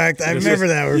doing back then. I remember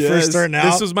that. We were first starting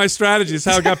out. This was my strategy. This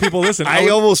is how I got people listening. I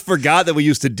almost forgot that we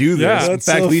used to do this. Yeah, in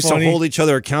fact, we used to hold each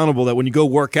other accountable that when you go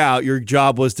work out, your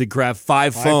job was to grab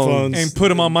five phones and put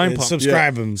them on Mind Pump.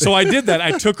 Subscribe them. So I did that.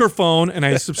 I took her phone, and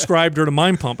I subscribed her to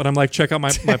Mind Pump, and I'm like, check out my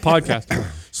podcast.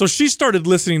 So she started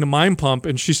listening to Mind Pump,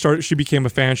 and she became a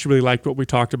fan. She really liked what we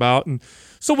talked about. And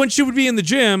so when she would be in the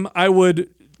gym, I would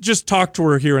just talk to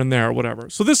her here and there or whatever.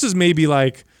 So this is maybe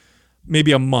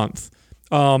a month.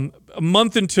 A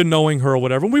month into knowing her or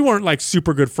whatever. And we weren't like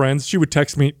super good friends. She would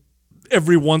text me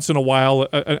every once in a while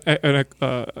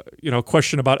a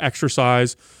question about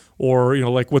exercise or,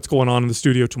 like what's going on in the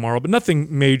studio tomorrow, but nothing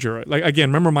major. Like, again,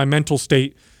 remember my mental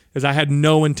state is I had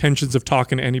no intentions of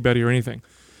talking to anybody or anything.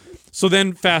 So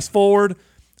then fast forward,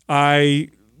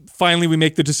 we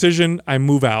make the decision. I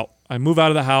move out. I move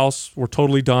out of the house. We're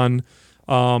totally done.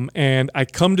 And I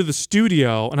come to the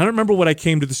studio, and I don't remember what I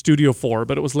came to the studio for,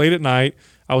 but it was late at night.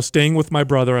 I was staying with my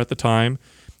brother at the time,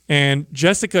 and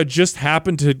Jessica just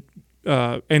happened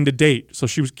to end a date. So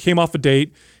she came off a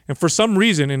date, and for some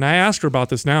reason, and I asked her about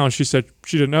this now, and she said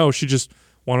she didn't know. She just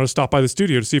wanted to stop by the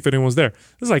studio to see if anyone was there.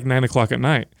 It was like 9 o'clock at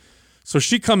night. So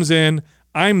she comes in,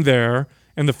 I'm there,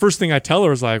 and the first thing I tell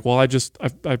her is like, well, I just,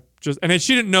 and then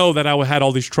she didn't know that I had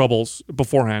all these troubles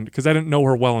beforehand because I didn't know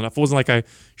her well enough. It wasn't like I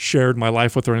shared my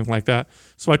life with her or anything like that.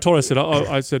 So I told her,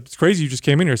 I said, it's crazy you just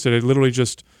came in here. I said, I literally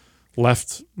just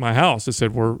left my house. I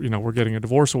said, we're getting a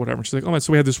divorce or whatever. And she's like, oh man.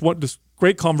 So we had this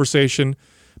great conversation,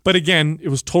 But again, it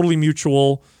was totally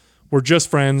mutual. We're just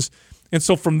friends. And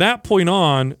so from that point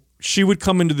on, she would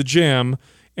come into the gym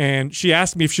and she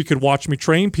asked me if she could watch me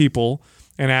train people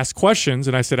and ask questions.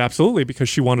 And I said, absolutely, because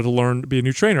she wanted to learn to be a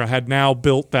new trainer. I had now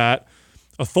built that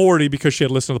authority because she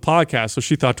had listened to the podcast. So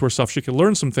she thought to herself she could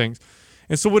learn some things.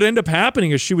 And so what would end up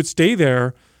happening is she would stay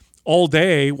there all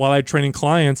day while I'd training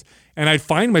clients, and I'd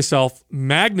find myself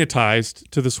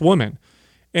magnetized to this woman.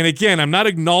 And again, I'm not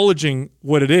acknowledging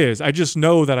what it is. I just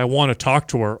know that I want to talk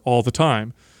to her all the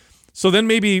time. So then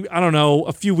maybe, I don't know,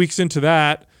 a few weeks into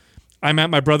that, I'm at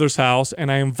my brother's house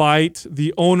and I invite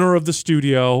the owner of the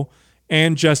studio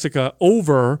and Jessica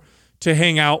over to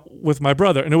hang out with my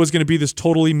brother. And it was going to be this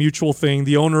totally mutual thing.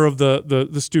 The owner of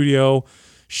the studio,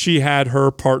 she had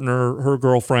her partner, her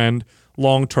girlfriend,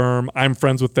 long-term. I'm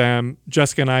friends with them.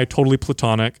 Jessica and I, totally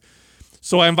platonic.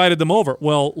 So I invited them over.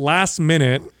 Well, last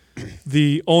minute,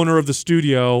 the owner of the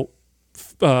studio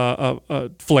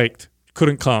flaked,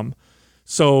 couldn't come.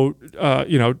 So,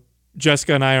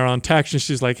 Jessica and I are on text, and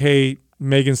she's like, hey,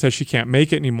 Megan says she can't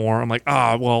make it anymore. I'm like,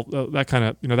 that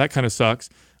kind of sucks.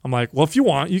 I'm like, well, if you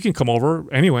want, you can come over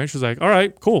anyway. She's like, all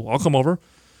right, cool, I'll come over.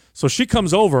 So she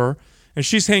comes over, and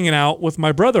she's hanging out with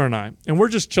my brother and I, and we're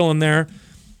just chilling there,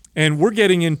 and we're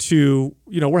getting into,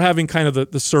 we're having kind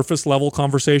of the surface level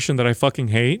conversation that I fucking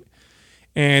hate,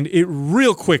 and it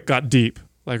real quick got deep.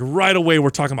 Like right away, we're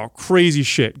talking about crazy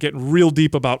shit, getting real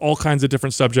deep about all kinds of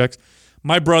different subjects.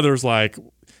 My brother's like,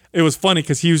 it was funny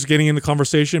because he was getting in the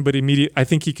conversation, but I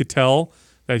think he could tell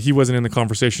that he wasn't in the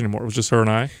conversation anymore. It was just her and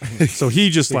I. So he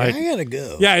just like, I gotta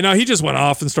go. Yeah, no, he just went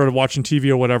off and started watching TV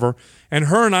or whatever. And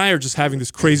her and I are just having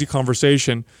this crazy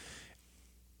conversation.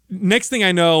 Next thing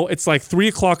I know, it's like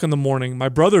 3:00 in the morning. My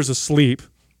brother's asleep.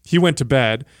 He went to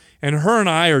bed. And her and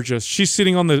I are she's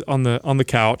sitting on the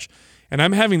couch, and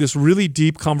I'm having this really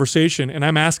deep conversation, and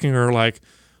I'm asking her like,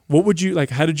 what would you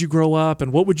like? How did you grow up?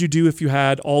 And what would you do if you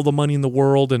had all the money in the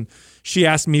world? And she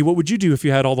asked me, what would you do if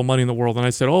you had all the money in the world? And I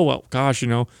said, oh, well, gosh,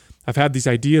 I've had these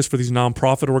ideas for these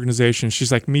nonprofit organizations. She's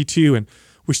like, me too. And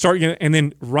we start getting, and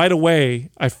then right away,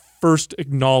 I first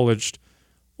acknowledged,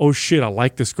 oh shit, I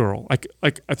like this girl. Like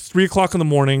at 3:00 in the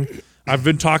morning, I've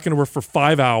been talking to her for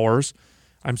 5 hours.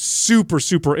 I'm super,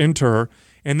 super into her.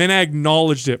 And then I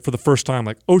acknowledged it for the first time,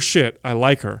 like, oh shit, I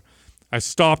like her. I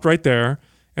stopped right there.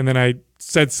 And then I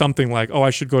said something like, oh, I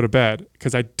should go to bed,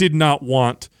 because I did not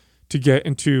want to get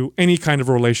into any kind of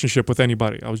a relationship with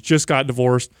anybody. I just got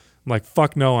divorced. I'm like,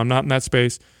 fuck no, I'm not in that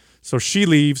space. So she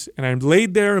leaves, and I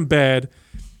laid there in bed,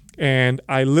 and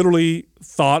I literally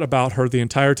thought about her the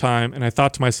entire time. And I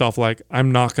thought to myself, like,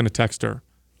 I'm not going to text her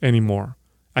anymore.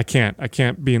 I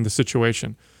can't be in the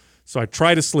situation. So I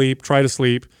try to sleep,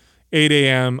 8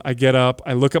 a.m. I get up,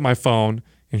 I look at my phone,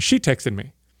 and she texted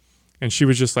me. And she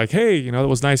was just like, hey, it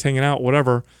was nice hanging out,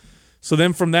 whatever. So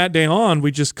then from that day on,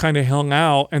 we just kind of hung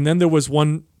out. And then there was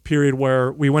one period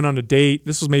where we went on a date.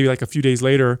 This was maybe like a few days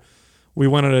later. We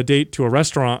went on a date to a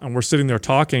restaurant, and we're sitting there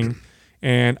talking.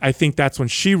 And I think that's when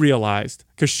she realized,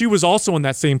 because she was also in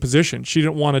that same position. She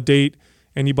didn't want to date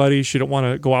anybody. She didn't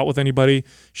want to go out with anybody.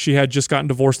 She had just gotten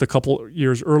divorced a couple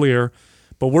years earlier.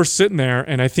 But we're sitting there,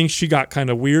 and I think she got kind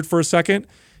of weird for a second.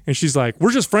 And she's like,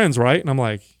 we're just friends, right? And I'm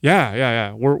like,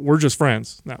 yeah. We're just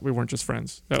friends. No, we weren't just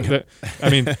friends. That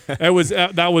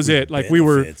was it. Like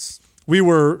we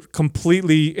were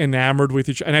completely enamored with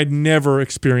each other. And I'd never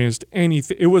experienced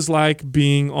anything. It was like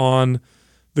being on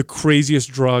the craziest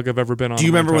drug I've ever been on. Do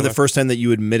you remember when the first time that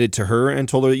you admitted to her and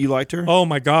told her that you liked her? Oh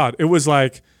my God. It was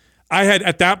like,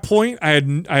 at that point, I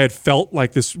had felt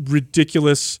like this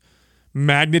ridiculous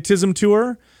magnetism to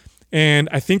her. And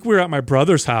I think we were at my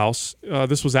brother's house.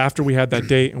 This was after we had that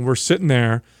date, and we're sitting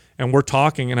there and we're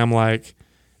talking, and I'm like,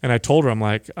 and I told her, I'm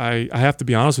like, I have to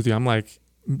be honest with you. I'm like,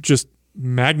 just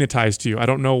magnetized to you. I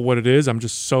don't know what it is. I'm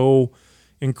just so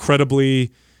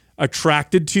incredibly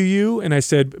attracted to you. And I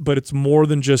said, but it's more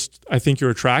than just, I think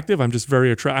you're attractive. I'm just very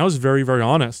attracted. I was very, very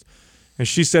honest. And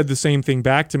she said the same thing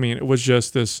back to me. And it was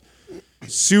just this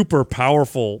super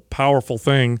powerful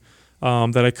thing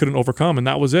that I couldn't overcome, and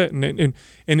that was it. And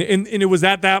it was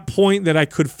at that point that I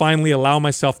could finally allow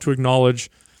myself to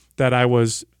acknowledge that I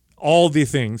was all the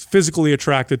things, physically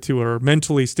attracted to her,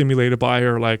 mentally stimulated by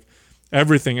her, like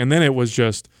everything. And then it was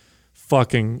just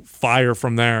fucking fire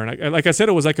from there. And like I said,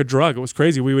 it was like a drug. It was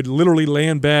crazy. We would literally lay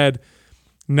in bed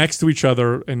next to each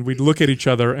other, and we'd look at each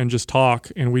other and just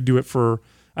talk. And we'd do it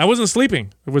I wasn't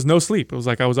sleeping. There was no sleep. It was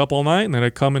like I was up all night, and then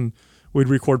I'd come and we'd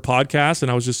record podcasts,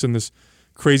 and I was just in this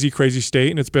crazy state,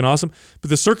 and it's been awesome.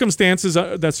 But the circumstances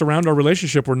that surround our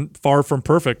relationship were far from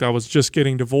perfect. I was just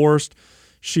getting divorced.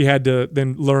 She had to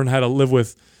then learn how to live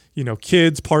with,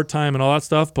 kids part-time and all that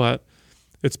stuff. But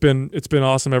it's been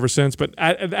awesome ever since. But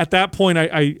at that point,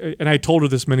 I told her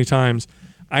this many times,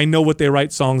 I know what they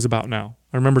write songs about now.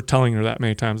 I remember telling her that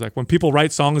many times. Like when people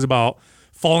write songs about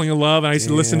falling in love, and I used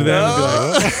to listen to them and be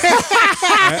like,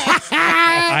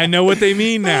 I know what they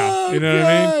mean now. You know what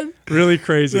I mean? Really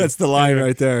crazy. That's the line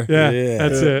right there. Yeah.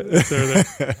 That's it.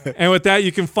 There. And with that,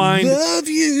 you can find Love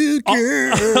you,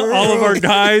 girl. all of our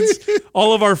guides,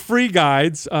 all of our free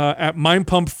guides at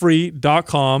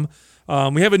mindpumpfree.com.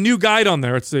 We have a new guide on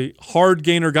there. It's a hard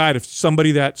gainer guide. If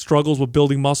somebody that struggles with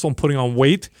building muscle and putting on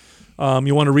weight,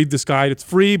 you want to read this guide. It's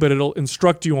free, but it'll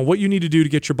instruct you on what you need to do to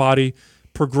get your body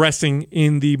progressing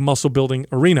in the muscle building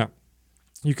arena.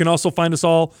 You can also find us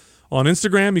all on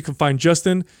Instagram. You can find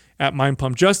Justin at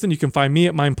MindPumpJustin. You can find me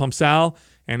at MindPumpSal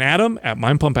and Adam at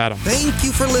MindPumpAdam. Thank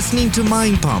you for listening to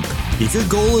Mind Pump. If your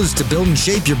goal is to build and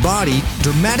shape your body,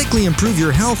 dramatically improve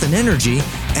your health and energy,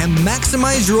 and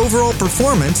maximize your overall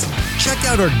performance, check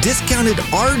out our discounted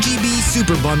RGB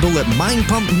Super Bundle at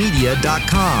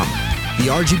mindpumpmedia.com. The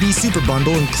RGB Super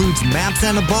Bundle includes MAPS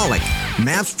Anabolic,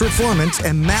 MAPS Performance,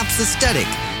 and MAPS Aesthetic.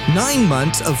 9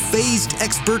 months of phased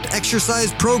expert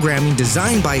exercise programming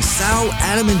designed by Sal,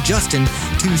 Adam, and Justin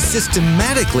to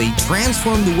systematically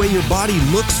transform the way your body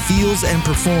looks, feels, and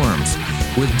performs.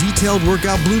 With detailed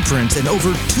workout blueprints and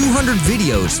over 200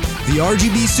 videos, the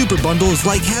RGB Super Bundle is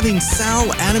like having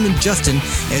Sal, Adam, and Justin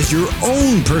as your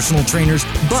own personal trainers,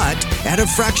 but at a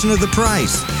fraction of the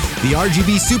price. The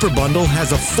RGB Super Bundle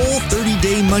has a full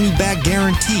 30-day money-back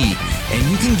guarantee,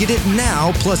 and you can get it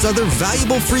now plus other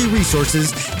valuable free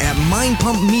resources at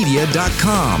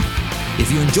mindpumpmedia.com.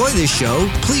 If you enjoy this show,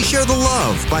 please share the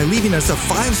love by leaving us a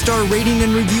 5-star rating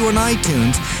and review on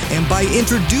iTunes and by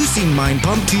introducing Mind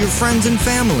Pump to your friends and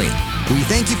family. We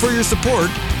thank you for your support,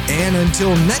 and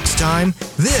until next time,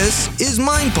 this is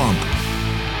Mind Pump.